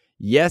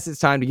 Yes, it's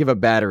time to give up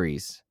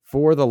batteries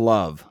for the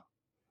love.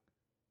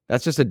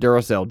 That's just a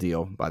Duracell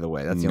deal, by the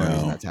way. That's the only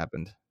reason that's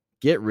happened.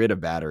 Get rid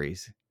of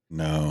batteries.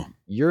 No,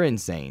 you're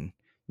insane.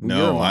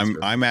 No,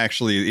 I'm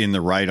actually in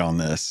the right on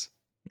this.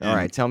 All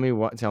right, tell me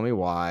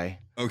why.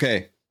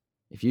 Okay,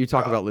 if you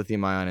talk about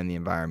lithium ion in the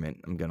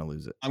environment, I'm gonna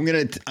lose it. I'm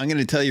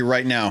gonna tell you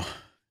right now.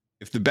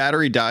 If the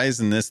battery dies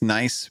in this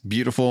nice,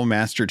 beautiful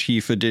Master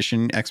Chief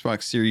Edition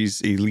Xbox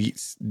Series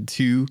Elite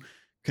 2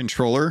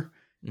 controller,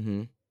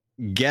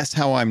 guess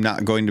how I'm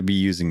not going to be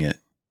using it?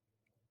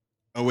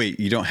 Oh wait,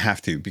 you don't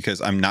have to,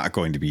 because I'm not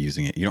going to be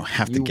using it. You don't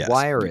have to You guess.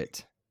 wire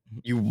it.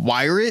 You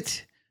wire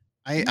it?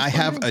 I Yes,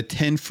 have a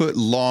 10-foot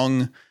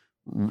long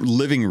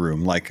living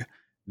room. Like,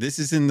 this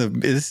is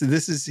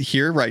this is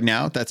here right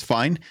now. That's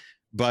fine.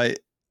 But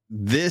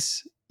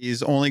this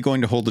is only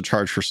going to hold the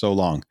charge for so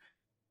long.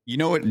 You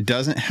know what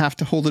doesn't have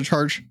to hold a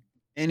charge?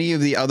 Any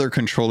of the other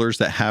controllers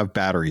that have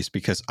batteries,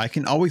 because I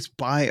can always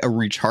buy a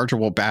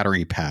rechargeable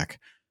battery pack.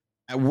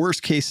 At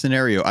worst case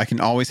scenario, I can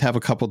always have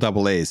a couple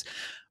AA's.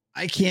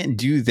 I can't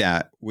do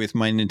that with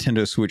my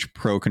Nintendo Switch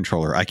Pro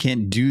controller. I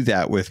can't do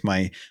that with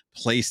my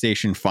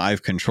PlayStation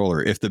 5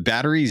 controller. If the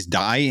batteries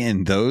die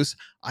in those,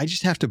 I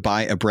just have to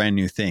buy a brand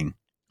new thing.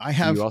 Do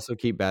you also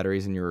keep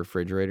batteries in your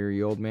refrigerator,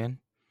 you old man?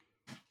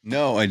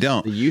 No, I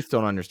don't. The youth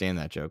don't understand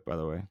that joke, by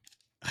the way.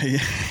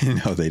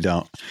 No, they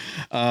don't.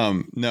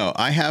 No,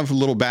 I have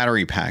little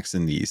battery packs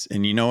in these.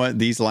 And you know what?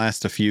 These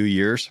last a few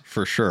years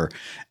for sure.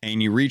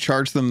 And you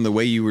recharge them the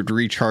way you would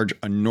recharge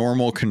a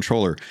normal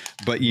controller.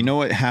 But you know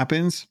what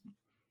happens?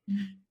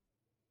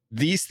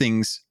 These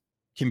things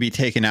can be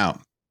taken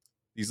out.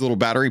 These little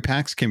battery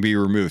packs can be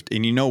removed.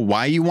 And you know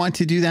why you want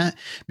to do that?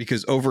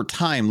 Because over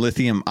time,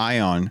 lithium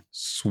ion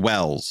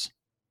swells.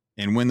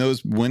 And when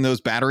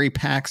those battery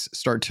packs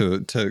start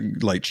to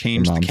like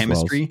change the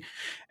chemistry swells.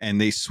 And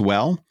they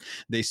swell,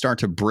 they start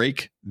to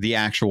break the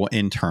actual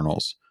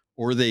internals,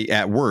 or they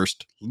at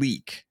worst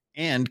leak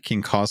and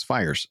can cause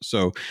fires.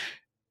 So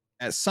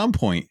at some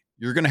point,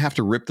 you're going to have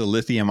to rip the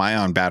lithium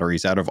ion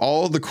batteries out of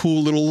all the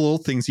cool little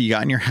things that you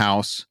got in your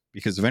house,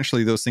 because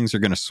eventually those things are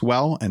going to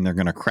swell and they're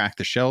going to crack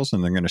the shells,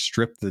 and they're going to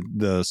strip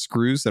the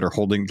screws that are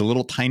holding the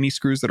little tiny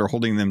screws that are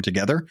holding them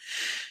together.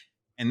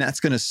 And that's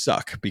going to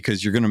suck,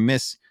 because you're going to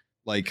miss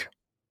like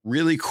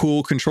really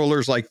cool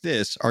controllers like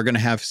this are going to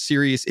have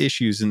serious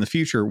issues in the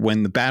future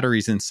when the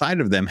batteries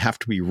inside of them have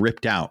to be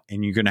ripped out,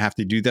 and you're going to have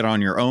to do that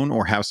on your own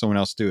or have someone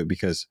else do it,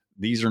 because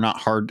these are not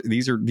hard.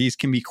 These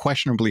can be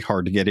questionably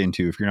hard to get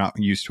into if you're not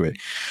used to it.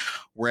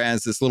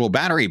 Whereas this little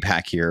battery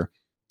pack here,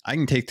 I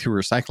can take to a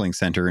recycling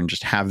center and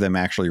just have them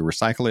actually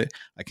recycle it.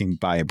 I can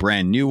buy a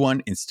brand new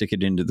one and stick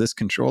it into this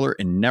controller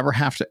and never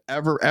have to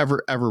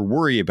ever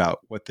worry about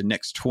what the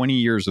next 20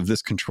 years of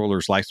this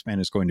controller's lifespan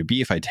is going to be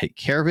if I take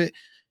care of it,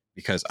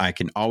 because I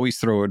can always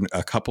throw in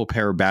a couple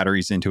pair of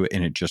batteries into it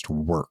and it just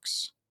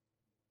works.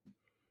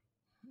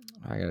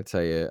 I got to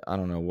tell you, I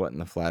don't know what in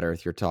the flat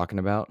earth you're talking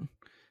about.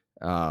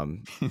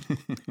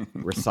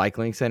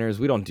 Recycling centers,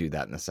 we don't do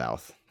that in the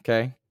South.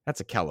 Okay. That's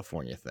a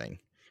California thing.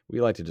 We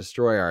like to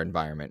destroy our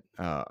environment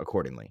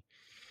accordingly.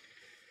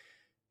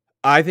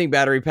 I think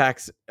battery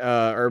packs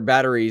or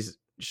batteries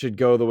should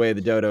go the way of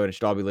the dodo, and it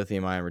should all be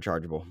lithium ion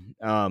rechargeable.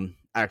 I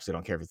actually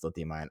don't care if it's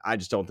lithium ion. I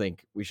just don't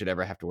think we should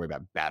ever have to worry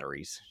about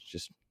batteries.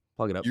 Just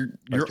plug it up.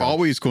 You're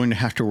always going to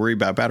have to worry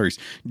about batteries.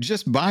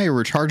 Just buy a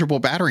rechargeable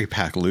battery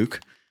pack, Luke.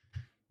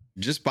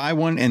 Just buy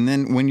one, and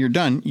then when you're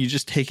done, you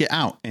just take it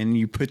out and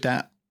you put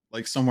that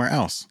like somewhere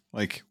else.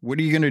 Like, what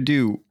are you going to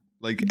do?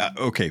 Like,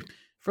 okay.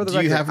 For the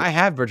record, I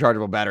have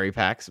rechargeable battery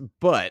packs,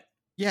 but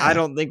yeah, I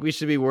don't think we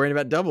should be worrying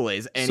about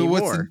AA's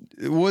anymore.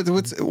 So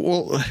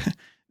well,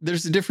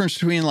 there's a difference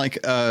between like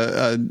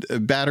a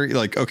battery,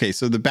 like, okay,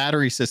 so the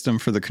battery system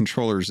for the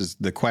controllers is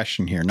the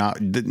question here, not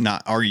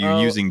are you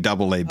using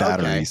AA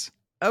batteries?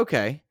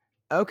 Okay.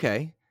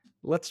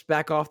 Let's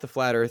back off the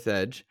flat earth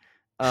edge.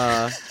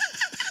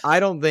 I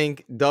don't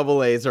think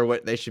AA's are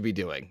what they should be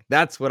doing.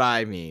 That's what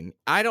I mean.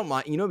 I don't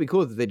mind. You know, it'd be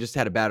cool if they just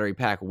had a battery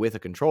pack with a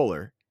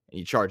controller and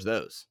you charge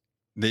those.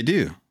 They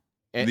do.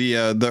 And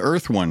the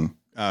Earth one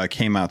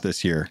came out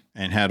this year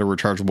and had a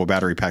rechargeable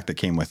battery pack that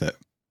came with it.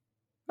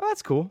 Oh,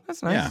 that's cool.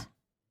 That's nice.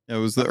 Yeah, it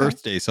was the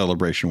Earth Day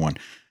celebration one.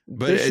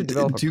 But they should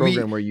develop a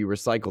program where you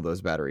recycle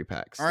those battery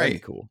packs. All right,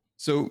 that'd be cool.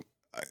 So,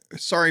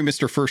 sorry,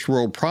 Mr. First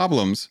World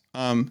Problems.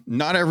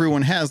 Not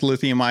everyone has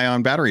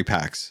lithium-ion battery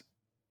packs.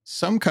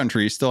 Some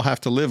countries still have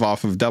to live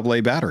off of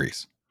AA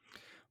batteries.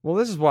 Well,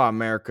 this is why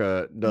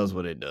America does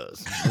what it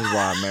does. This is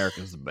why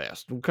America's the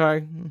best.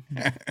 Okay.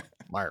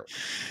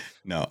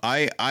 No,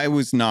 I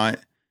was not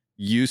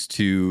used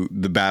to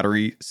the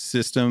battery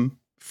system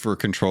for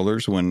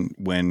controllers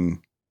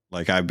when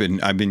like I've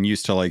been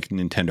used to like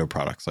Nintendo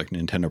products. Like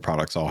Nintendo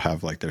products all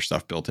have like their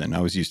stuff built in.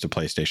 I was used to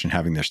PlayStation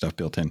having their stuff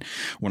built in.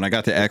 When I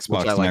got to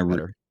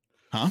Xbox,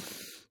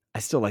 I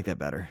still like that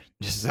better.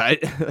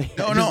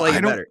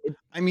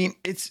 I mean,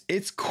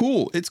 it's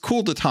cool. It's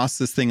cool to toss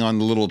this thing on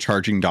the little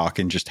charging dock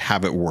and just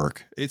have it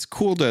work. It's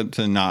cool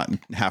to not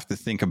have to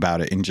think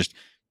about it and just,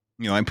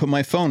 I put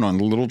my phone on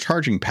the little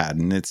charging pad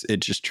and it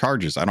just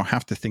charges. I don't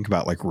have to think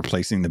about like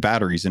replacing the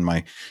batteries in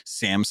my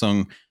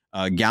Samsung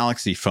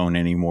Galaxy phone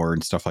anymore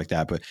and stuff like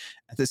that. But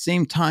at the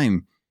same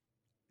time,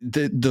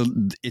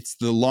 it's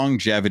the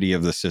longevity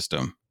of the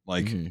system.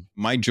 Like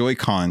my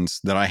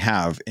Joy-Cons that I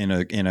have in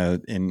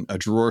a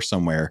drawer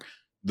somewhere,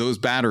 those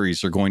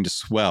batteries are going to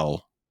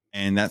swell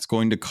and that's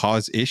going to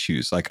cause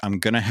issues. Like I'm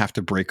going to have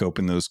to break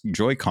open those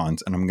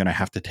Joy-Cons and I'm going to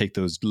have to take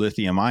those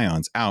lithium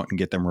ions out and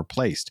get them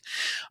replaced.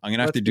 I'm going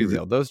to have to do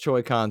those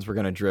Joy-Cons were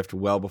going to drift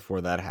well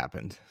before that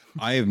happened.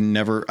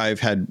 I've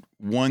had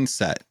one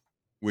set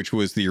which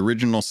was the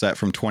original set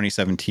from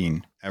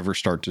 2017, ever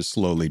start to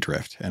slowly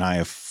drift. And I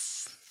have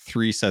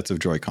 3 sets of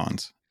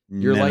Joy-Cons.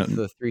 You're like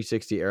the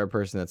 360 era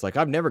person that's like,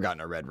 I've never gotten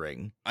a red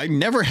ring. I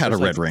never had a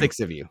red ring. 6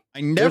 of you.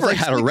 I never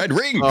had a red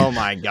ring. Oh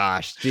my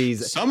gosh,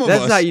 jeez. Some of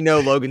that's us, how you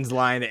know Logan's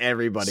lying to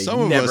everybody.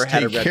 Some never of us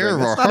had take a red care ring.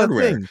 of our That's not a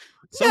hardware. thing.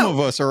 Some of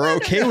us are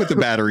okay with the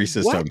battery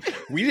system.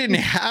 What? We didn't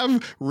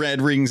have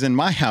red rings in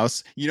my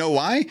house. You know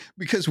why?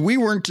 Because we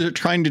weren't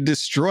trying to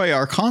destroy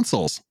our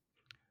consoles.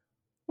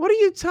 What are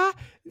you talking?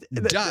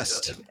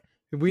 Dust.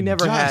 We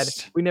never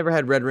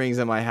had red rings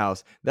in my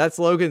house. That's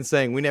Logan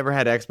saying we never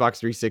had Xbox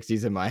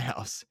 360s in my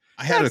house.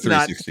 I had a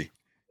 360.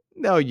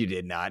 No, you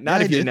did not.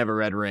 Not if you didn't have a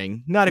red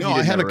ring. Not if you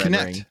didn't have a red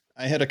ring.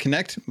 I had a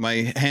Kinect.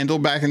 My handle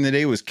back in the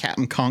day was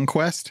Captain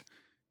Conquest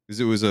because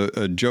it was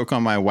a joke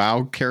on my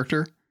WoW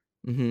character.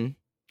 Mm-hmm.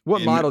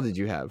 What model did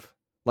you have?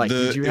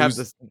 Did you have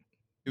this?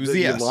 It was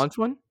the S. launch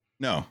one?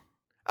 No.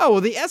 Oh,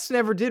 well, the S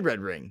never did red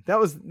ring.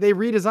 They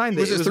redesigned it.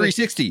 It was a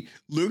 360.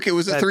 Luke, it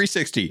was a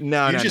 360.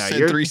 No, you just said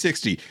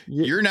 360.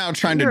 You're now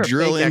trying to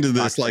drill into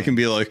this and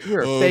be like,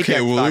 okay,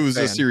 well, it was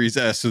a Series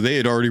S, so they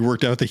had already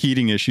worked out the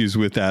heating issues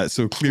with that.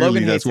 So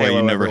clearly that's why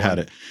you never had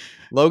it.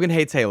 Logan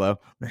hates Halo.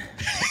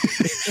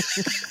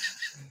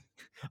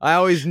 I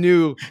always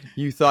knew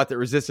you thought that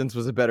Resistance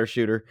was a better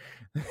shooter.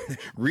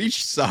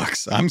 Reach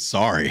sucks. I'm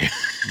sorry.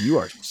 You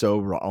are so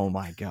wrong. Oh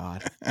my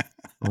God.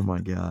 Oh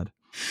my God.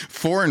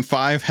 4 and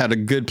 5 had a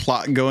good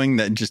plot going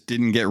that just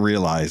didn't get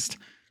realized.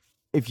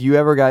 If you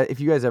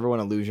guys ever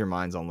want to lose your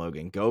minds on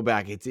Logan, go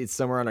back. It's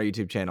somewhere on our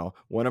YouTube channel.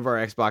 One of our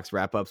Xbox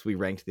wrap-ups, we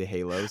ranked the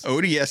Halos.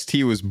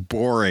 ODST was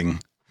boring.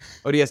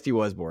 ODST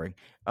was boring.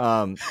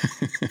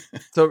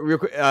 So real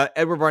quick,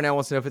 Edward Barnell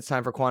wants to know if it's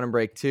time for Quantum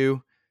Break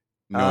 2.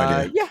 No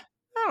idea. Yeah,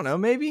 I don't know.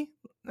 Maybe.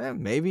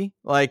 Maybe.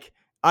 Like,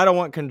 I don't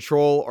want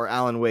Control or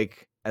Alan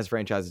Wake as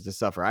franchises to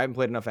suffer. I haven't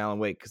played enough Alan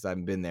Wake because I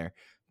haven't been there.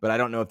 But I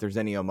don't know if there's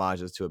any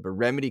homages to it. But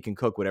Remedy can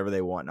cook whatever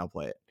they want, and I'll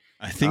play it.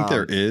 I think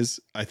there is.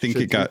 I think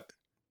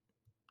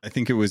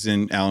it was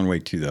in Alan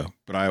Wake 2, though.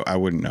 But I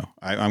wouldn't know.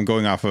 I'm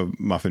going off of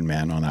Muffin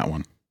Man on that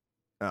one.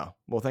 Oh,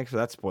 well, thanks for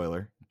that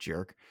spoiler,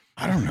 jerk.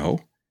 I don't know.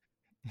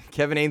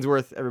 Kevin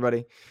Ainsworth,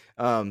 everybody.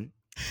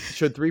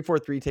 Should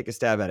 343 take a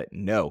stab at it?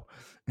 No.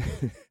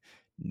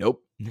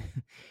 Nope.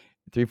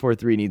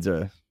 343 needs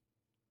I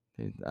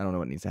don't know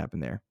what needs to happen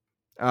there.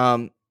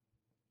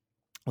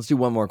 Let's do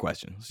one more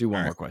question.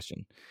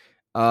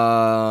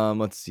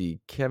 Let's see.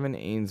 Kevin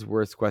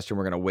Ainsworth's question.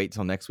 We're going to wait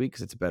till next week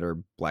because it's a better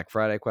Black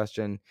Friday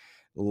question.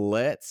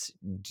 Let's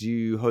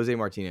do Jose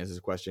Martinez's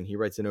question. He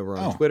writes it over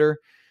on Twitter.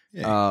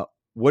 Yeah.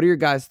 What are your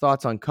guys'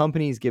 thoughts on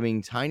companies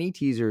giving tiny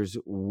teasers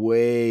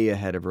way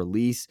ahead of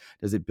release?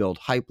 Does it build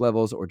hype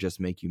levels or just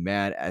make you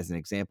mad? As an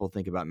example,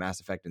 think about Mass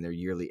Effect and their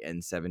yearly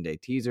end 7-day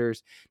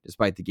teasers,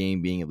 despite the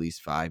game being at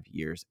least 5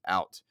 years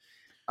out.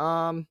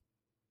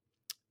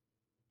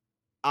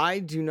 I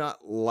do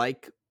not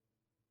like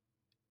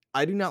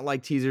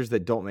teasers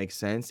that don't make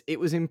sense. It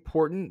was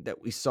important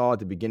that we saw at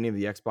the beginning of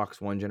the Xbox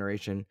One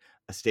generation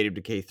a State of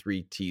Decay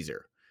 3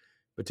 teaser.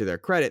 But to their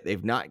credit,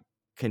 they've not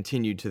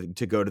continued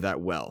to go to that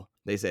well.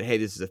 They said, hey,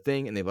 this is a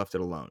thing, and they've left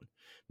it alone.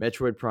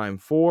 Metroid Prime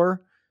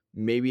 4,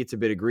 maybe it's a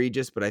bit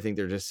egregious, but I think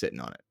they're just sitting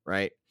on it,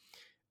 right?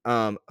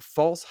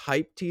 False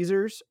hype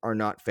teasers are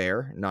not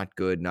fair, not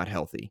good, not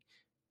healthy.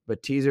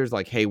 But teasers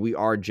like, hey, we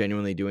are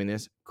genuinely doing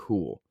this,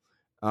 cool.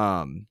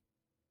 An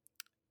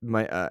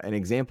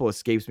example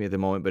escapes me at the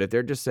moment, but if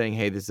they're just saying,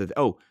 hey, this is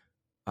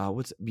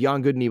what's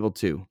Beyond Good and Evil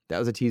 2? That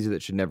was a teaser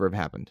that should never have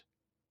happened.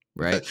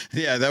 Right?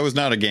 Yeah, that was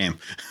not a game.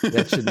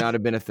 That should not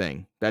have been a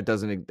thing. That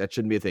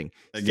shouldn't be a thing.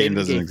 That game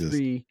doesn't exist.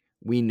 3,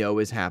 we know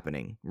is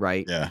happening,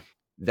 right? Yeah.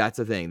 That's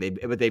a thing.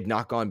 But they've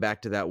not gone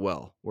back to that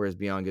well. Whereas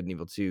Beyond Good and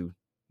Evil 2,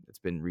 it's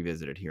been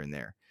revisited here and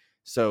there.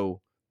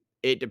 So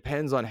it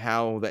depends on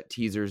how that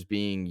teaser is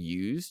being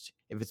used.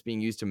 If it's being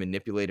used to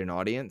manipulate an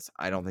audience,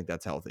 I don't think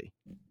that's healthy.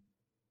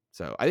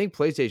 So I think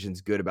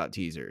PlayStation's good about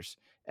teasers.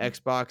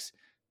 Xbox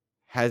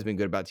has been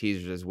good about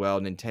teasers as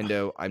well.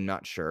 Nintendo, I'm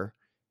not sure,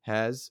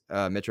 has.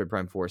 Metroid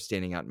Prime 4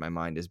 standing out in my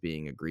mind as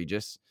being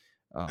egregious.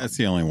 That's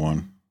the only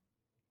one.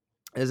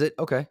 Is it?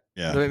 Okay.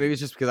 Yeah. So maybe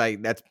it's just because I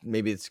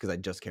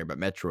just care about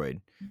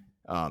Metroid.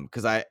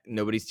 Because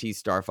nobody's teased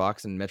Star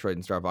Fox, and Metroid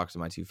and Star Fox are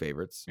my two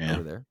favorites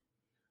over there.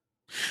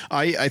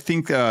 I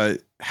think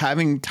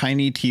having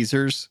tiny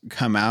teasers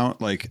come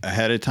out like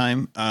ahead of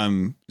time,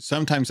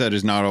 sometimes that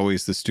is not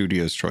always the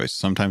studio's choice.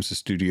 Sometimes the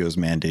studio is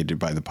mandated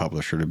by the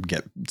publisher to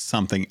get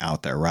something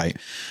out there, right?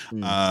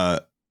 I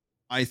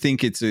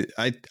think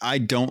I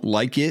don't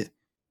like it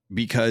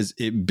because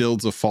it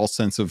builds a false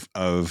sense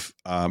of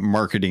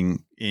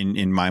marketing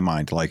in my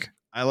mind. Like,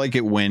 I like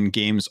it when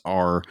games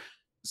are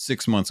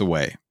 6 months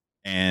away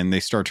and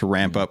they start to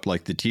ramp up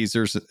like the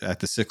teasers at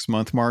the 6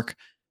 month mark.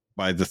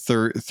 By the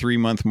 3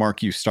 month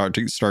mark, you start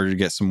to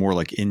get some more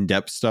like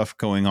in-depth stuff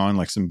going on,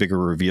 like some bigger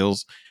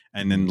reveals.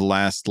 And then the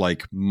last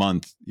like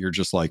month, you're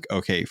just like,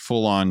 okay,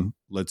 full on,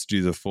 let's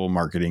do the full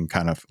marketing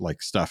kind of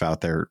like stuff out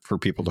there for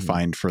people to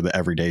find for the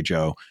everyday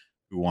Joe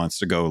who wants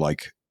to go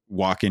like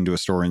walk into a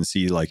store and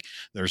see like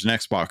there's an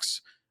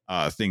Xbox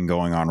thing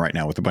going on right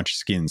now with a bunch of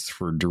skins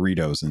for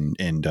Doritos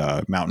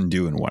and Mountain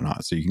Dew and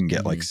whatnot. So you can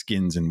get like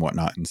skins and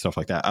whatnot and stuff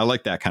like that. I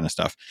like that kind of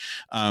stuff.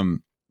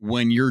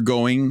 When you're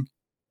going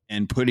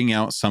and putting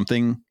out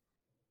something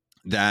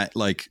that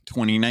like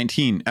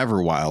 2019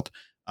 Everwild,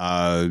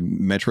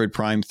 Metroid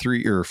Prime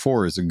 3 or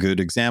 4 is a good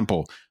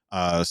example.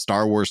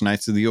 Star Wars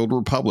Knights of the Old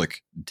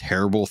Republic,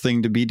 terrible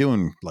thing to be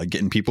doing, like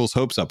getting people's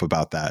hopes up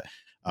about that,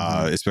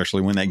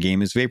 especially when that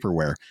game is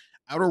vaporware.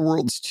 Outer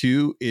Worlds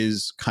 2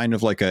 is kind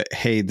of like a,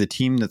 hey, the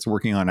team that's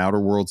working on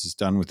Outer Worlds is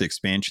done with the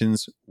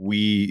expansions.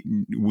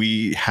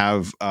 We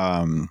have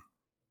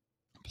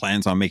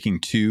plans on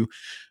making 2,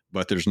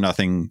 but there's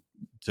nothing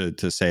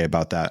to say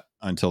about that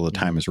until the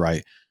time is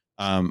right.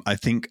 I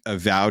think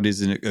Avowed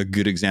is a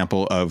good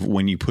example of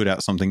when you put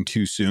out something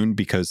too soon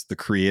because the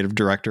creative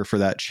director for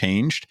that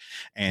changed.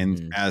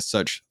 And as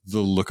such, the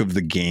look of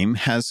the game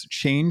has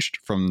changed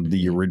from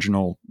the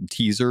original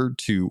teaser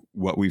to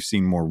what we've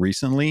seen more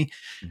recently.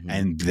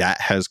 And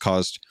that has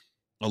caused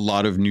a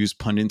lot of news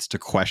pundits to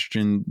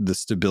question the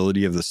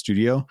stability of the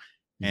studio.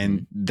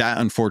 And that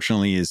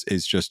unfortunately is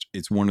just,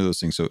 it's one of those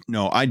things. So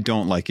no, I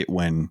don't like it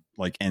when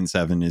like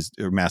N7 is,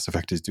 or Mass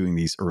Effect is doing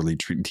these early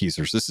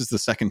teasers. This is the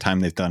second time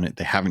they've done it.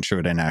 They haven't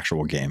showed an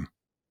actual game.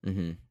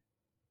 I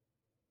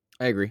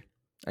agree.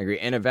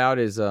 And Avowed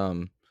is,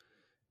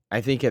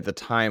 I think at the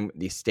time,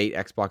 the state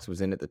Xbox was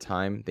in at the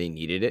time, they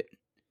needed it.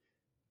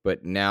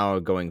 But now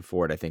going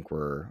forward, I think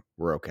we're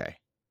okay.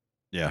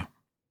 Yeah. At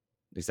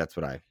least that's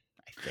what I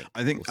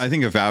think. I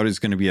think Avowed is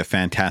going to be a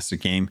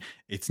fantastic game.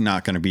 It's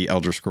not going to be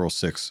Elder Scrolls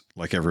 6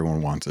 like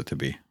everyone wants it to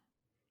be.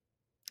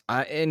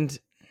 And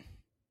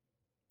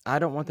I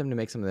don't want them to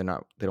make something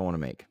they don't want to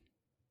make.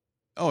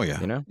 Oh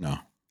yeah. You know? No.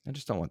 I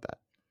just don't want that.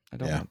 I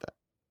don't want that.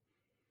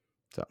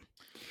 So,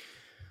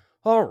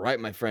 all right,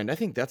 my friend. I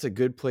think that's a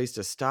good place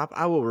to stop.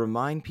 I will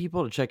remind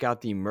people to check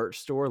out the merch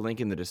store,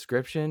 link in the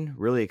description.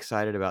 Really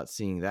excited about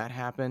seeing that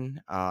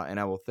happen. And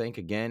I will thank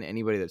again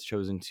anybody that's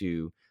chosen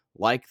to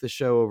like the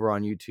show over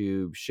on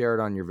YouTube, share it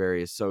on your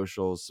various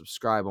socials,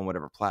 subscribe on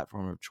whatever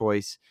platform of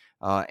choice.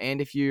 And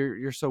if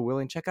you're so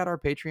willing, check out our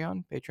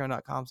Patreon,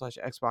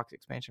 patreon.com/Xbox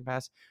Expansion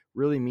Pass.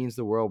 Really means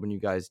the world when you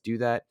guys do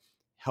that.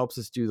 Helps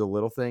us do the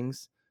little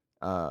things,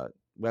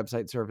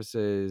 website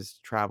services,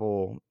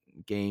 travel,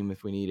 game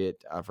if we need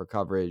it for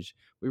coverage.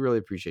 We really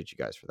appreciate you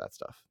guys for that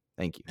stuff.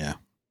 Thank you. Yeah.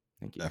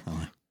 Thank you.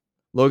 Definitely.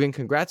 Logan,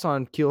 congrats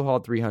on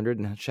Keelhaul 300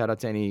 and shout out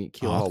to any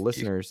Keelhaul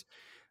listeners.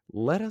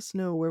 Let us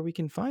know where we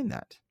can find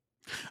that.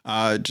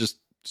 Just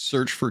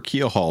search for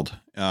Keelhauled.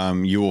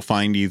 You will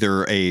find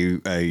either a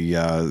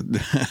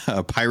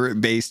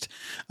pirate-based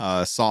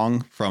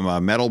song from a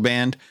metal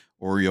band,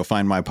 or you'll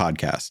find my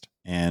podcast.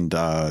 And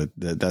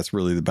that's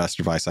really the best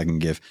advice I can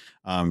give.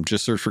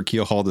 Just search for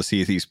Keelhauled, the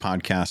Sea of Thieves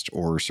podcast,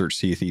 or search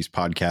Sea of Thieves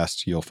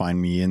podcast. You'll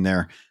find me in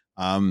there.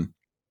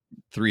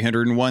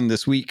 301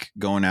 this week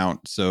going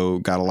out, so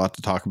got a lot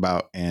to talk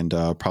about, and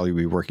probably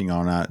be working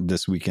on that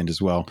this weekend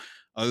as well.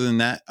 Other than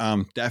that,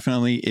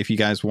 definitely, if you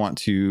guys want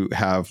to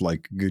have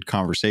like good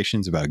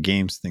conversations about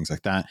games, things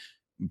like that,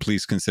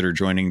 please consider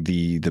joining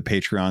the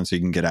Patreon so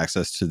you can get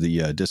access to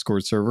the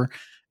Discord server.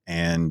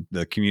 And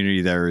the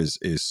community there is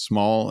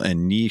small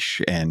and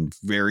niche and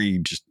very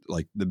just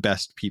like the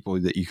best people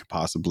that you could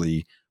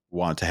possibly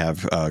want to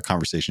have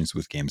conversations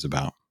with games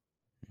about.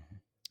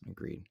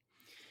 Agreed.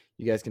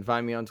 You guys can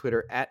find me on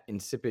Twitter at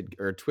Insipid,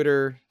 or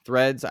Twitter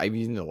threads. I've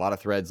used a lot of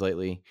threads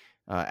lately.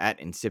 At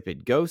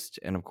Insipid Ghost,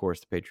 and of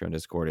course the Patreon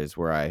Discord is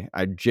where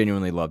I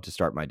genuinely love to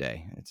start my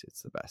day.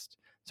 It's the best.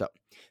 So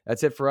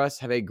that's it for us.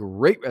 Have a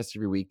great rest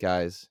of your week,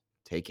 guys.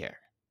 Take care.